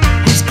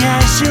 his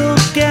casual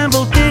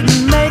gamble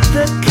didn't make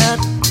the cut.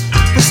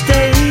 The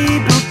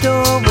stable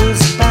door was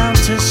bound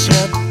to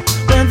shut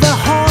when the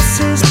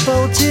horses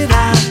bolted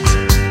out.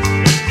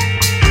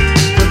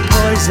 The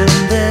poison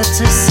there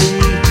to see,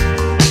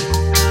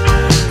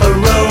 a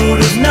road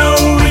of no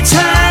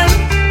return,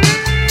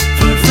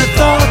 food for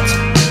thought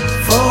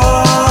for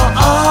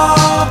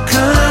all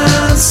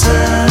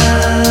concerned.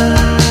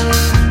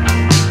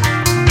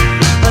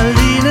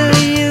 Alina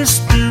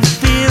used to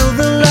feel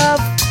the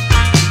love.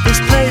 This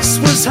place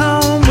was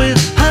home with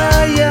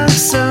her young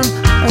son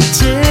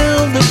until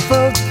the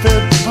boat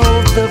that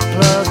pulled the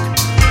plug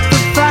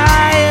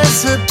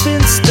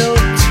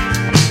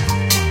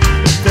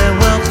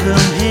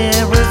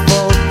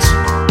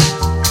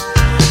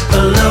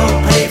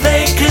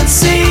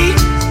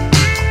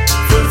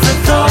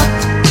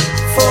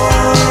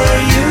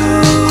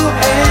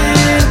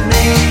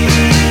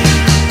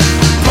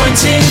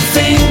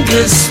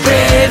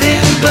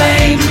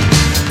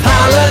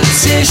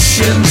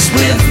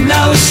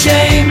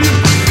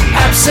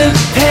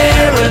Absent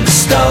parents,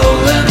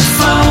 stolen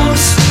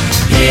phones,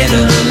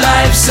 hidden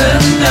lives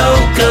and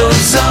no-go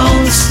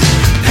zones.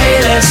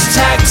 Pay less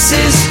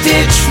taxes,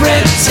 ditch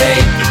red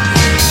tape,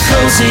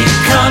 cozy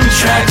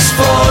contracts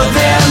for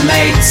their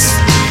mates.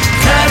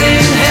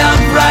 Cutting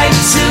help right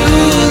to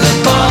the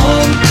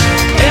bone,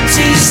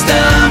 empty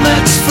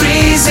stomachs,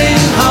 freezing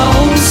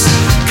homes.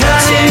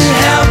 Cutting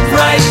help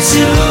right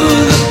to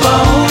the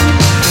bone,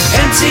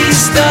 empty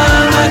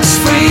stomachs,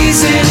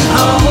 freezing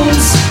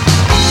homes.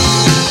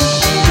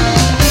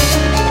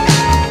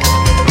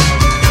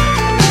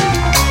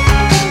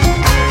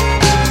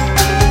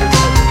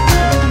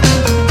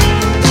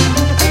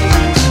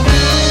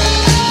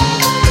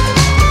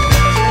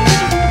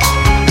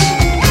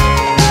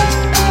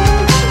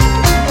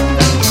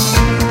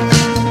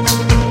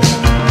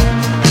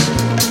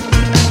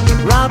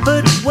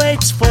 Robert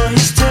waits for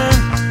his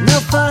turn, no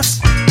fuss.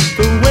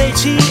 The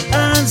wage he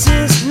earns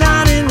is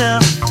not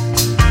enough.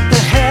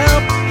 The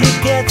help he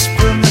gets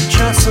from the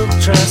Trussell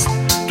Trust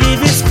give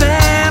his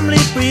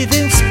family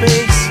breathing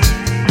space.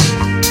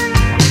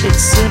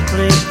 It's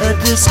simply a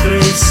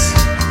disgrace.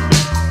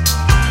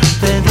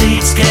 Their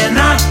needs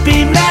cannot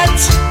be met.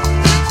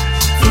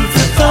 Food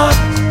for thought,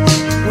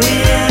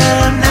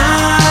 we're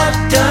not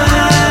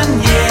done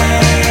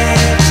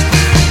yet.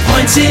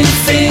 Pointing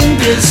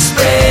fingers,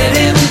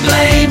 spreading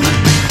blame,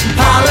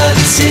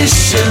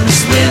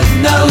 politicians with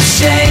no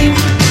shame.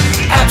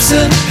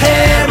 Absent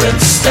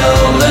parents,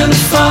 stolen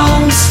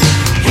phones,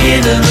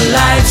 hidden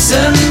lives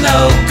and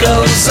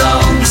no-go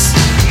zones.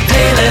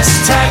 Pay less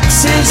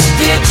taxes,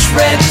 ditch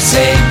red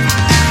tape,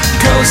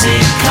 cozy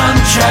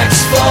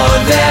contracts for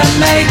their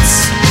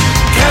mates.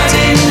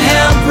 Cutting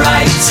help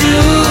right to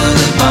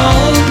the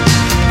bone,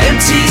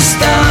 empty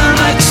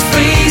stomachs,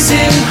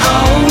 freezing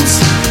homes.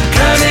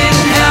 Cutting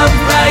help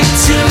right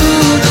to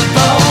the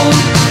bone,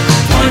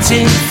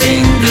 pointing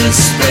fingers,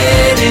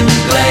 spreading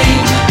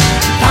blame,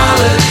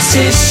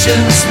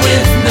 politicians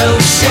with no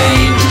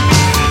shame.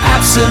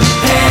 Absent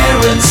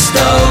parents,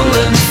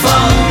 stolen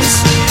phones,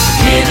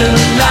 hidden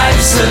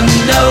lives and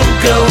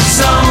no-go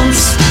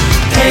zones.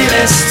 Pay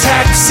less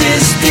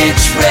taxes,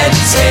 ditch red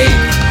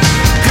tape,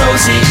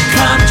 cozy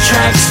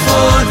contracts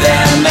for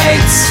their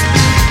mates.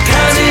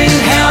 Cutting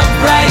help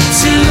right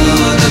to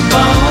the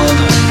bone,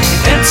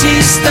 empty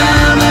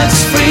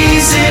stomachs,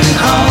 freezing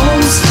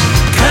homes.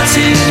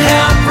 Cutting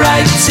help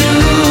right to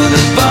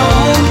the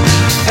bone,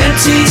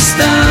 empty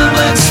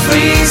stomachs,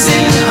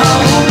 freezing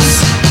homes.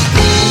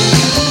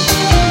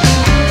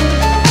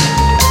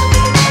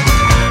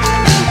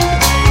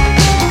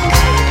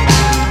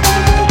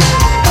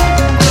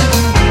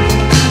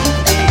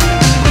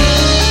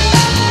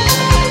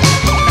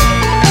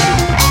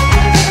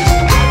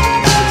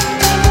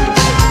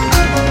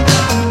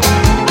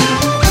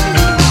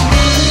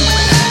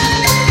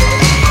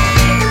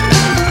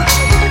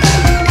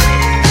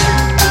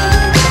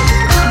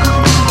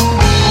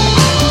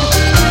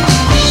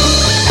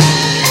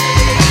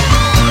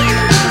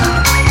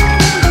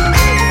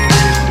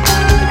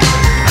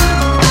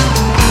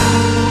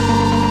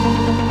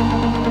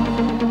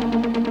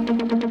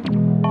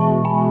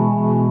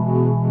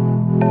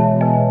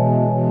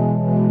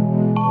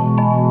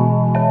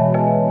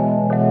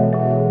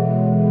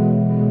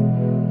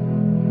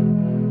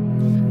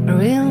 I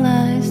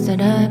realize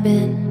that I've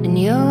been in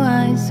your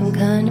eyes some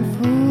kind of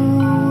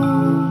fool.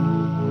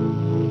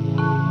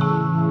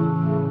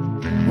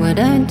 What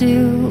I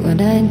do,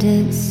 what I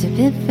did,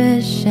 stupid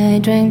fish, I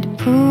drank the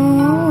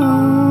pool.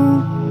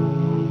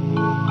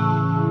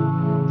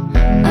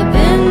 I've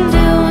been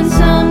doing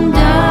some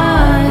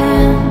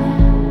dying,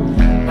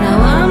 now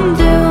I'm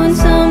doing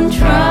some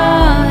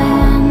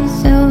trying.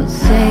 So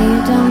say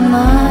you don't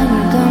mind,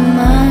 you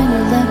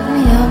let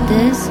me out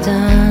this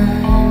time.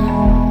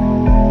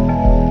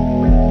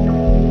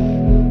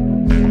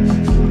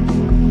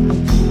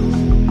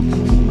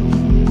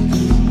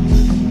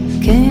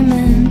 Came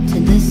into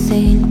the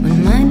scene when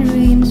my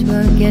dreams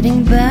were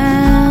getting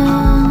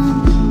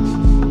bad.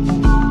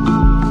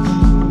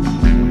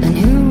 And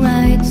who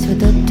rides with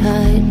the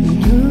tide,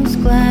 and who's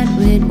glad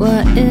with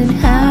what it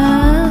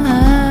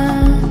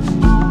had.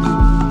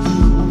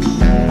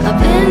 I've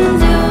been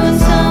doing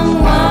some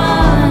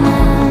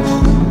whining,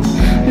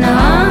 now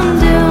I'm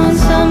doing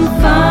some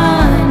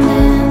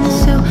finding.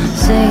 So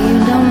say you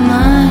don't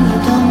mind,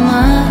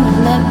 you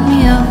let me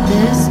out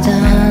this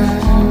time.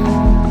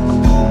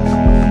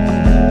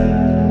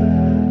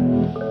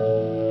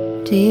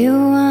 To you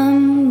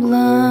I'm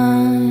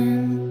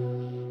blind,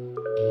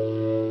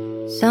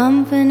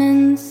 something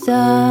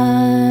inside,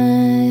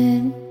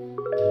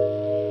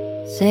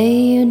 say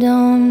you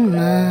don't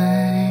mind.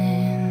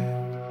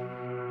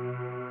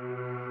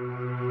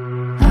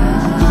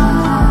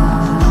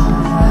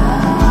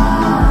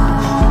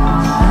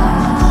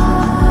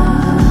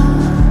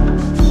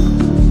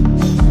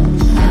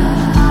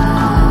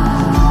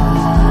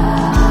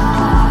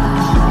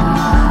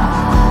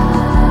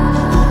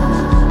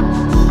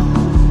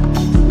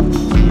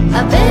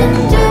 I've been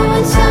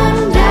doing some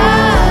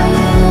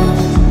dying,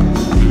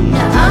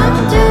 now I'm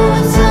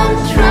doing some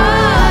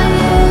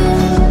trying.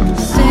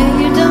 Say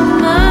you don't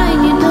mind.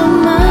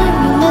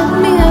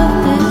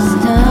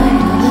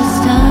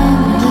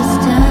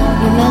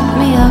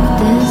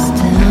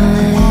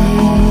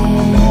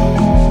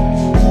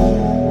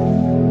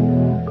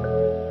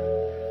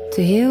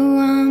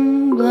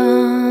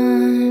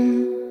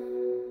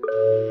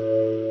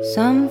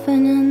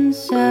 something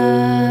inside.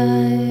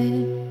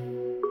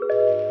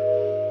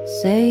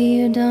 Say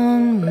you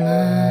don't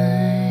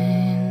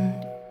mind.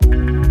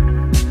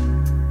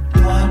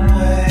 One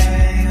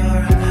way or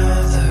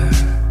another,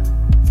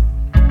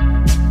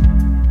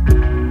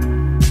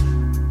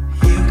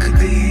 you could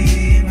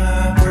be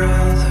my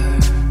brother.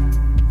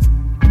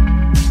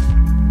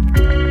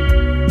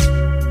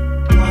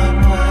 One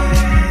way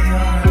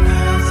or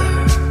another,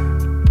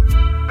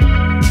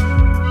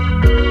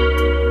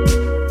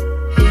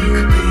 you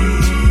could be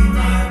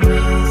my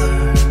mother.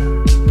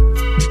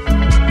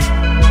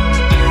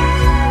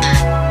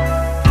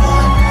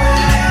 One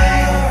way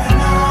or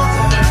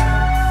another,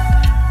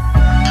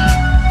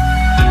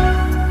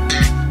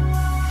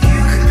 you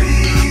could be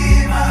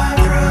my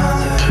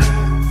brother.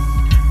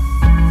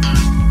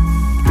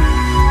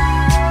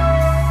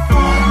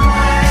 One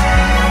way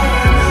or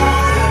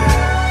another,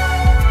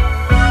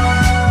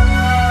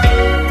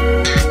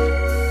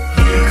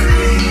 you could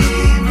be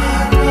my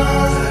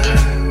mother.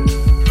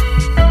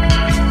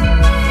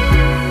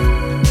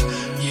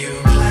 You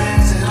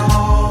planted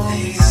all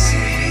these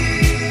seeds.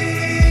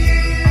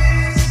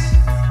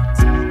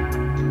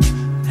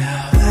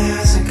 Now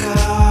there's a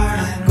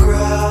garden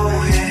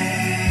growing.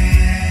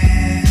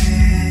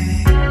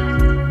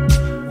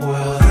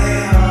 Well, they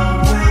all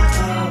went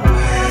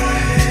away.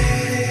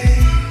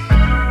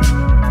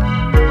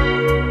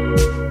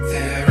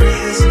 There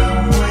is no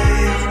way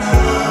of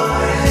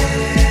knowing.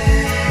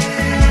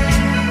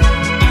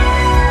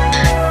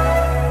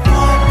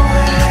 One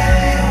way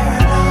or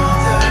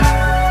another,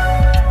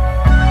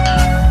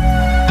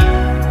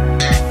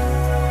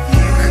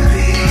 you could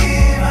be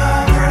my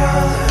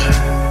brother.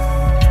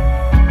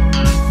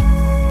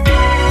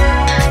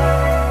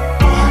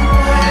 One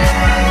way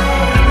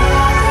or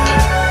another,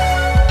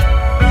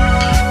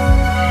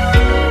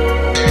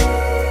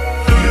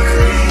 you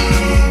could be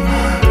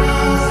my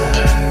mother.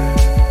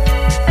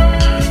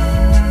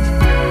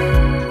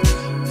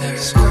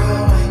 There's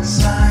growing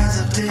signs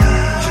of danger.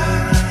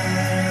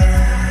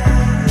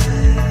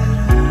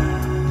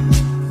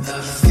 The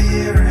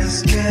fear is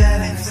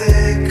getting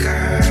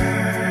thicker.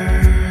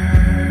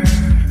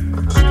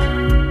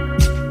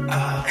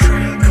 I'll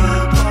drink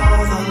up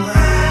all the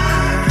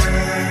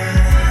liquor.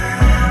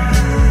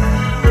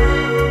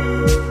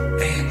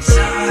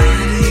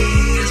 Anxiety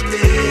is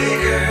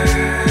bigger.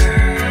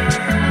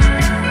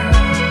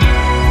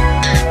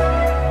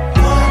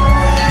 One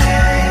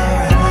way or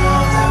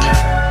another,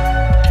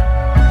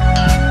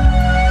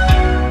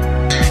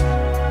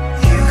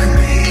 you could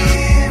be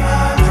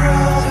my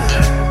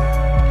brother.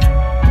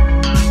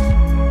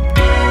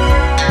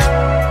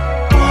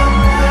 One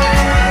way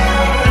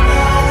or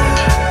another,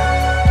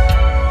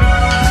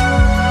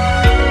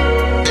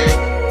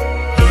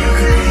 you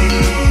could be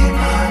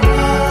my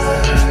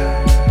mother.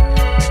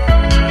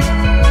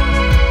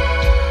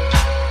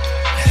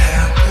 It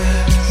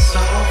happened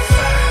so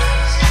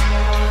fast.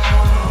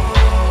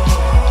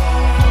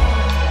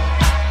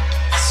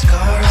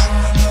 Scars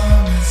on the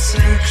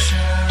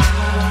midsection.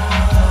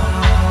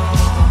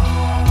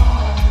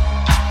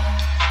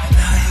 And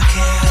now you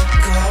can't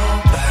go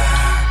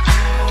back.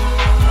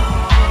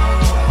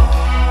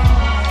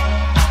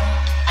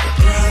 The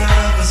brother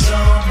of his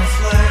own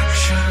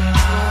reflection.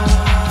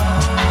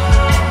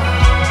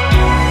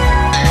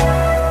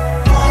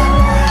 One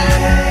way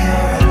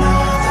or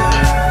another,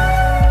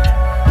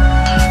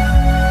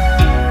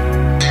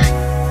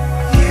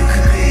 you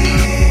could be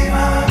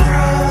my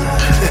brother.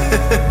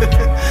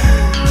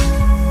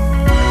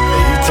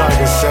 Hey, you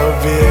talking so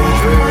big,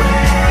 Dreamer.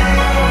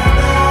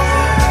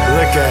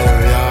 Look at him,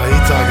 y'all. He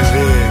talking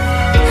big.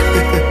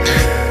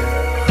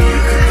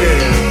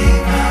 Yeah.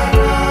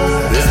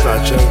 This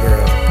about your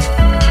girl.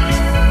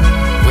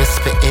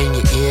 Whisper in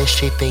your ear,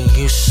 she think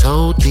you so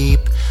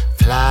deep.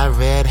 Fly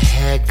red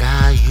hair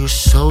guy, you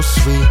so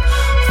sweet.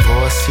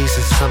 4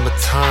 seasons,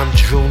 summertime,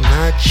 Drew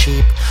not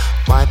cheap.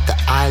 Wipe the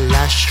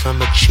eyelash from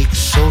her cheek,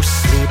 so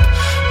sleep.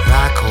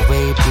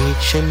 Rockaway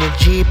Beach in the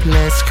Jeep,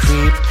 let's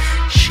creep.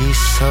 She's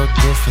so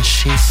different,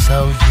 she's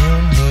so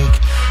unique.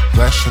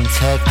 Russian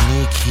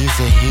technique, he's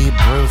a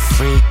Hebrew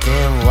freak.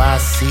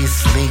 NYC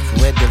sleek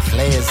with the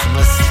players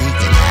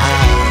mystique.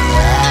 And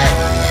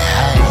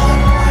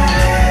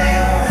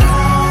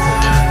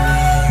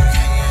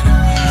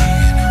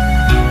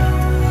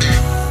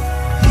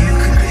You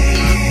could be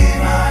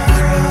my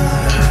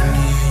brother.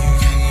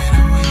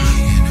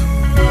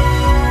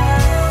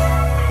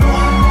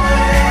 One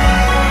way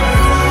or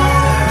another,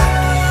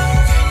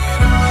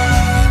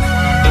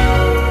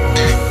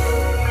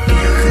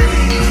 you could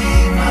be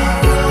my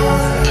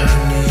brother.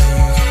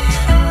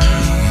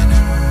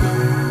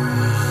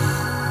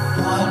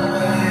 One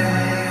way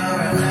or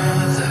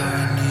another,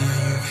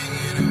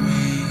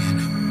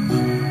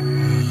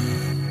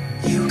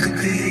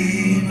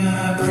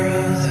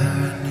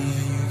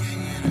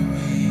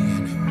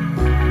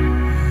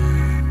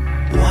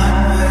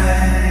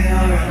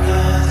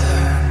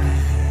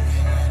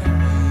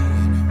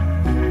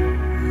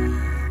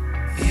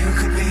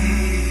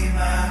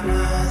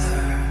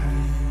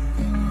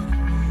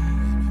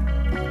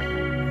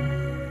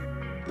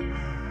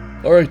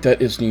 Alright,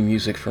 that is new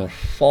music from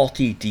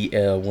Faulty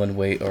DL, One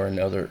Way or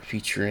Another,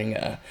 featuring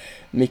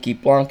Mickey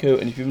Blanco.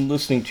 And if you've been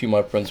listening to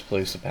my friend's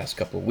place the past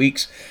couple of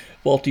weeks,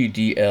 Faulty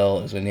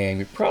DL is a name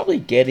you're probably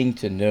getting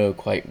to know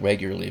quite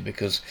regularly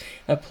because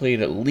I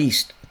played at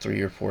least 3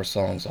 or 4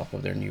 songs off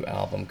of their new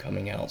album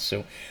coming out.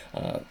 So,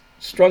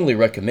 strongly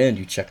recommend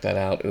you check that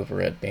out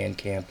over at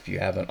Bandcamp if you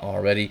haven't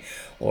already,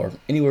 or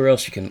anywhere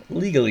else you can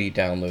legally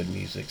download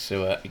music.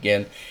 So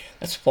again,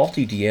 that's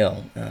Faulty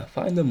DL.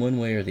 Find them one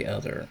way or the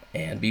other.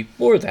 And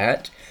before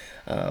that,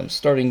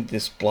 starting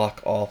this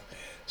block off,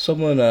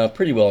 someone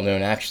pretty well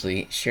known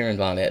actually, Sharon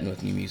Von Etten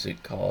with new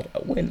music called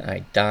When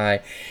I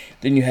Die.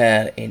 Then you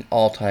had an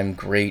all-time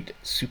great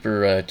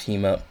super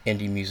team up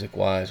indie music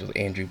wise with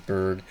Andrew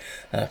Bird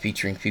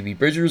featuring Phoebe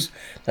Bridgers.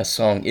 That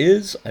song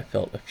is I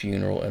Felt a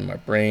Funeral in My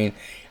Brain.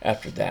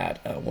 After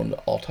that, one of the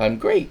all-time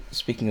great,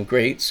 speaking of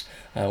greats,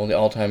 one of the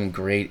all-time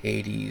great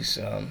 80s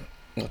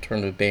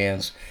alternative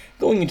bands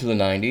going into the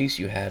 90s.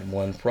 You had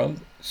one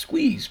from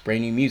Squeeze,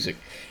 brand new music,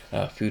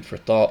 Food for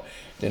Thought.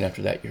 Then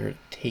after that, you heard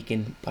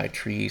Taken by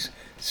Trees,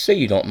 Say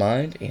You Don't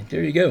Mind, and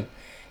there you go.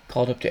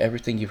 Called up to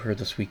everything you've heard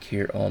this week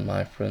here on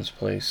My Friend's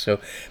Place. So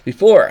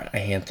before I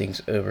hand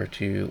things over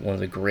to one of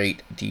the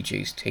great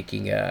DJs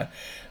taking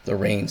the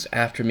reins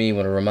after me, I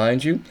want to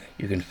remind you,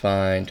 you can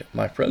find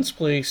My Friend's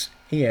Place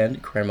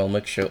and Caramel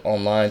Mix Show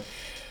online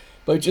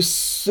by just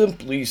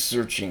simply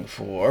searching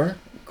for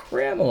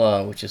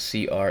Cramela, which is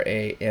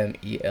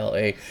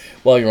Cramela.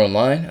 While you're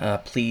online,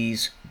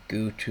 please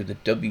go to the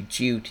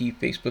WGOT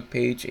Facebook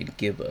page and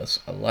give us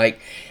a like.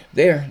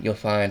 There you'll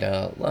find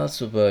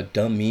lots of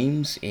dumb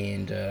memes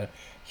and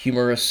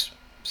humorous,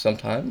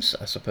 sometimes,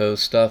 I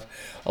suppose, stuff,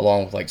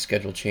 along with like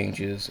schedule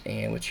changes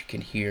and what you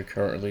can hear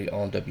currently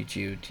on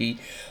WGOT.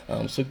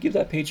 So give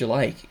that page a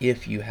like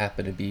if you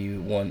happen to be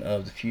one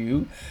of the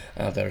few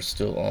that are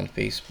still on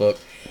Facebook.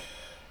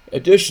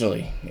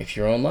 Additionally, if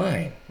you're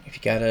online, if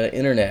you got an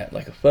internet,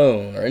 like a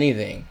phone or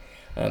anything,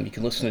 you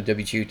can listen to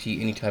WGOT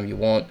anytime you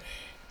want.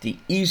 The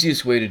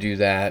easiest way to do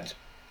that,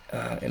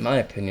 in my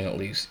opinion at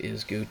least,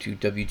 is go to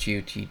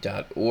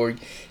WGOT.org,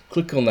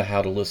 click on the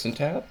How to Listen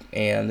tab,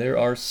 and there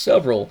are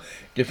several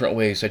different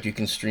ways that you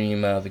can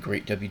stream the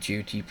great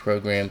WGOT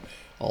program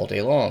all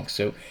day long.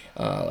 So,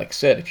 like I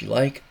said, if you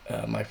like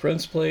My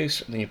Friend's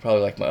Place, then you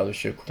probably like my other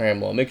show,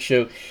 Caramel Mix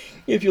Show.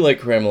 If you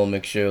like Caramel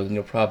Mix Show, then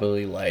you'll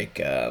probably like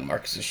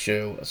Marcus's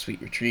show, A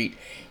Sweet Retreat.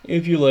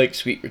 If you like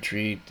Sweet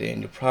Retreat, then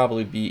you'll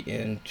probably be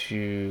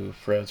into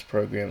Fred's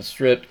program,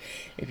 Stripped.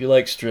 If you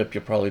like Stripped,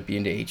 you'll probably be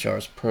into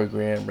HR's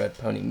program, Red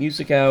Pony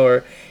Music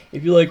Hour.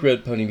 If you like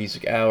Red Pony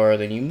Music Hour,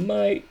 then you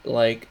might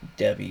like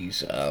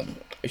Debbie's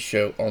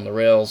show, On the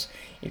Rails.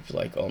 If you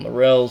like On the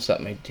Rails,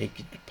 that might take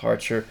you to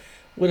Departure.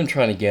 What I'm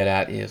trying to get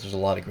at is there's a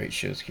lot of great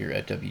shows here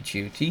at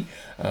WGOT.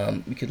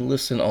 You can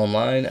listen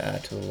online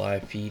to the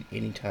live feed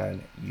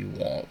anytime you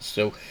want.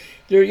 So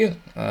there you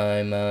go.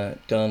 I'm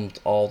done with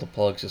all the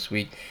plugs this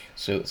week.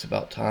 So it's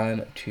about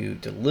time to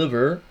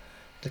deliver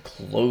the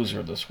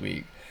closer this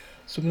week.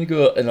 So I'm going to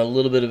go in a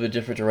little bit of a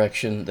different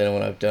direction than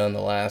what I've done the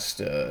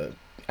last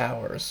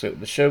hour or so of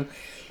the show.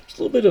 It's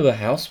a little bit of a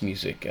house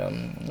music,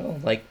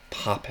 like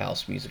pop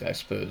house music, I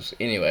suppose.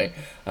 Anyway,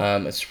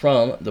 it's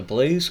from The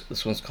Blaze.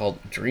 This one's called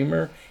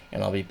Dreamer,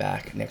 and I'll be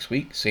back next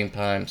week, same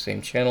time,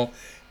 same channel.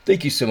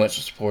 Thank you so much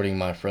for supporting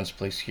My Friend's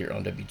Place here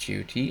on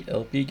WGOT,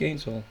 LP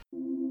Gainesville.